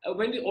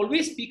when we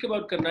always speak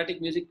about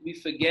Carnatic music, we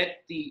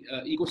forget the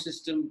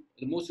ecosystem,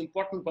 the most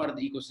important part of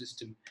the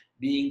ecosystem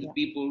being the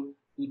people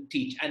who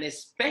teach, and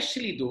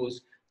especially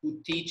those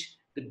who teach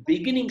the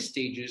beginning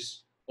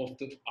stages of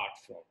the art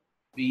form.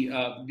 We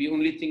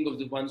only think of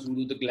the ones who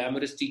do the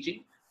glamorous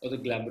teaching or the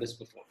glamorous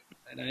performing.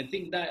 And I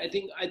think I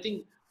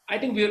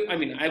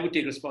would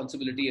take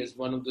responsibility as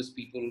one of those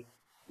people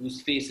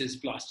whose face is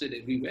plastered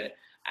everywhere,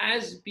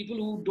 as people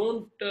who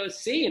don't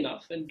say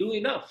enough and do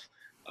enough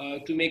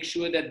to make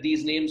sure that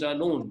these names are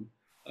known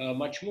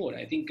much more.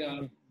 I think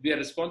we are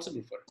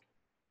responsible for it.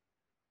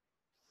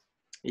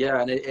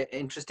 Yeah, and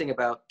interesting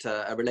about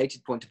a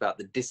related point about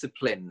the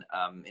discipline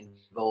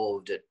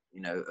involved at,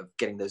 of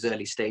getting those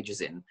early stages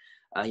in.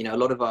 A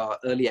lot of our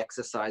early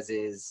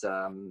exercises,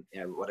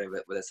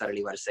 whether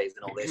Sarali says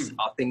and all this,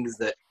 are things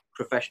that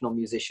professional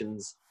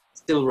musicians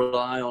still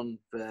rely on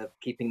for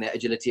keeping their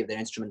agility of their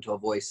instrument or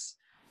voice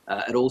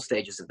at all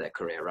stages of their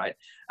career, right?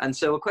 And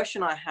so a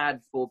question I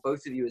had for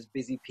both of you as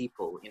busy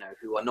people,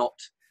 who are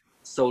not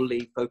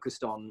solely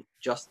focused on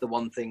just the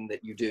one thing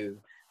that you do.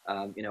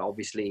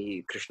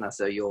 Obviously, Krishna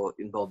Sir, you're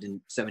involved in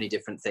so many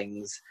different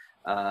things,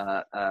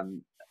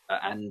 and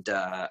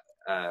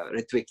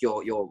Rithvik,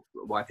 your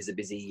wife is a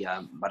busy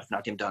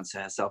Bharatanatyam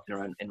dancer herself in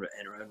her own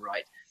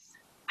right.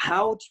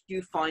 How do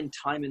you find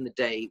time in the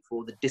day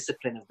for the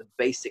discipline of the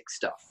basic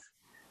stuff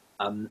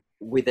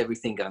with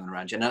everything going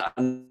around you? And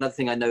another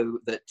thing I know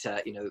that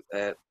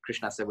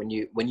Krishna Sir, when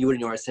you were in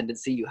your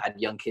ascendancy, you had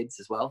young kids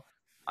as well.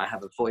 I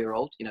have a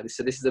 4-year-old.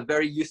 So this is a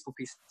very useful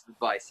piece of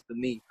advice for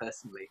me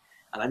personally.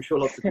 And I'm sure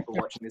lots of people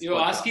watching this. You're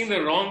asking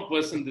the wrong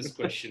person this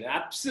question.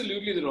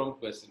 Absolutely the wrong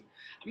person.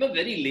 I'm a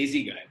very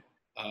lazy guy.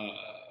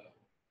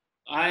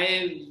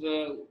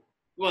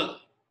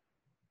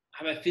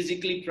 Have I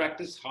physically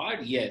practiced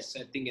hard? Yes.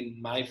 I think in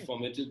my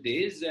formative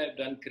days, I've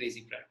done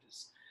crazy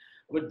practice.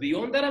 But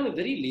beyond that, I'm a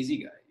very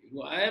lazy guy.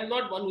 I am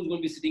not one who's going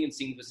to be sitting and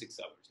singing for 6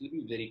 hours. Let me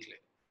be very clear.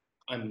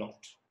 I'm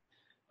not.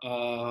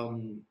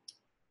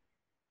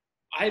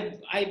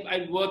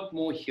 I work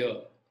more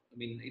here. I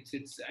mean,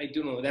 I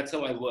don't know, that's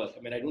how I work.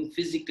 I mean, I don't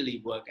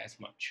physically work as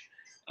much.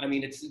 I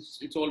mean,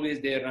 it's always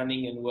there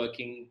running and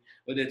working,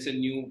 whether it's a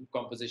new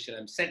composition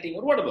I'm setting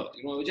or whatever,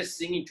 just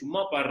singing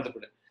chumma parada.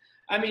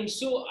 I mean,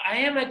 so I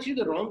am actually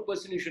the wrong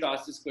person you should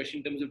ask this question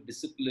in terms of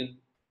discipline.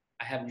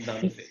 I have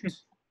none of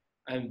it.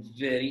 I'm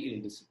very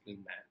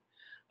ill-disciplined man.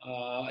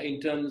 In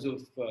terms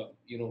of,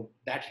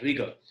 that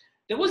rigor.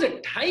 There was a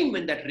time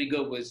when that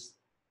rigor was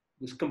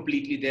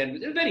completely there.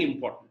 It was very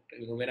important.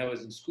 When I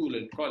was in school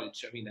and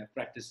college, I mean, I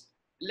practiced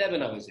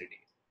 11 hours a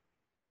day.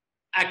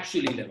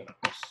 Actually 11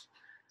 hours.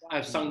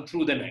 I've sung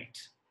through the night.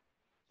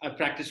 I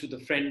practiced with a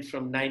friend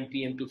from 9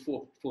 p.m. to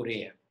 4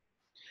 a.m.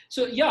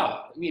 So yeah,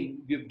 I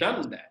mean, we've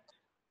done that.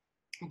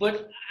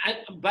 But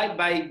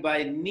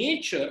by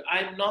nature,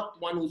 I'm not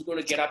one who's going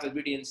to get up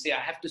every day and say, I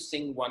have to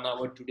sing 1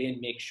 hour today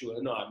and make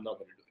sure. No, I'm not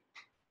going to do it.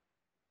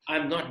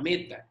 I'm not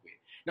made that way.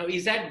 Now,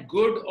 is that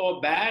good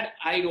or bad?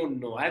 I don't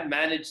know. I've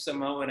managed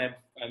somehow, and I'm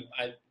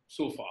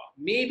so far.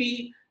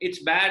 Maybe it's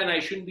bad, and I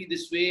shouldn't be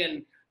this way,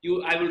 and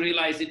I will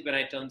realize it when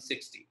I turn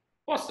 60.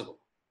 Possible,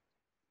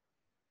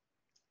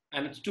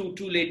 and it's too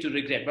late to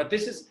regret. But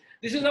this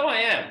is how I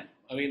am.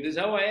 I mean, this is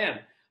how I am.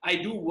 I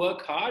do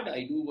work hard,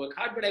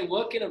 but I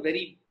work in a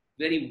very,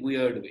 very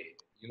weird way.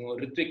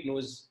 Rithvik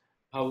knows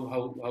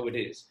how it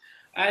is,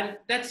 and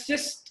that's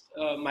just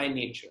my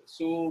nature.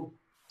 So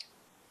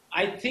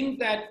I think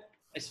that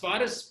as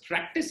far as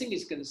practicing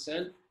is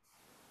concerned,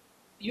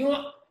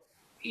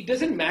 it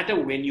doesn't matter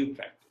when you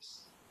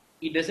practice.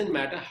 It doesn't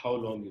matter how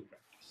long you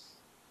practice.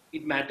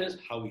 It matters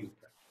how you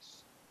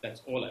practice.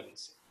 That's all I will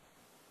say.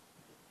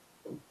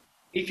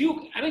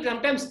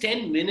 Sometimes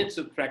 10 minutes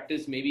of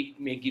practice may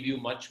give you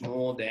much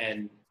more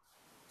than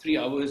 3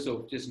 hours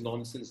of just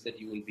nonsense that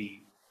you will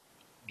be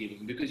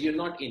giving, because you're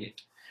not in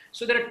it.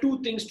 So there are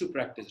two things to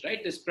practice, right?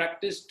 There's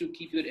practice to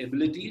keep your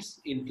abilities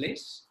in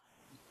place.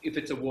 If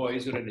it's a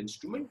voice or an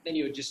instrument, then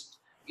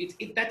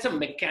that's a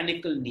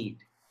mechanical need.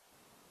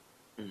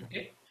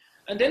 Okay?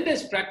 And then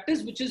there's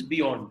practice which is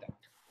beyond that.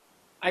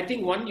 I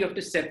think you have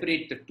to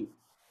separate the two.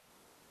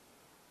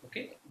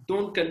 Okay?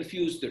 Don't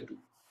confuse the two.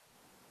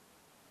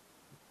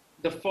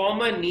 The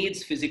former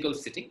needs physical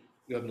sitting.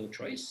 You have no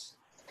choice.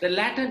 The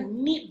latter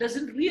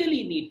doesn't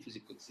really need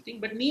physical sitting,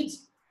 but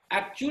needs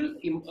actual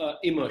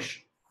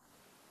immersion.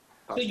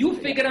 So you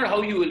figure out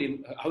how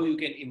you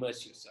can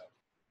immerse yourself.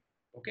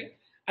 Okay?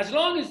 As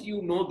long as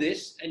you know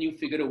this and you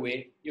figure a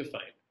way, you're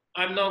fine.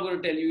 I'm not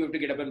going to tell you have to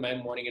get up in my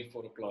morning at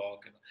 4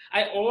 o'clock.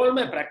 All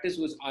my practice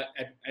was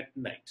at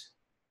night.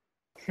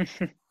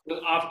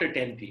 After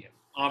 10 p.m.,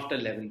 after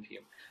 11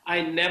 p.m.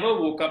 I never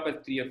woke up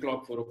at 3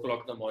 o'clock, 4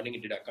 o'clock in the morning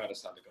and did Akara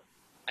Sadhaka.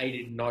 I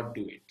did not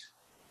do it.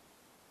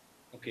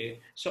 Okay.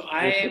 So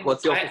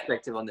What's your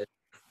perspective on this?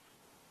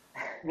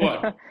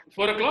 What?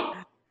 4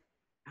 o'clock?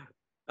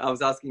 I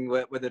was asking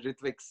whether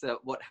Rithvik's,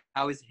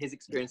 how his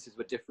experiences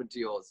were different to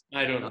yours.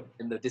 I don't know.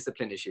 In the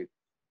discipline issue.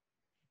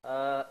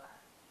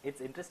 It's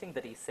interesting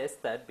that he says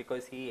that,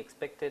 because he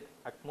expected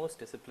utmost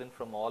discipline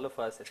from all of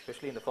us,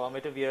 especially in the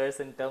formative years,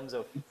 in terms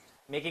of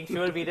making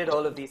sure we did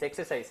all of these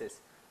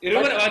exercises.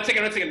 Remember, one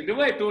second.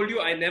 Remember I told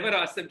you I never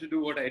asked them to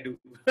do what I do.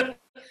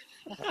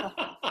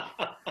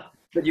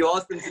 But you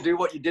asked them to do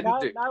what you didn't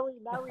do. Now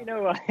we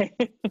know why.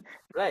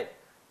 Right.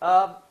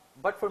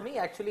 But for me,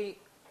 actually,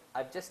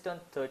 I've just turned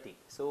 30.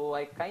 So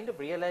I kind of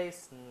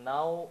realize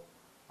now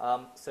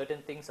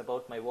certain things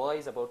about my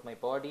voice, about my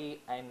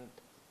body, and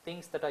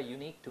things that are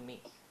unique to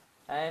me.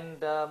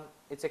 And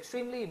it's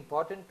extremely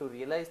important to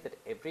realize that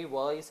every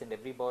voice and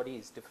every body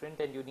is different,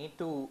 and you need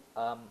to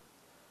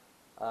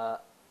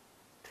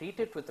treat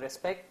it with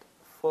respect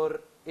for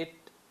it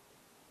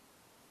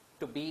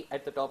to be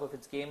at the top of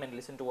its game and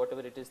listen to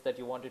whatever it is that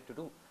you want it to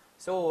do.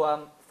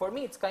 So for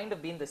me, it's kind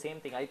of been the same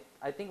thing.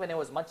 I think when I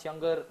was much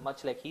younger,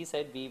 much like he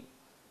said,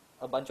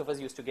 a bunch of us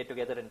used to get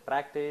together and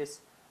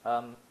practice.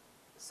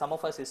 Some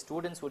of us as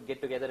students would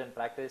get together and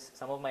practice.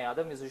 Some of my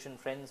other musician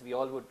friends, we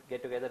all would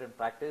get together and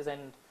practice,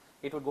 and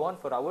it would go on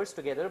for hours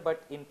together.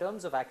 But in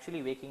terms of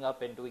actually waking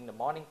up and doing the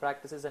morning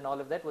practices and all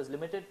of that was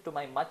limited to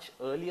my much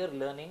earlier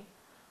learning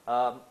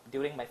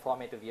during my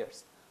formative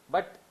years.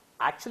 But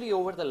actually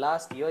over the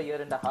last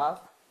year and a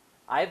half,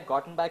 I've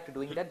gotten back to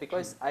doing that,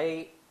 because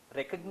I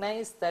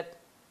recognize that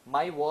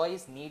my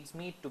voice needs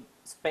me to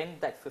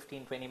spend that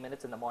 15-20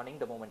 minutes in the morning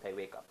the moment I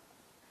wake up.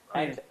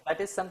 And that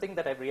is something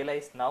that I've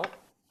realized now,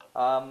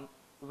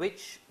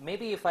 which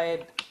maybe if I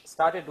had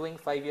started doing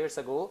 5 years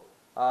ago,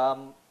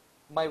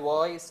 my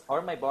voice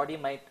or my body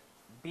might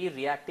be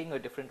reacting a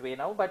different way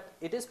now, but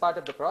it is part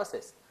of the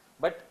process.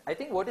 But I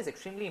think what is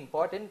extremely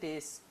important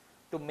is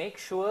to make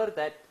sure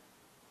that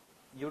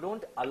you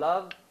don't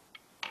allow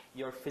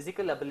your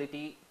physical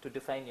ability to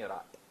define your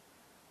art.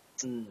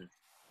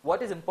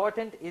 What is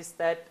important is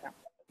that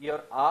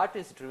your art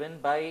is driven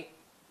by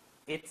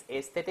its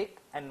aesthetic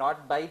and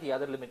not by the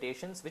other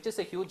limitations, which is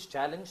a huge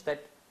challenge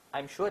that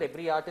I'm sure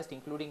every artist,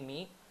 including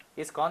me,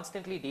 is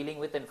constantly dealing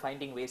with and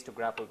finding ways to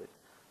grapple with.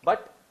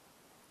 But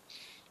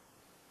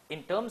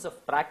in terms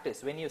of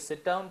practice, when you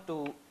sit down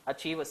to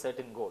achieve a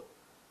certain goal,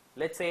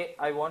 let's say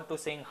I want to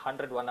sing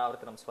 100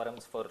 Vanavartanam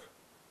Swarams for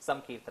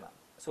some Kirtana.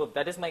 So if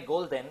that is my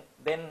goal,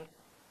 then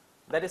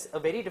that is a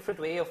very different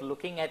way of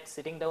looking at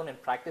sitting down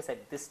and practice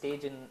at this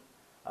stage in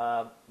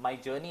my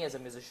journey as a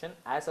musician,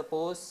 as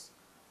opposed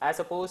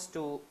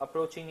to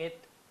approaching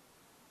it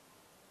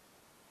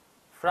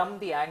from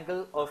the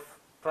angle of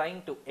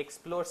trying to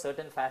explore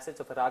certain facets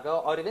of a raga,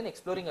 or even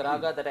exploring a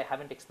raga that I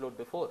haven't explored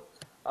before.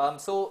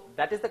 So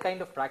that is the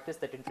kind of practice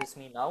that interests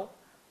me now.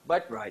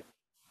 But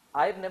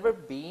I've never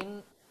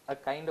been a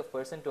kind of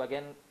person to,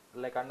 again,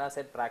 like Anna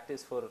said,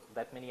 practice for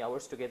that many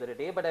hours together a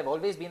day, but I've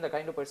always been the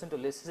kind of person to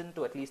listen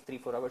to at least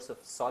 3-4 hours of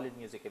solid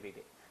music every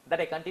day.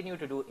 That I continue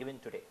to do even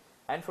today.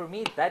 And for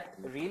me, that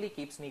really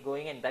keeps me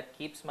going, and that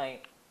keeps my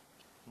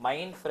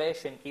mind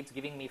fresh and keeps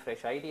giving me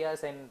fresh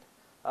ideas. And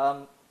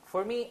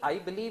for me, I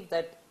believe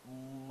that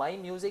my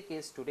music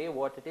is today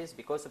what it is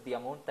because of the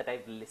amount that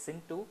I've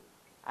listened to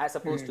as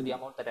opposed to the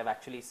amount that I've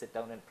actually sit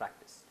down and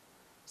practiced.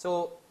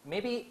 So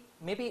maybe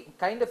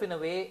kind of in a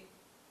way,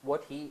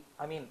 what he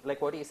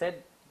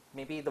said,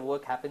 maybe the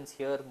work happens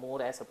here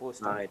more as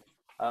opposed to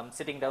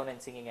sitting down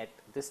and singing at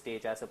this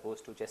stage, as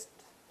opposed to just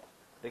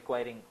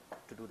requiring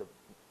to do the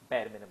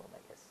bare minimum, I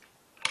guess.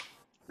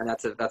 And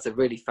that's a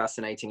really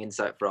fascinating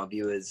insight for our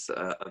viewers.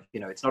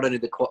 It's not only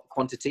the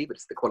quantity, but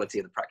it's the quality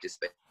of the practice,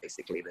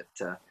 basically,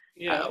 that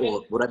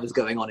or whatever's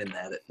going on in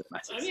there that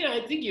matters. I mean, I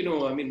think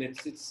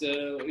it's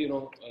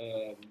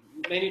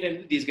many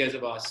times these guys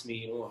have asked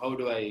me, how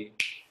do I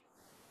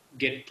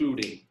get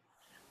clued in?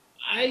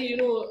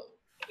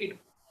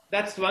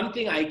 That's one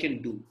thing I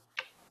can do.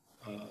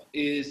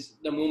 Is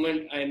the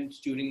moment I'm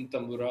tuning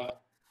tambura,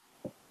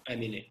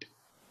 I'm in it.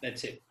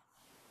 That's it.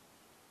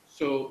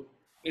 So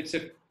it's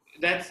a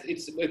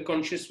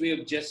conscious way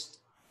of just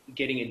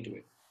getting into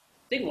it.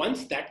 I think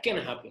once that can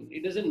happen,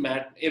 it doesn't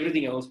matter.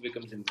 Everything else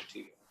becomes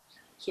immaterial.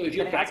 So if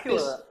you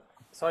practice...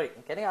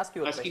 can I ask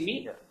you a question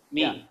here?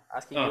 Me? Yeah,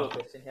 asking you a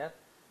question here.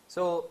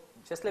 So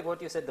just like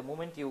what you said, the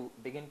moment you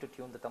begin to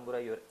tune the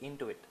tambura, you're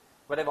into it.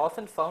 But I've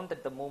often found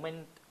that the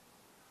moment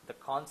the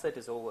concert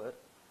is over,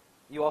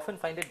 you often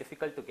find it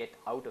difficult to get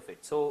out of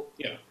it. So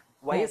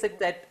why is it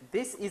that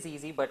this is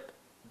easy, but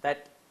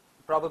that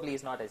probably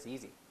is not as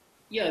easy?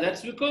 Yeah,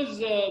 that's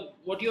because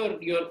what you're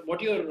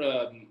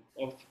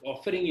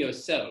offering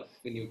yourself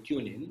when you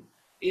tune in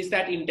is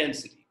that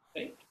intensity,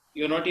 right?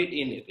 You're not yet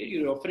in it.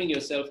 You're offering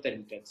yourself that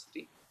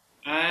intensity,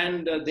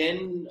 and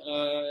then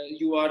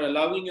you are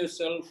allowing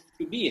yourself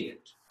to be in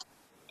it.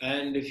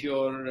 And if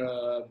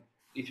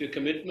your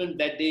commitment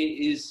that day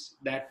is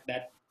that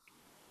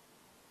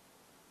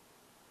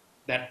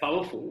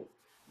powerful,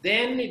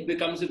 then it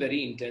becomes a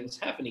very intense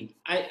happening.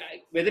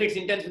 Whether it's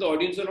intense for the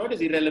audience or not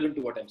is irrelevant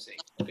to what I'm saying.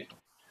 Okay.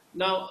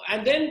 Now,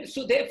 and then,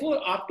 so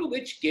therefore, after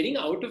which getting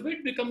out of it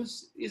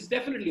is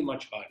definitely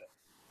much harder.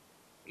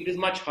 It is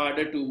much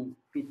harder to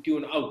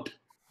tune out.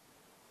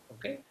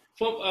 Okay.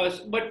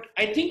 But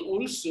I think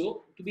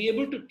also to be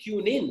able to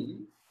tune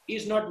in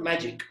is not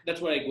magic. That's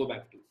what I go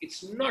back to.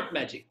 It's not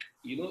magic.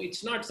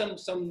 It's not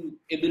some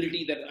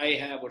ability that I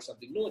have or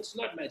something. No, it's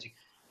not magic.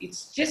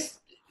 It's just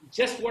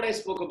what I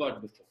spoke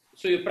about before.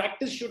 So your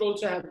practice should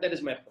also have that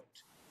as my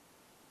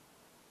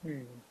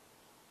point.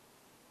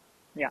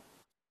 Yeah.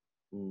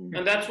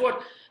 And that's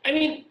what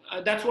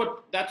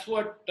that's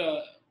what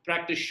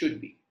practice should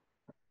be.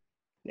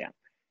 Yeah.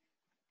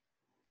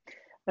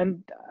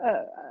 And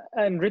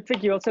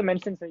Rithvik, you also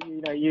mentioned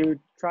that you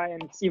try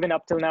and even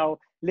up till now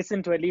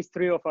listen to at least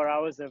 3 or 4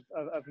 hours of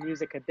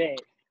music a day.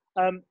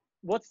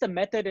 What's the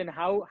method and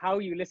how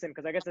you listen?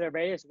 Because I guess there are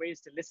various ways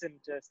to listen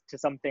to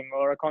something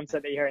or a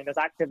concert that you're hearing. There's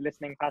active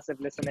listening, passive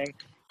listening.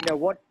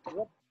 What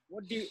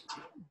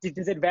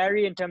does it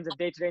vary in terms of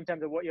day to day, in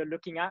terms of what you're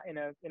looking at in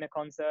a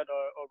concert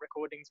or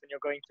recordings when you're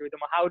going through them?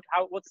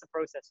 Or what's the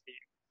process for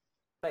you?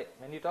 Right.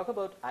 When you talk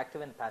about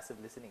active and passive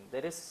listening,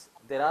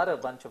 there are a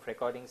bunch of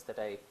recordings that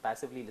I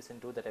passively listen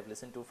to, that I've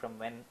listened to from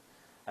when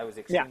I was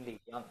extremely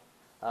young.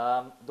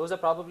 Those are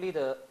probably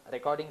the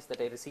recordings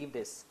that I received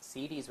as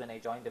CDs when I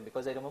joined him,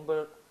 because I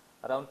remember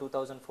around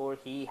 2004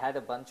 he had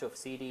a bunch of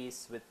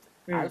CDs with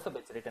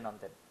alphabets written on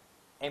them,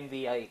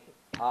 MVIRK,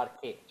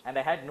 and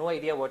I had no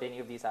idea what any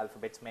of these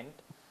alphabets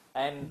meant,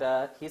 and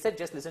he said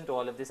just listen to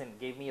all of this and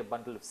gave me a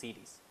bundle of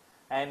CDs,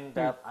 and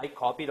I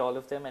copied all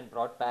of them and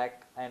brought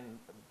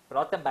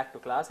them back to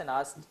class and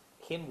asked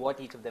him what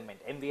each of them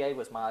meant. MVI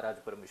was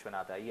Maharajapuram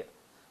Vishwanatha Iyer,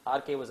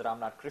 RK was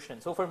Ramnath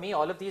Krishnan. So for me,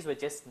 all of these were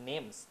just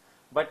names,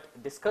 but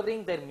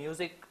discovering their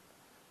music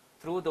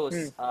through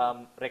those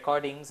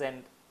recordings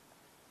and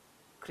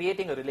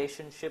creating a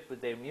relationship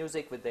with their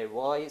music, with their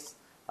voice,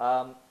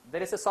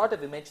 there is a sort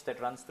of image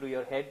that runs through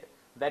your head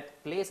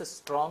that plays a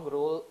strong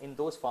role in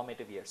those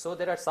formative years. So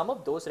there are some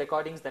of those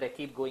recordings that I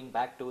keep going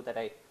back to, that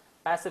I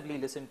passively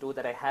listen to,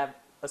 that I have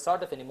a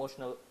sort of an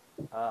emotional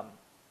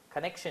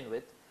connection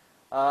with.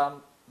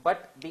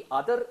 But the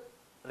other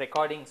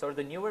recordings or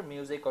the newer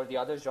music or the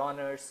other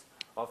genres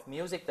of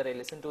music that I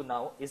listen to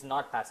now is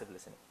not passive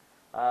listening,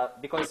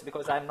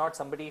 because I'm not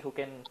somebody who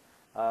can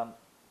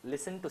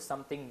listen to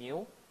something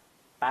new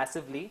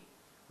passively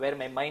where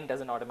my mind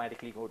doesn't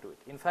automatically go to it.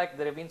 In fact,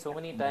 there have been so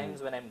many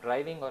times when I'm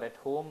driving or at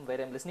home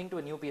where I'm listening to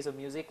a new piece of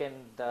music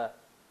and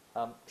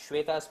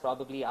Shweta is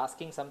probably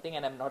asking something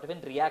and I'm not even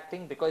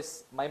reacting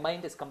because my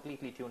mind is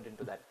completely tuned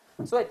into that.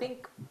 So I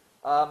think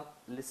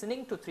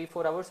listening to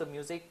 3-4 hours of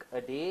music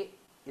a day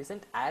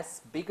isn't as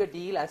big a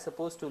deal as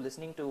opposed to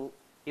listening to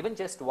even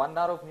just 1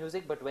 hour of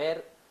music, but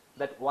where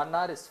that 1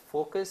 hour is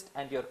focused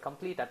and your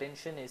complete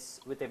attention is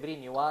with every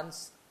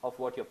nuance of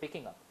what you're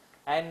picking up.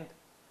 And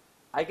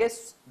I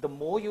guess the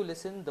more you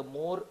listen, the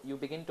more you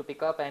begin to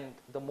pick up, and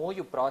the more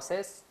you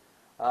process,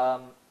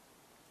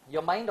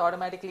 your mind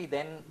automatically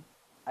then,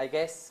 I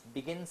guess,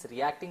 begins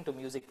reacting to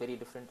music very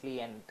differently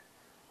and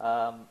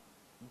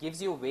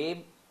gives you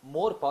way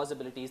more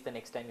possibilities the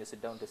next time you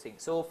sit down to sing.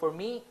 So for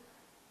me,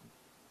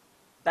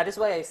 that is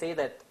why I say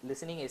that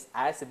listening is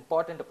as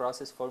important a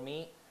process for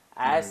me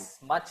as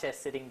much as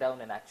sitting down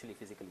and actually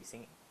physically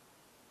singing.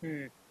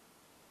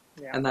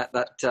 Yeah. And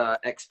that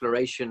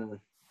exploration,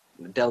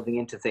 delving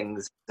into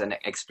things and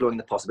exploring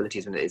the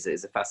possibilities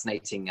is a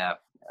fascinating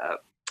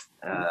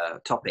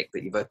topic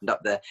that you've opened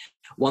up there.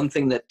 One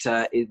thing that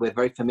we're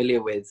very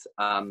familiar with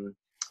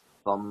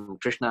from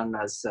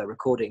Krishna's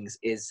recordings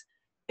is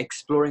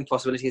exploring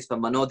possibilities for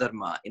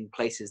manodharma in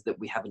places that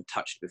we haven't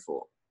touched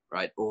before,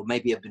 right? Or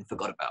maybe have been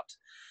forgot about.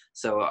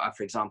 So,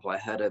 for example, I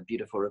heard a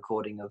beautiful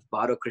recording of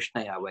Baro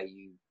Krishnaya where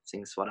you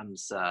sing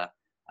swarams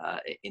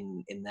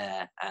in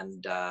there,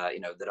 and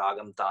the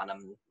ragam,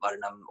 tanam,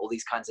 varnam, all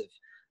these kinds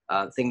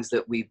of things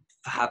that we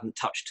haven't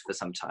touched for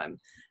some time.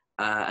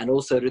 And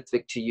also,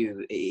 Rithvik, to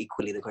you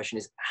equally, the question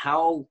is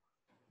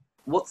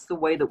what's the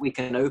way that we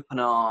can open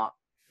our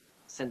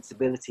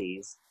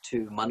sensibilities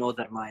to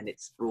manodharma in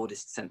its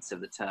broadest sense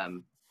of the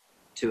term,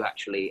 to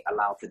actually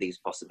allow for these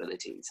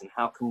possibilities, and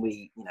how can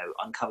we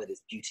uncover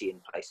this beauty in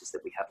places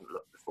that we haven't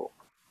looked before?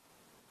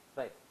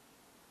 Right.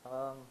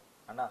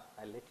 Anna,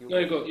 I'll let you. No,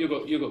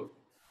 you go.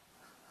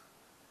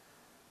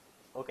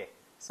 Okay.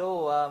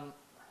 So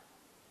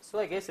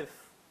I guess if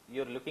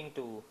you're looking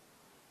to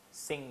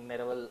sing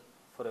Neraval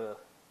for a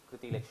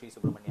Kruti like Sri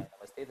Subramanya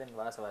Namaste, then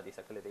Vasavadi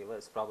Sakaladeva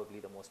is probably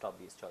the most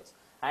obvious choice.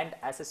 And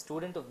as a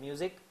student of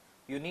music,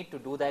 you need to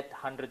do that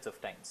hundreds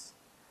of times.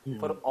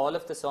 For all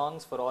of the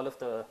songs, for all of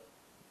the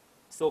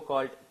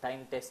so-called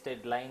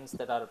time-tested lines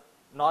that are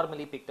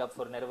normally picked up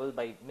for Neraval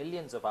by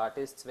millions of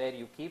artists, where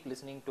you keep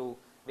listening to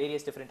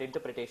various different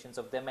interpretations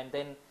of them, and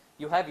then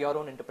you have your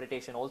own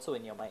interpretation also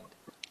in your mind.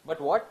 But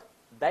what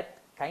that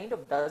kind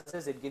of does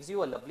is it gives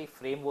you a lovely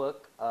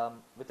framework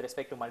with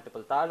respect to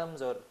multiple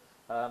talams or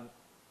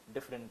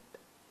different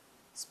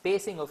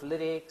spacing of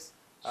lyrics,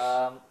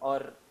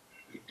 or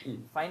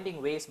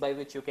finding ways by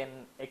which you can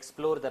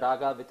explore the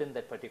raga within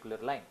that particular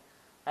line.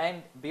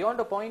 And beyond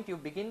a point, you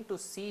begin to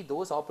see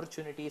those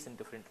opportunities in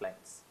different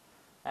lines.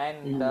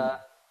 And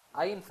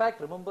I in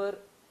fact remember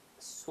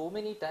so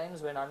many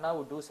times when Anna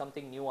would do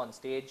something new on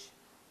stage,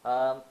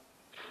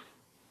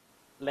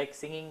 like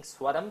singing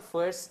Swaram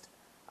first.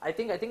 I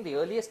think the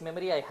earliest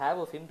memory I have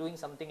of him doing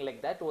something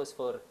like that was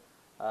for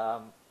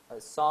a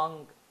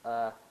song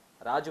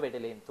Raju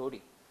Vedale in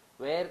Todi,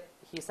 where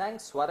he sang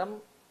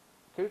Swaram,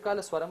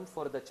 Kirkala Swaram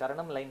for the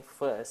Charanam line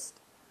first,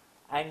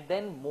 and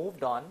then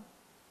moved on,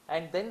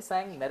 and then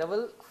sang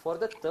Neraval for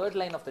the third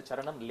line of the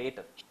Charanam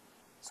later.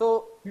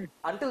 So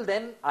until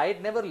then, I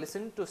had never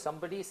listened to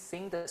somebody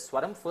sing the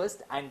Swaram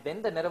first and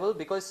then the Neraval,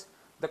 because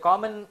the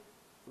common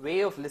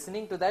way of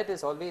listening to that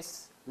is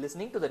always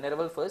listening to the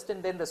Neraval first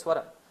and then the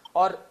Swaram,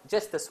 or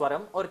just the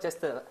Swaram, or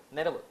just the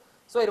Neraval.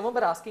 So I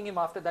remember asking him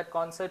after that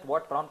concert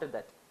what prompted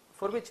that,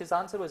 for which his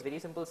answer was very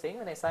simple, saying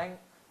when I sang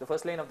the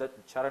first line of the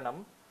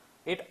Charanam,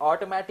 it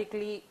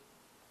automatically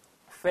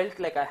felt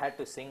like I had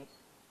to sing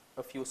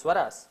a few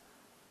swaras,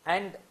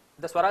 and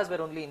the swaras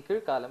were only in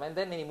Kirkalam. And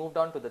then when he moved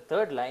on to the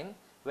third line,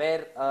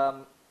 where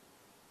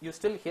you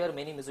still hear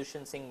many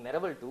musicians sing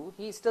Neraval too,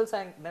 he still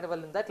sang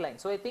Neraval in that line.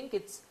 So I think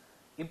it's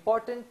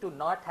important to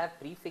not have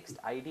prefixed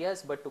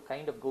ideas, but to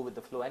kind of go with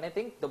the flow. And I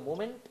think the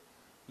moment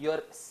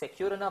you're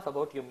secure enough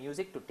about your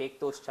music to take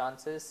those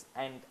chances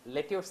and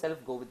let yourself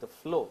go with the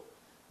flow,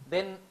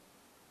 then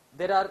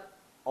there are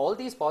all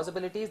these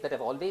possibilities that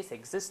have always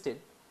existed,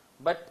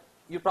 but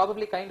you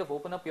probably kind of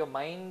open up your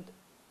mind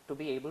to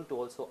be able to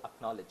also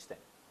acknowledge them.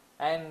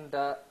 And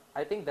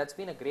I think that's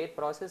been a great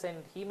process,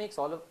 and he makes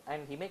all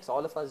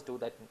of us do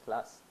that in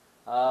class.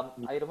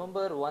 I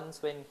remember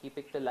once when he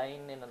picked a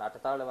line in an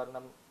Atatala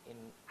Varnam in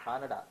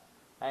Kannada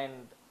and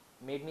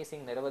made me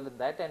sing Neraval in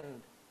that,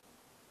 and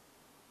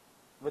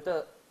with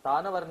a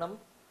Tana Varnam,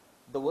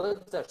 the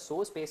words are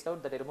so spaced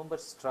out that I remember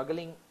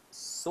struggling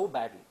so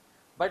badly.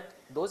 But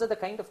those are the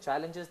kind of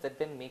challenges that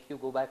then make you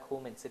go back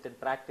home and sit and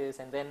practice,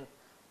 and then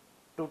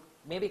to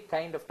maybe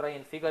kind of try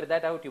and figure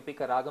that out, you pick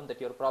a ragam that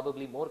you're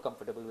probably more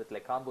comfortable with,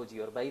 like Kamboji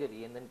or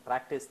Bhairavi, and then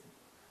practice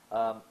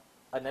a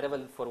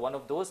Neraval for one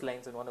of those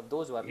lines and one of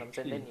those varnams,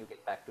 and then you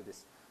get back to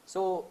this.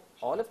 So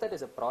all of that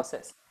is a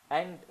process,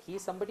 and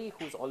he's somebody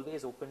who's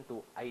always open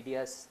to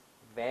ideas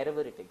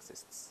wherever it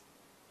exists,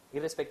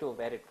 irrespective of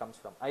where it comes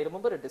from. I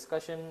remember a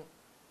discussion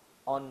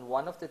on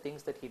one of the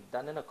things that he'd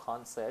done in a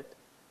concert,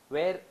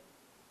 where,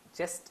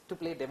 just to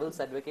play devil's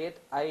advocate,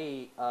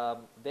 I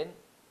then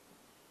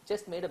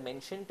just made a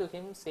mention to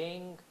him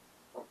saying,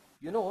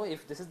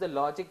 if this is the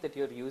logic that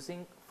you're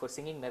using for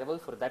singing Neraval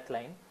for that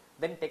line,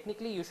 then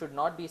technically you should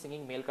not be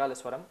singing Melkala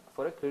Swaram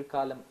for a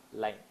Kirkalam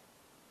line.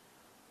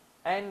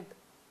 And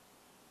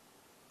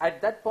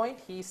at that point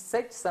he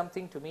said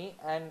something to me,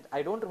 and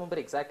I don't remember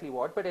exactly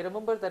what, but I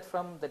remember that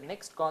from the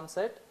next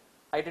concert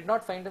I did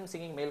not find him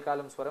singing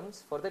Melkalam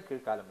Swarams for the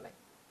Kirkalam line.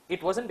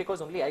 It wasn't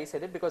because only I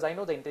said it, because I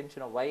know the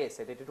intention of why I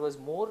said it. It was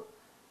more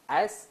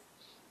as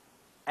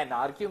an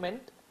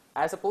argument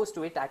as opposed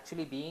to it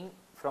actually being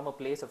from a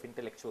place of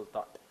intellectual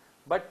thought.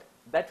 But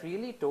that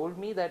really told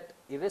me that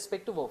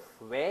irrespective of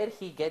where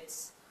he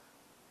gets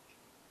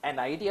an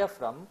idea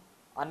from,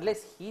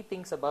 unless he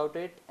thinks about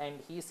it and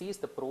he sees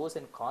the pros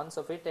and cons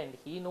of it and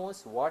he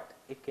knows what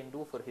it can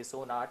do for his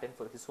own art and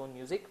for his own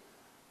music,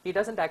 he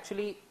doesn't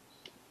actually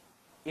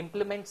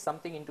implement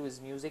something into his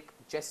music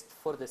just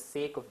for the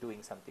sake of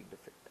doing something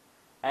different.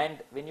 And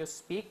when you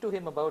speak to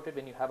him about it,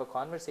 when you have a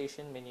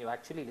conversation, when you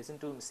actually listen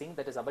to him sing,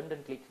 that is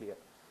abundantly clear.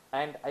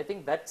 And I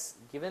think that's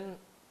given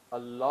a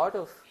lot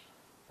of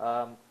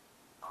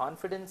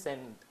confidence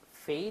and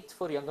faith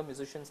for younger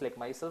musicians like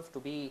myself to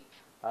be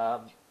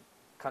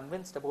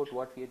convinced about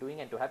what we are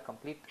doing and to have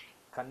complete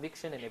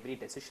conviction in every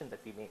decision that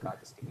we make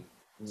artistically.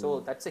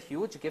 So that's a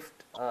huge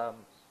gift,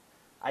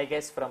 I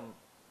guess, from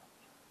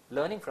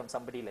learning from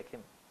somebody like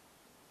him.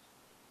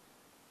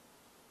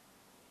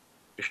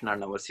 Krishna,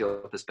 what's your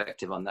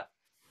perspective on that?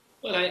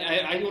 Well,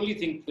 I only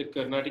think that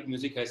Carnatic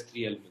music has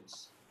three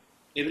elements.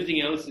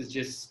 Everything else is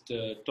just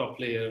top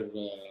layer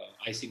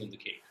icing on the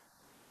cake.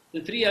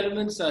 The three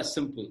elements are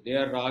simple. They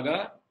are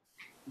raga,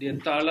 they are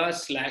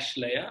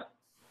tala/laya,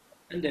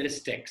 and there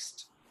is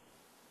text.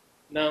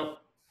 Now,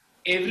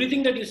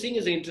 everything that you sing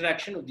is an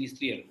interaction of these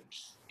three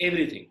elements.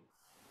 Everything.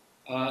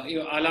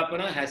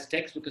 Alapana has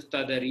text because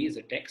tadari is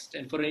a text,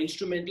 and for an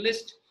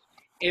instrumentalist,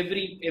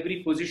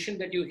 every position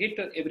that you hit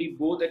or every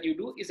bow that you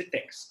do is a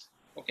text.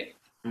 Okay,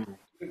 you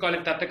can call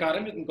it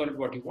tatakaram, you can call it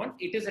what you want.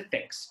 It is a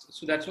text.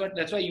 So that's why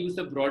I use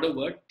the broader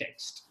word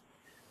text.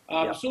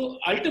 So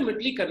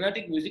ultimately,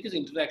 Carnatic music is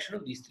interaction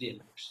of these three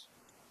elements.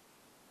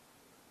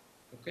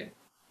 Okay,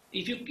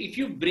 if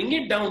you bring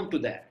it down to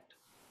that,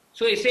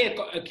 so I say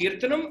a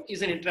kirtanam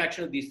is an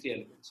interaction of these three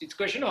elements. It's a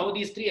question of how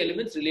these three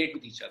elements relate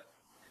with each other.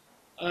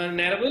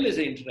 Naraval is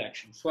an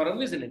interaction.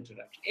 Swaram is an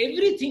interaction.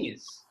 Everything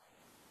is.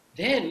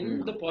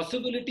 Then the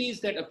possibilities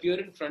that appear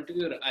in front of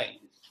your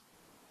eyes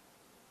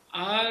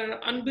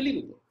are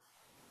unbelievable.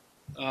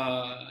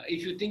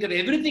 If you think of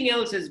everything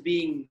else as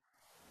being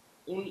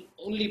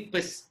only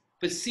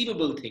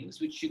perceivable things,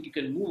 which you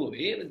can move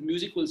away, but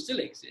music will still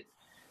exist,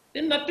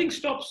 then nothing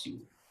stops you.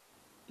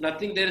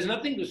 There is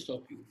nothing to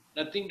stop you.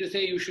 Nothing to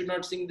say you should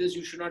not sing this,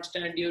 you should not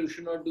stand here, you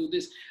should not do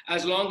this.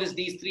 As long as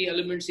these three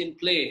elements in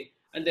play,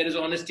 and there is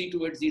honesty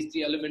towards these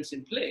three elements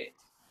in play,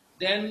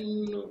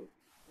 then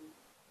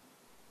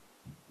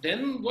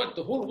what?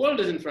 The whole world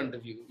is in front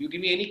of you. You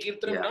give me any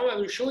kirtanam now, I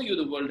will show you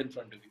the world in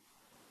front of you.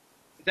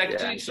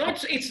 It's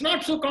actually, it's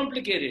not so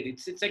complicated.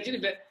 It's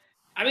actually,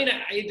 I mean,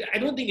 I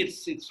don't think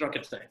it's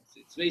rocket science.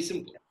 It's very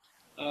simple.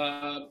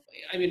 I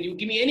mean, you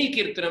give me any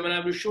kirtanam and I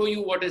will show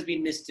you what has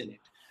been missed in it.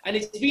 And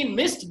it's been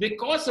missed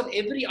because of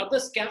every other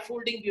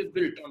scaffolding we have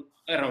built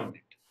around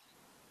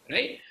it,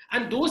 right?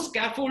 And those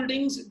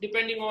scaffoldings,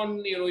 depending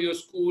on your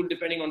school,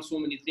 depending on so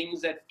many things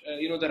that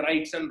the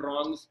rights and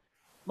wrongs.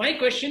 My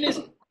question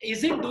is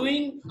it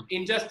doing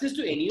injustice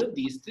to any of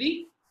these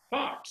three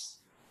parts?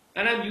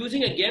 And I'm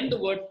using again the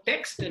word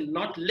text and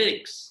not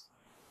lyrics,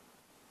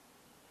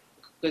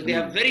 because they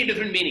have very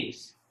different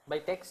meanings. By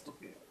text,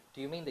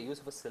 do you mean the use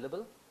of a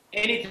syllable?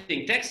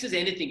 Anything. Text is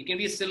anything. It can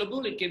be a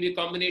syllable. It can be a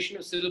combination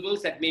of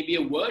syllables. That may be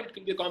a word. It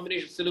can be a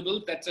combination of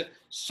syllables. That's a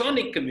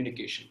sonic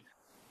communication.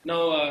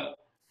 Now,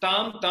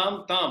 tam,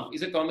 tam, tam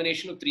is a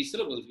combination of three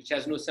syllables, which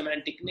has no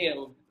semantic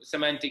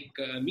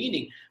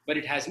meaning, but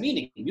it has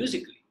meaning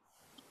musically.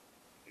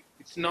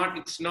 It's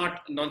not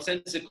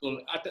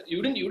nonsensical.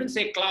 You didn't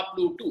say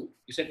klaplu too.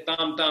 You said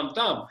tam, tam,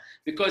 tam,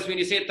 because when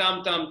you say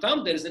tam, tam,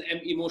 tam, there is an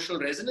emotional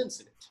resonance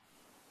in it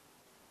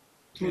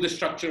through the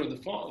structure of the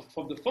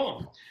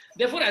form.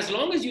 Therefore, as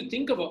long as you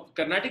think about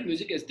Carnatic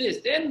music as this,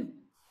 then,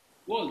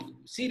 well,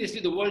 seriously,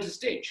 the world's a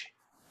stage.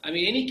 I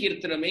mean, any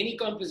kirtanam, any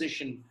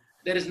composition,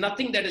 there is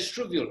nothing that is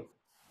trivial.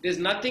 There's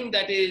nothing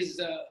that is,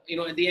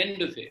 at the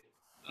end of it.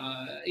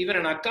 Even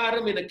an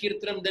akaram in a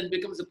kirtanam then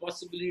becomes a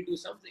possibility to do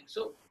something.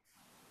 So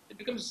it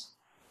becomes,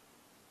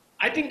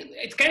 I think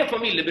it's kind of, for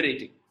me,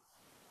 liberating.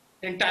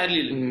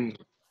 Entirely liberating.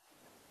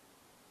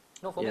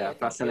 No, for me,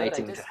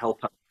 fascinating to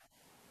help us.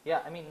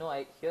 Yeah, I mean, no,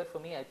 here for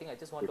me, I think I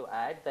just want to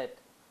add that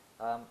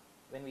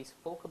when we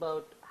spoke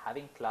about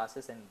having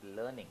classes and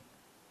learning,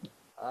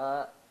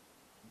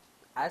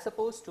 as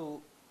opposed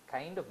to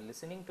kind of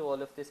listening to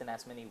all of this in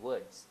as many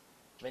words,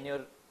 when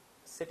you're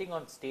sitting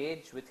on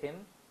stage with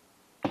him,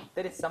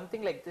 there is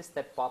something like this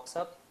that pops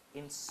up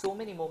in so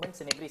many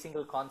moments in every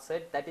single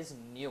concert that is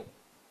new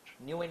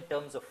in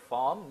terms of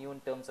form, new in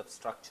terms of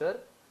structure,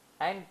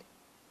 and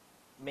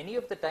many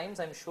of the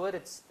times I'm sure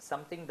it's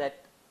something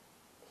that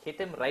hit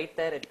him right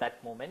there at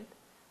that moment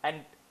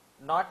and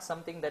not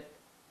something that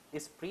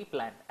is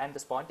pre-planned, and the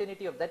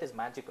spontaneity of that is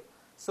magical.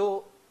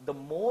 So the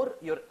more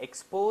you're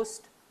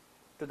exposed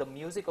to the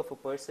music of a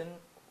person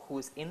who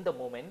is in the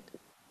moment,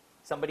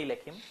 somebody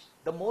like him,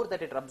 the more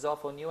that it rubs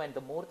off on you and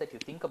the more that you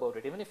think about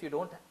it, even if you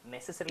don't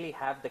necessarily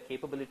have the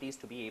capabilities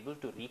to be able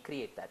to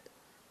recreate that,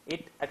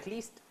 it at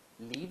least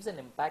leaves an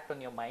impact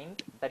on your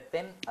mind that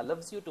then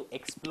allows you to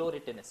explore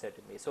it in a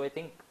certain way. So I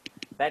think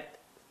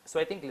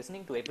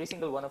listening to every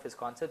single one of his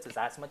concerts is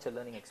as much a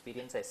learning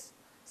experience as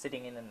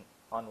sitting in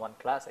on one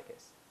class, I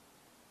guess.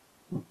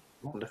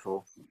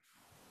 Wonderful.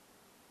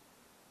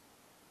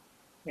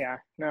 Yeah,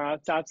 no,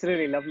 it's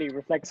absolutely lovely.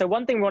 Reflect. So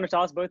one thing we wanted to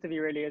ask both of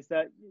you really is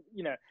that,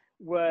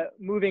 we're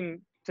moving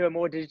to a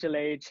more digital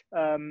age,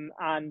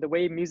 and the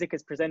way music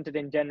is presented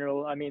in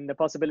general, I mean, the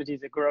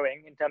possibilities are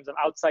growing in terms of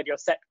outside your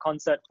set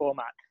concert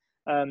format.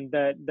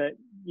 that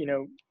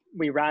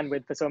we ran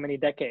with for so many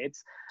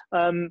decades.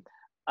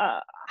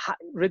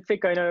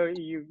 Rithvik, I know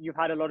you've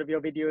had a lot of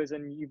your videos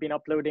and you've been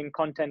uploading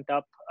content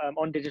up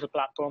on digital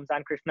platforms,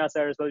 and Krishna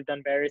Sir as well, have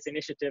done various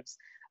initiatives,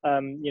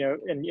 on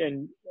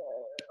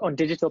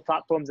digital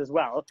platforms as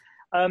well.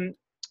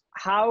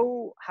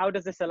 How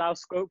does this allow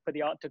scope for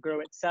the art to grow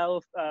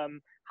itself?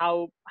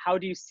 How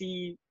do you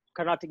see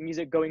Carnatic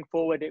music going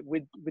forward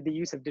with the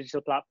use of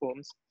digital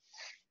platforms?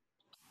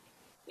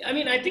 I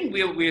mean, I think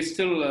we're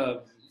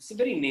still it's a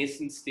very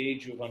nascent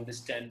stage of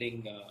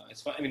understanding.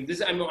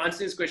 I'm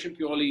answering this question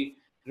purely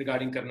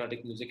regarding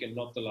Carnatic music and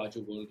not the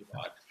larger world of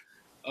art.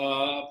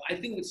 I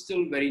think it's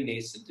still very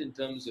nascent in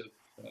terms of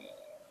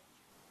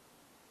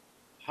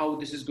how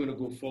this is going to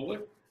go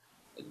forward.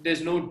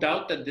 There's no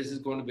doubt that this is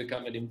going to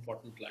become an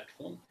important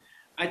platform.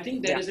 I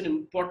think there is an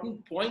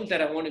important point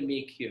that I want to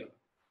make here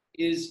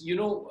is,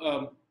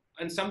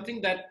 and something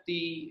that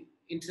the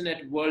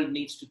internet world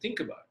needs to think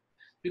about,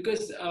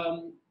 because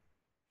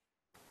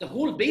the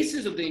whole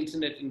basis of the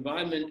internet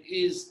environment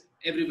is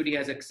everybody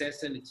has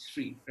access and it's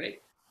free,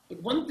 right?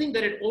 But one thing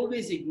that it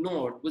always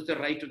ignored was the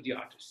right of the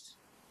artist.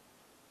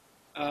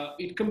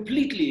 It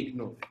completely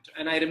ignored it.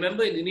 And I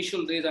remember in the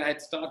initial days I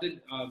had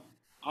started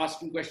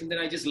asking questions, then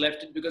I just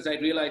left it because I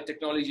realized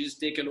technology has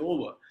taken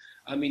over.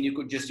 I mean, you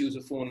could just use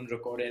a phone and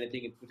record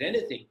anything and put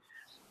anything.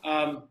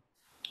 The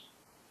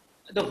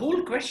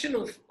whole question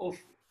of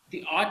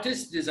the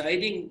artist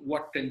deciding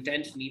what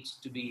content needs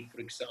to be, for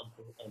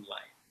example,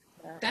 online,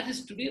 that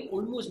is today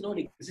almost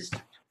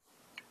non-existent,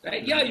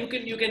 right? Yeah,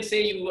 you can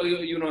say you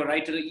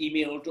write an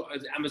email to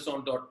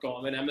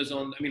Amazon.com and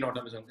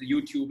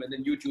YouTube, and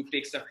then YouTube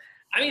takes time.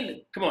 I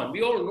mean, come on,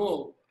 we all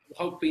know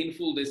how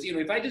painful this.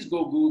 If I just go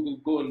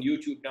on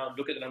YouTube now and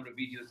look at the number of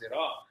videos there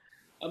are,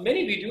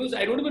 many videos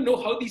I don't even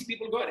know how these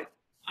people got it.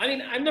 I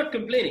mean, I'm not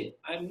complaining,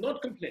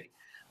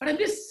 but I'm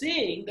just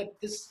saying that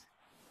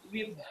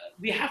we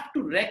have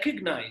to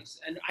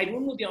recognize, and I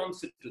don't know the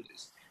answer to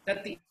this,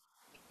 that the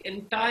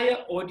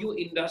entire audio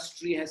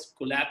industry has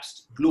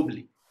collapsed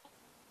globally,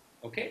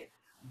 okay?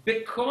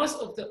 Because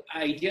of the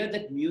idea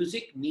that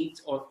music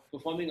needs, or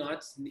performing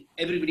arts,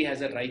 everybody has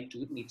a right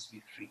to, it needs to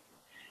be free.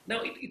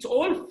 Now, it's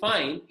all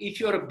fine if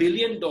you're $1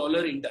 billion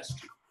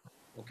industry,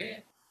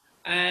 okay?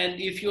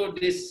 And if you're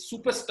this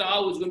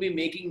superstar who's going to be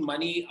making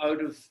money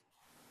out of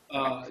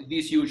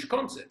these huge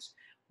concerts.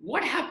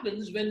 What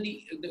happens when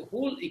the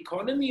whole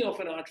economy of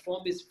an art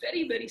form is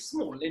very, very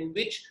small, in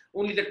which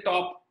only the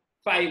top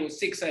 5 or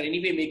 6 are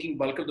anyway making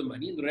bulk of the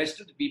money, and the rest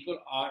of the people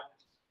are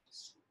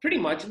pretty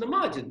much in the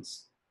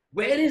margins?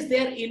 Where is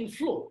their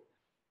inflow?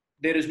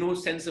 There is no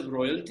sense of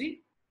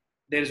royalty.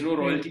 There is no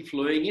royalty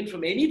flowing in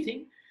from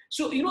anything.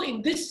 So,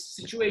 in this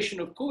situation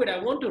of COVID, I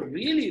want to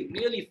really,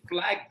 really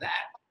flag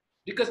that,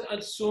 because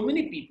so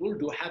many people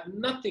do have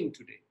nothing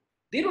today.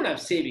 They don't have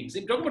savings.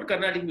 They talk about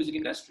Carnatic music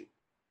industry.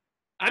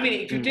 I mean,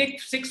 if you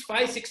take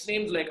 5, 6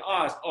 names like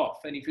ours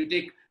off, and if you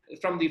take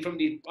from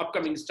the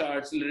upcoming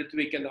stars,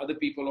 Rithvik and other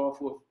people off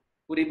who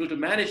were able to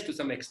manage to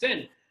some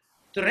extent,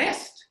 the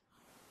rest,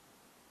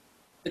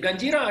 the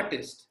Ganjira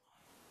artist,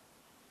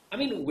 I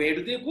mean, where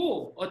do they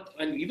go?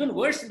 And even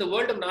worse, in the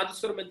world of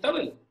Nadaswaram and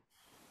Taval,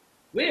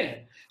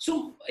 where?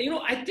 So,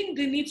 I think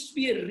there needs to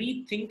be a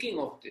rethinking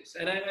of this.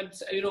 And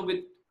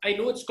I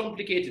know it's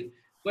complicated,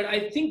 but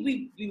I think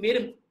we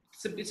made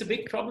it's a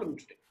big problem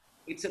today.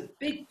 It's a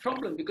big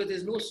problem because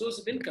there's no source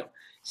of income.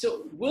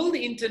 So will the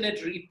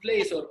internet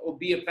replace or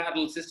be a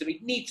parallel system?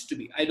 It needs to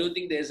be. I don't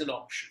think there's an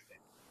option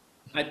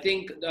there. I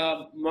think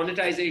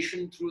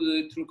monetization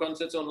through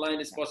concerts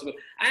online is possible.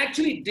 I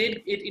actually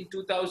did it in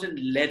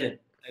 2011.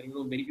 I don't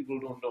know, many people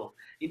don't know.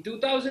 In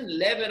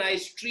 2011, I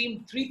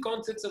streamed 3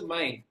 concerts of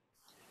mine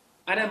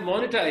and I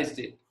monetized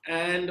it.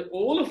 And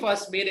all of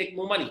us made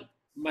more money,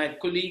 my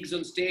colleagues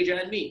on stage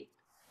and me.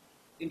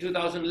 In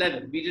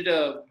 2011, we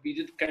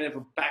did kind of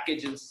a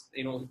package and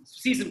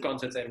season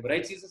concerts. I remember,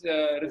 right?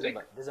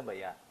 December,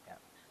 yeah.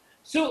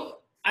 So,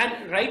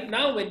 and right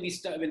now when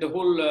the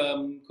whole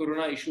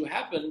Corona issue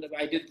happened,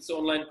 I did this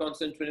online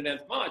concert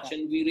 29th March,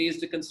 and we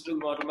raised a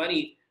considerable amount of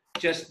money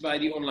just by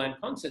the online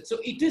concert. So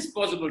it is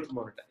possible to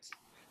monetize.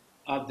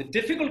 The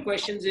difficult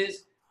questions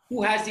is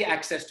who has the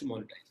access to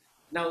monetize it.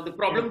 Now the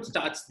problem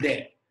starts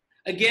there.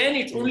 Again,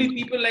 it's only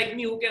people like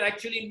me who can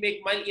actually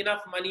make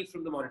enough money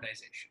from the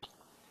monetization.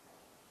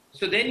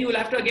 So then you will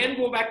have to again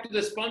go back to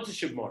the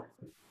sponsorship model.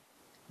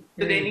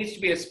 So there needs to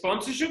be a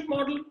sponsorship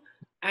model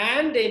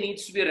and there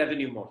needs to be a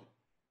revenue model.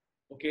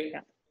 Okay.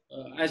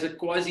 As a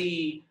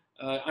quasi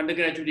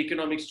undergraduate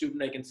economics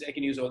student, I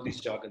can use all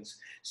these jargons.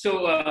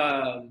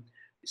 So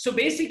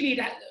basically,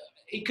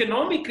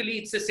 economically,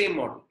 it's the same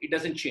model. It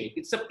doesn't change.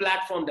 It's a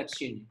platform that's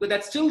changing, but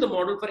that's still the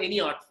model for any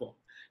art form.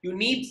 You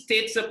need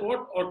state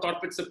support or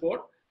corporate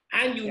support,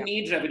 and you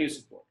need revenue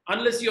support,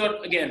 unless you're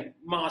again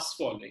mass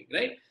following,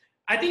 right?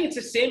 I think it's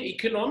the same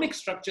economic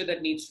structure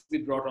that needs to be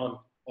brought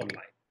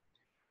online.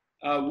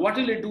 What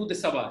will it do the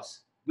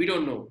sabas? We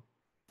don't know.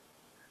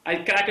 I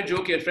crack a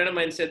joke here. A friend of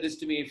mine said this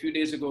to me a few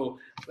days ago.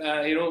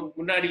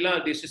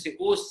 Munnadila, they used to say,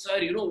 "Oh, sir,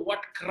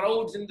 what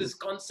crowds in this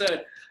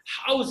concert?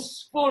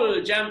 House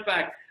full,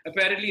 jam-packed."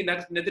 Apparently, in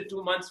another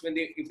 2 months,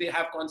 if they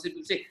have concert,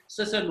 they'll say,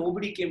 "Sir,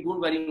 nobody came. Don't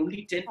worry,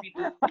 only 10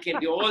 people came.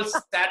 They all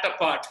sat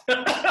apart."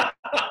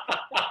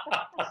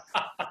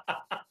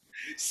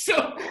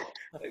 So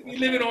we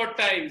live in odd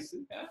times.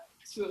 Yeah?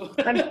 So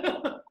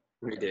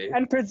We do.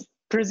 And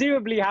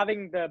presumably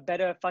having the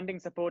better funding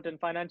support and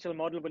financial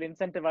model will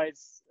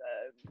incentivize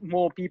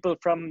more people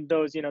from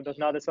those, those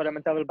Nadaswaram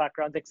and Tamil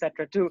backgrounds,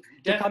 etc., to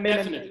come in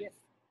and say,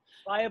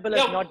 viable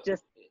is not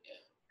just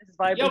it's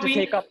viable to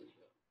take up.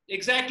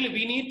 Exactly.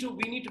 We need to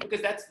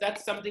because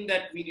that's something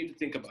that we need to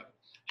think about.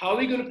 How are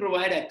we going to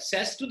provide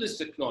access to this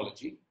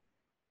technology?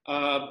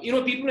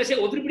 People may say,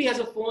 oh, everybody has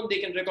a phone, they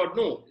can record.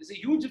 No, there's a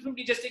huge difference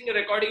between just taking a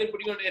recording and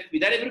putting it on FB.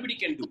 That everybody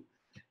can do.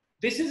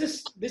 This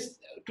is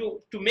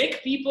to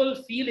make people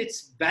feel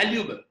it's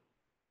valuable,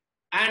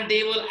 and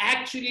they will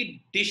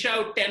actually dish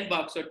out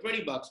 $10 or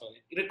 $20 on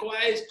it. It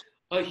requires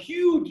a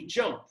huge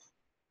jump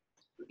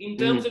in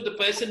terms of the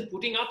person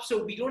putting up.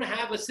 So we don't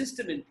have a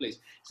system in place.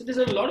 So there's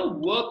a lot of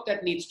work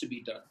that needs to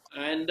be done,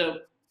 and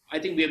I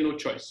think we have no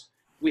choice.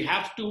 We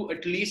have to,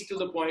 at least to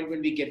the point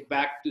when we get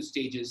back to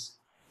stages.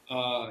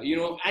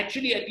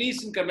 Actually, at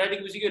least in Carnatic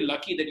music, you're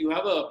lucky that you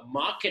have a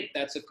market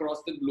that's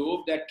across the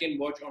globe that can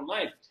watch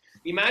online.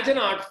 Imagine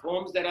art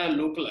forms that are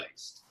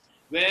localized,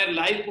 where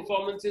live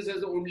performances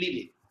is the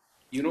only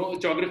way.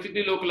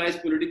 Geographically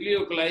localized, politically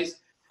localized,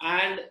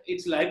 and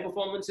it's live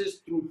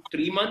performances through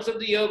 3 months of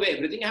the year where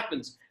everything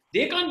happens.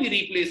 They can't be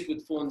replaced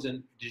with phones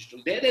and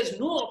digital. There's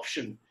no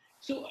option.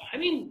 So, I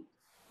mean,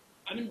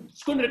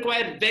 it's going to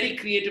require very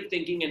creative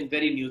thinking and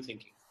very new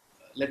thinking.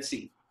 Let's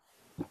see.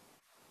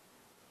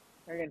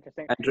 Very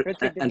interesting.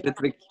 And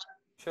Rithvik,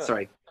 sure.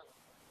 Sorry.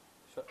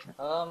 Sure.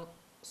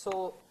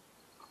 So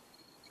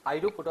I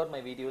do put out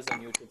my videos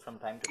on YouTube from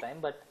time to time,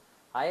 but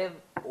I have,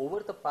 over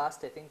the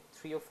past, I think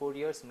 3 or 4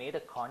 years, made a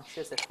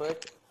conscious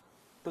effort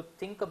to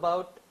think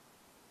about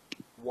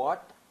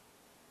what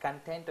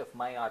content of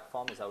my art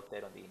form is out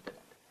there on the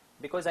internet.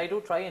 Because I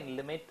do try and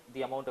limit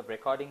the amount of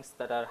recordings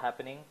that are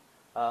happening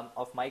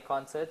of my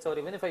concerts, or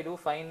even if I do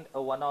find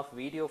a one-off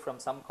video from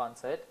some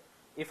concert,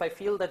 if I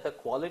feel that the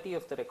quality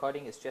of the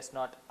recording is just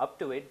not up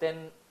to it,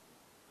 then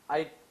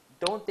I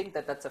don't think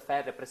that that's a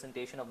fair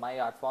representation of my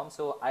art form.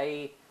 So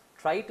I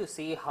try to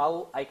see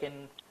how I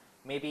can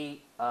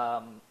maybe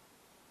have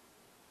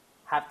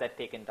that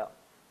taken down.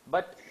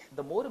 But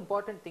the more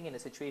important thing in a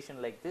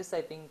situation like this,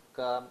 I think,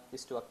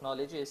 is to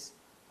acknowledge is,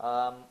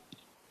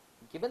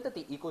 given that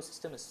the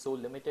ecosystem is so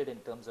limited in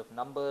terms of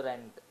number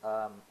and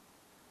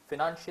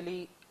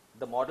financially,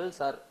 the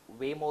models are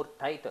way more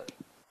tighter.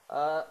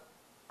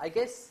 I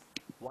guess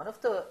one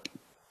of the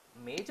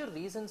major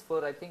reasons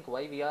for, I think,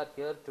 why we are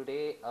here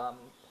today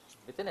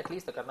within at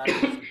least the Carnatic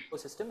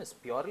ecosystem is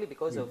purely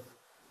because of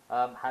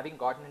having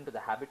gotten into the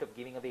habit of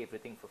giving away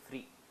everything for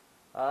free.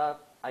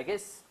 I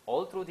guess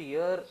all through the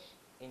year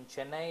in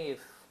Chennai,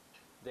 if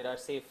there are,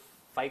 say,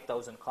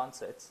 5,000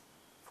 concerts,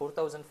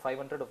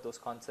 4,500 of those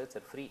concerts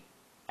are free.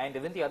 And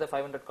even the other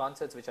 500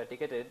 concerts which are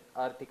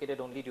ticketed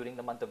only during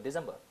the month of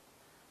December.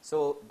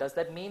 So does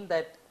that mean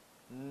that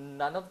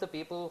none of the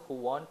people who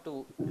want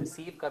to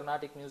receive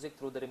Carnatic music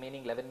through the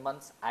remaining 11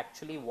 months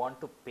actually want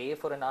to pay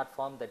for an art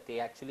form that they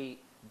actually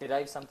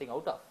derive something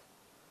out of?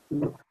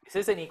 This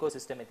is an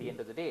ecosystem at the end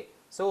of the day.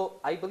 So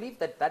I believe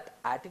that that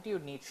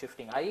attitude needs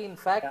shifting. I, in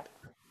fact,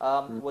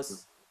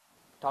 was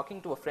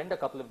talking to a friend a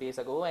couple of days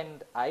ago,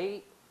 and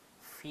I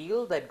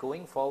feel that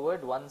going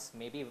forward, once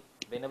maybe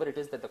whenever it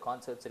is that the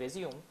concerts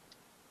resume,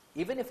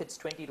 even if it's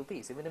 20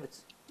 rupees, even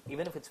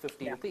if it's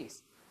 50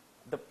 rupees,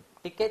 the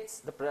tickets,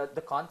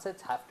 the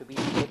concerts have to be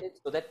ticketed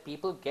so that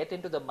people get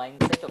into the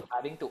mindset of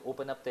having to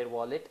open up their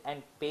wallet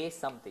and pay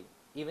something,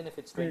 even if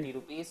it's 20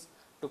 rupees,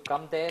 to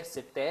come there,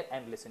 sit there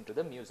and listen to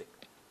the music.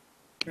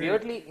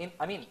 Weirdly,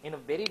 in a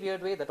very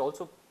weird way, that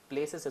also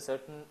places a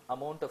certain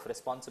amount of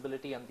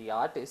responsibility on the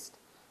artist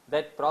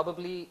that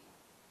probably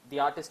the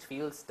artist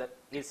feels that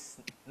is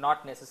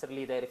not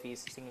necessarily there if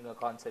he's singing a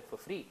concert for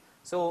free.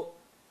 So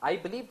I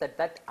believe that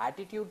that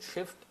attitude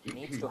shift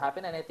needs to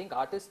happen, and I think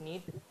artists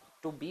need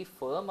to be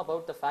firm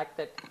about the fact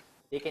that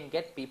they can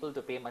get people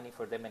to pay money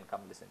for them and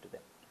come listen to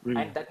them.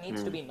 And that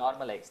needs to be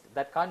normalized.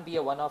 That can't be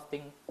a one-off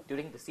thing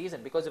during the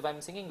season, because if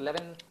I'm singing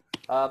 11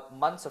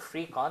 months of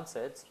free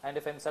concerts, and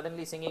if I'm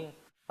suddenly singing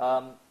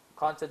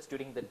concerts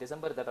during the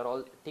December that are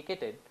all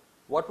ticketed,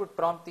 what would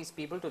prompt these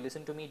people to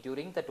listen to me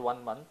during that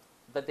 1 month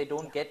that they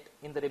don't get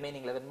in the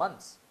remaining 11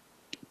 months?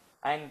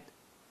 And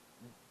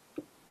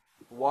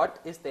what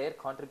is their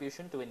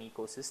contribution to an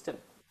ecosystem?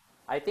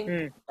 I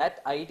think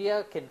that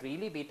idea can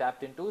really be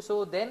tapped into.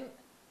 So then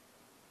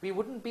we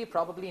wouldn't be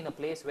probably in a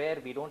place where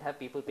we don't have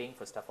people paying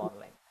for stuff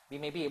online. We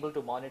may be able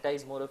to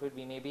monetize more of it.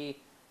 We may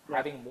be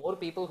having more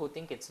people who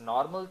think it's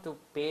normal to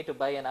pay to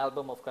buy an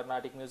album of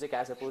Carnatic music,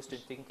 as opposed to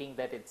thinking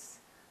that it's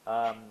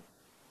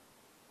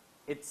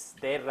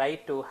their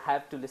right to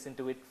have to listen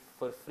to it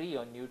for free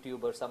on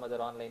YouTube or some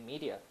other online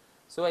media.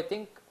 So I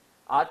think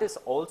artists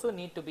also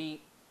need to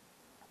be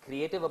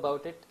creative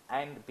about it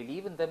and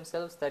believe in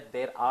themselves that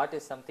their art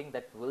is something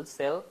that will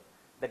sell,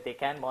 that they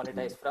can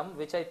monetize from,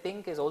 which I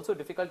think is also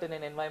difficult in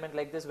an environment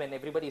like this when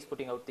everybody is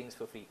putting out things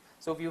for free.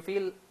 So if you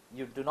feel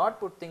you do not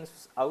put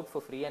things out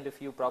for free, and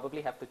if you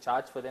probably have to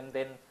charge for them,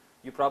 then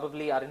you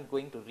probably aren't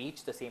going to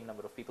reach the same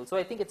number of people. So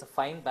I think it's a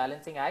fine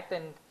balancing act,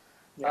 and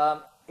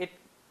it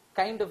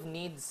kind of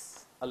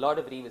needs a lot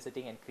of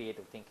revisiting and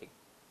creative thinking.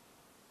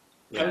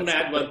 I want to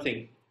add one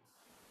thing.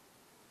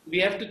 We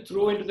have to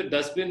throw into the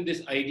dustbin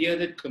this idea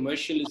that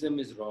commercialism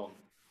is wrong.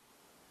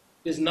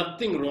 There's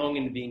nothing wrong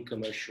in being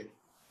commercial.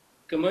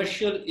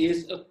 Commercial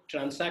is a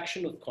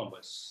transaction of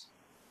commerce,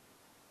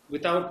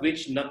 without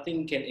which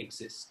nothing can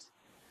exist.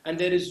 And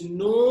there is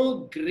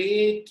no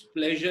great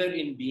pleasure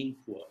in being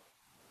poor.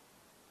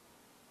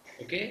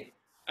 Okay?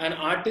 An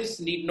artist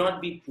need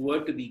not be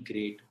poor to be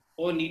great,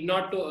 or need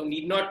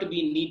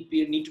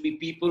to be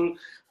people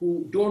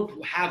who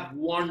don't have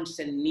wants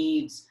and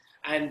needs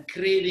and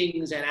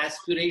cravings and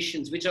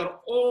aspirations, which are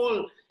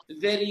all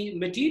very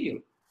material.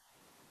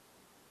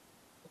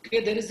 Okay,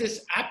 there is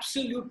this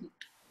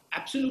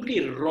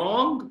absolutely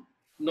wrong,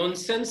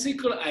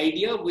 nonsensical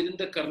idea within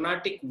the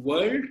Carnatic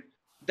world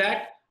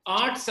that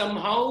art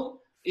somehow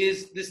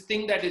is this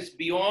thing that is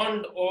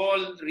beyond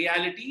all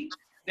reality.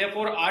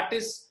 Therefore,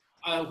 artists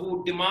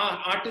who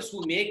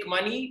make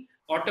money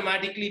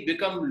automatically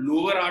become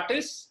lower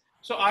artists.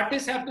 So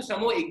artists have to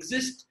somehow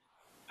exist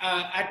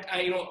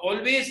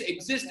always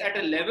exist at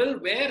a level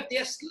where they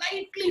are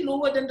slightly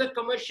lower than the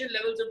commercial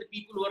levels of the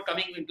people who are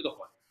coming into the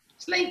hall.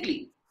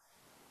 Slightly.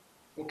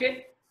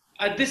 Okay?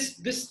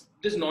 This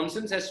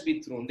nonsense has to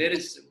be thrown. There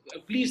is,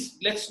 please,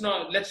 let's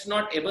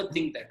not ever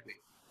think that way.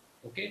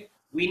 Okay?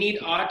 We need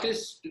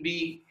artists to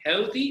be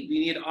healthy. We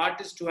need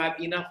artists to have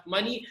enough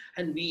money,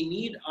 and we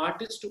need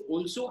artists to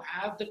also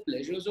have the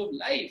pleasures of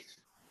life.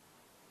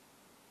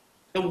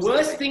 The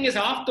worst thing is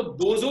half the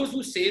bozos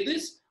who say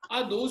this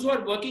are those who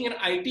are working in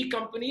IT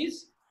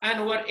companies and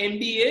who are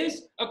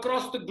MBAs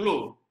across the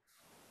globe.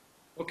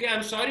 Okay,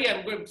 I'm sorry,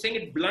 I'm saying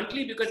it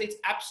bluntly because it's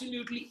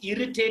absolutely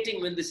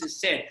irritating when this is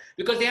said,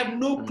 because they have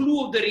no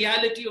clue of the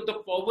reality of the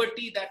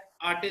poverty that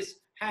artists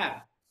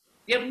have.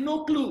 They have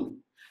no clue.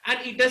 And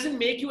it doesn't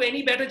make you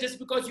any better just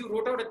because you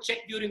wrote out a check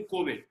during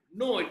COVID.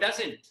 No, it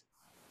doesn't.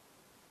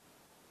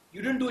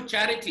 You didn't do a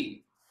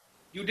charity.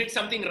 You did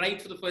something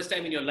right for the first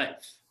time in your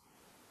life.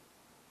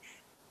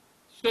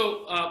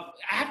 So I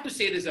have to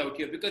say this out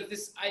here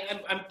because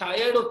I'm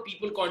tired of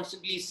people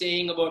constantly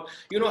saying about,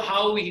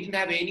 how he didn't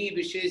have any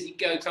wishes,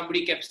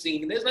 somebody kept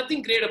singing. There's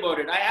nothing great about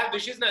it. I have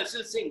wishes and I'll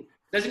still sing.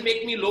 Doesn't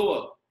make me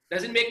lower.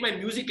 Doesn't make my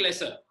music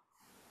lesser.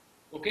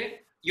 Okay?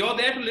 You're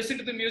there to listen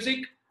to the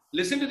music.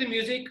 Listen to the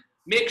music.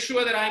 Make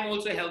sure that I'm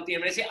also healthy.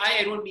 And when I say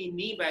I don't mean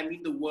me, but I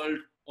mean the world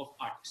of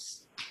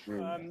artists.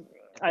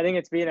 I think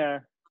it's been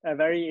a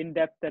very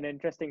in-depth and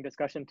interesting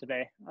discussion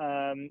today.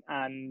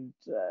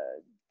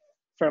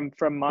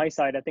 From my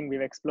side, I think we've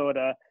explored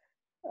a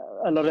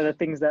lot of the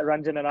things that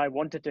Ranjan and I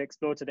wanted to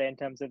explore today in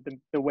terms of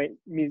the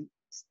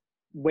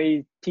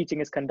way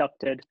teaching is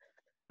conducted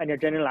and your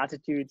general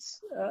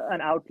attitudes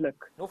and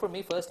outlook. No, for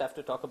me first, I have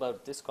to talk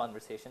about this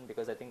conversation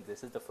because I think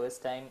this is the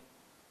first time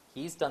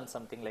he's done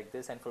something like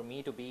this, and for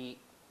me to be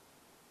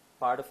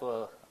part of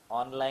a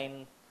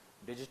online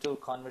digital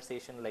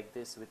conversation like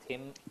this with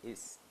him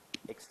is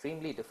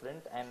extremely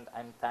different, and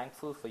I'm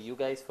thankful for you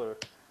guys for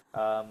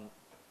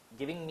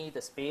giving me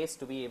the space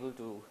to be able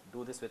to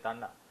do this with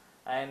Anna.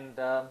 And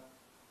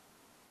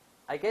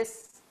I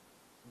guess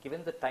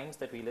given the times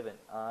that we live in,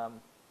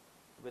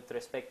 with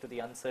respect to the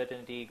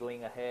uncertainty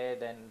going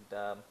ahead and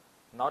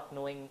not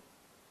knowing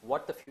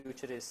what the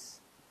future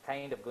is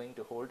kind of going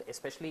to hold,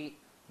 especially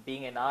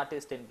being an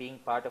artist and being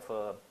part of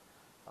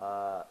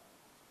a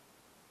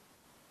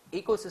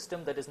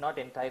ecosystem that is not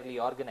entirely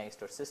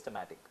organized or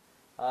systematic,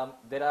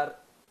 there are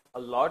a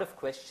lot of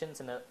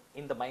questions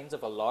in the minds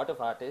of a lot of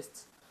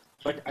artists.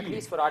 But at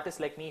least for artists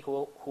like me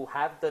who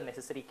have the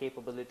necessary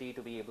capability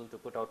to be able to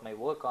put out my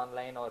work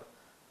online, or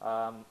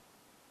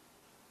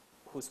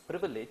who's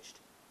privileged,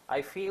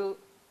 I feel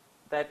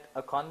that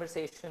a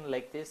conversation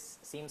like this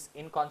seems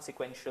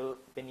inconsequential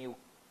when you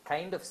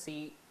kind of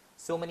see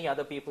so many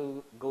other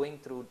people going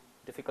through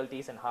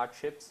difficulties and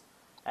hardships.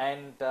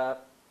 And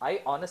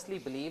I honestly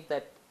believe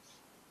that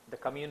the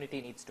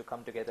community needs to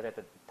come together at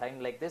a time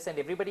like this, and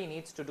everybody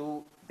needs to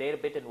do their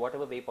bit in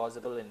whatever way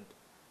possible, and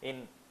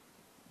in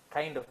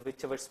kind of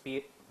whichever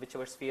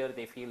sphere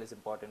they feel is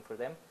important for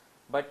them.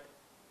 But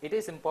it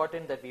is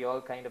important that we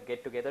all kind of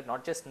get together,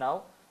 not just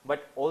now,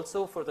 but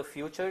also for the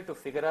future, to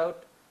figure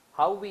out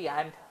how we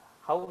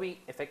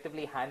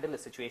effectively handle a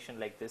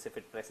situation like this if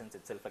it presents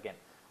itself again.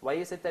 Why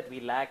is it that we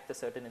lack the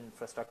certain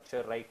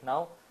infrastructure right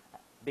now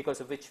because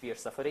of which we are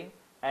suffering,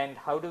 and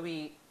how do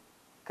we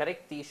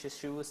correct these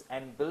issues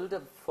and build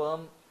a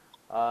firm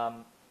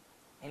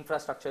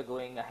infrastructure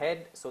going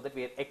ahead so that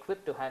we are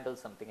equipped to handle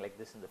something like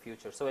this in the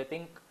future. So I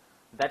think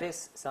that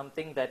is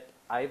something that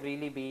I've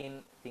really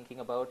been thinking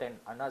about, and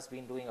Anna's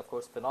been doing, of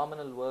course,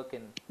 phenomenal work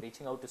in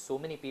reaching out to so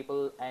many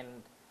people.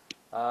 And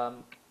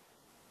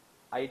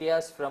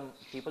ideas from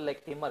people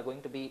like him are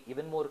going to be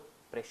even more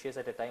precious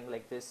at a time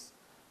like this,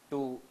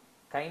 to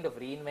kind of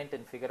reinvent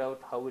and figure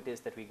out how it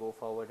is that we go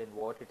forward and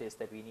what it is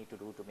that we need to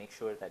do to make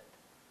sure that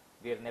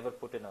we are never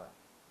put in a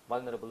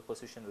vulnerable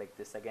position like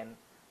this again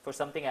for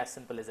something as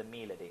simple as a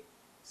meal a day.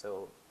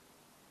 So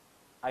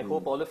I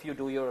hope all of you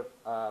do your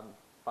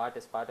part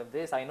as part of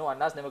this. I know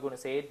Anna's never going to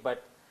say it,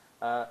 but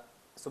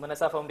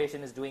Sumanasa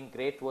Foundation is doing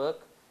great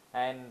work,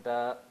 and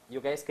you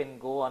guys can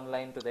go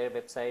online to their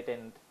website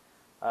and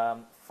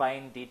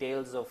find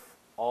details of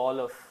all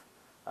of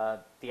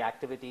the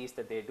activities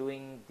that they're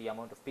doing, the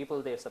amount of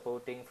people they're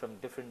supporting from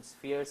different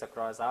spheres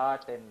across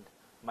art and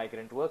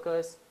migrant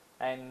workers,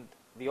 and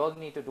we all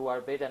need to do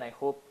our bit. And I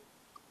hope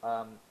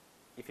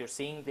if you're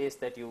seeing this,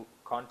 that you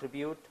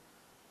contribute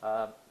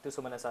to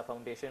Sumanasa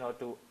Foundation or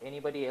to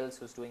anybody else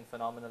who's doing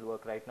phenomenal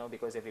work right now,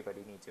 because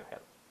everybody needs your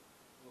help.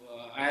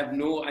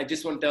 I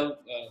just want to tell,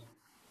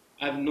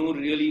 I have no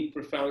really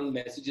profound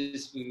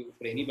messages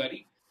for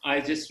anybody. I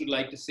just would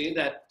like to say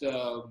that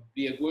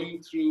we are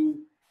going through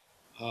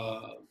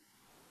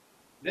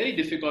very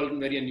difficult and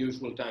very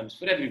unusual times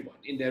for everyone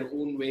in their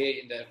own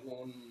way, in their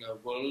own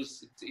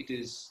worlds. It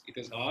is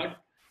hard.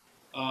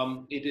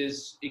 It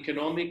is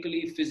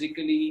economically,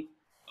 physically,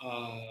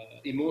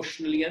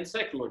 emotionally, and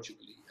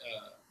psychologically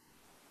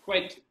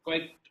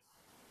quite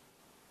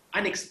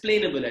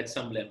unexplainable at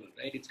some level,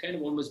 right? It's kind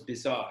of almost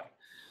bizarre.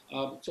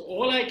 So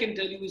all I can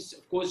tell you is,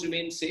 of course,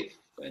 remain safe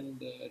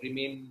and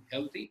remain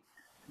healthy.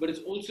 But it's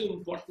also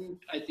important,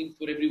 I think,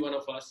 for every one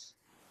of us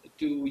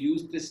to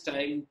use this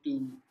time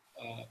to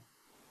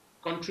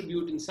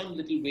contribute in some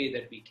little way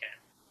that we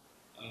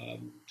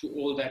can to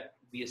all that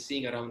we are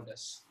seeing around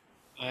us.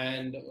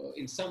 And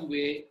in some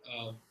way,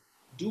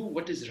 do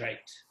what is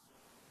right.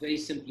 Very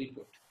simply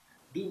put,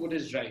 do what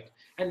is right.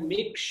 And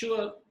make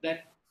sure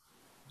that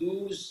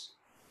those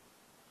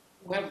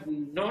who have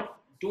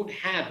don't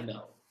have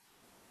now,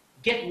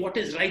 get what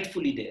is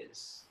rightfully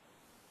theirs.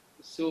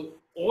 So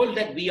all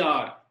that we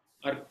are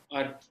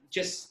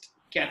just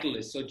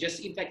catalysts, or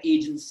just in fact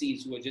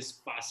agencies who are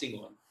just passing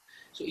on.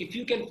 So if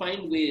you can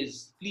find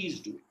ways, please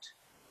do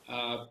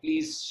it.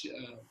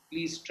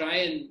 Please try,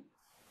 and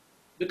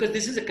because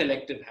this is a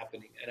collective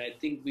happening, and I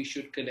think we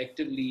should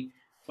collectively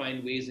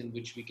find ways in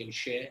which we can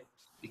share,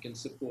 we can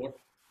support,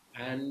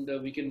 and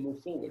we can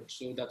move forward.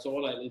 So that's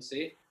all I will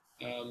say.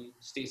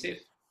 Stay safe.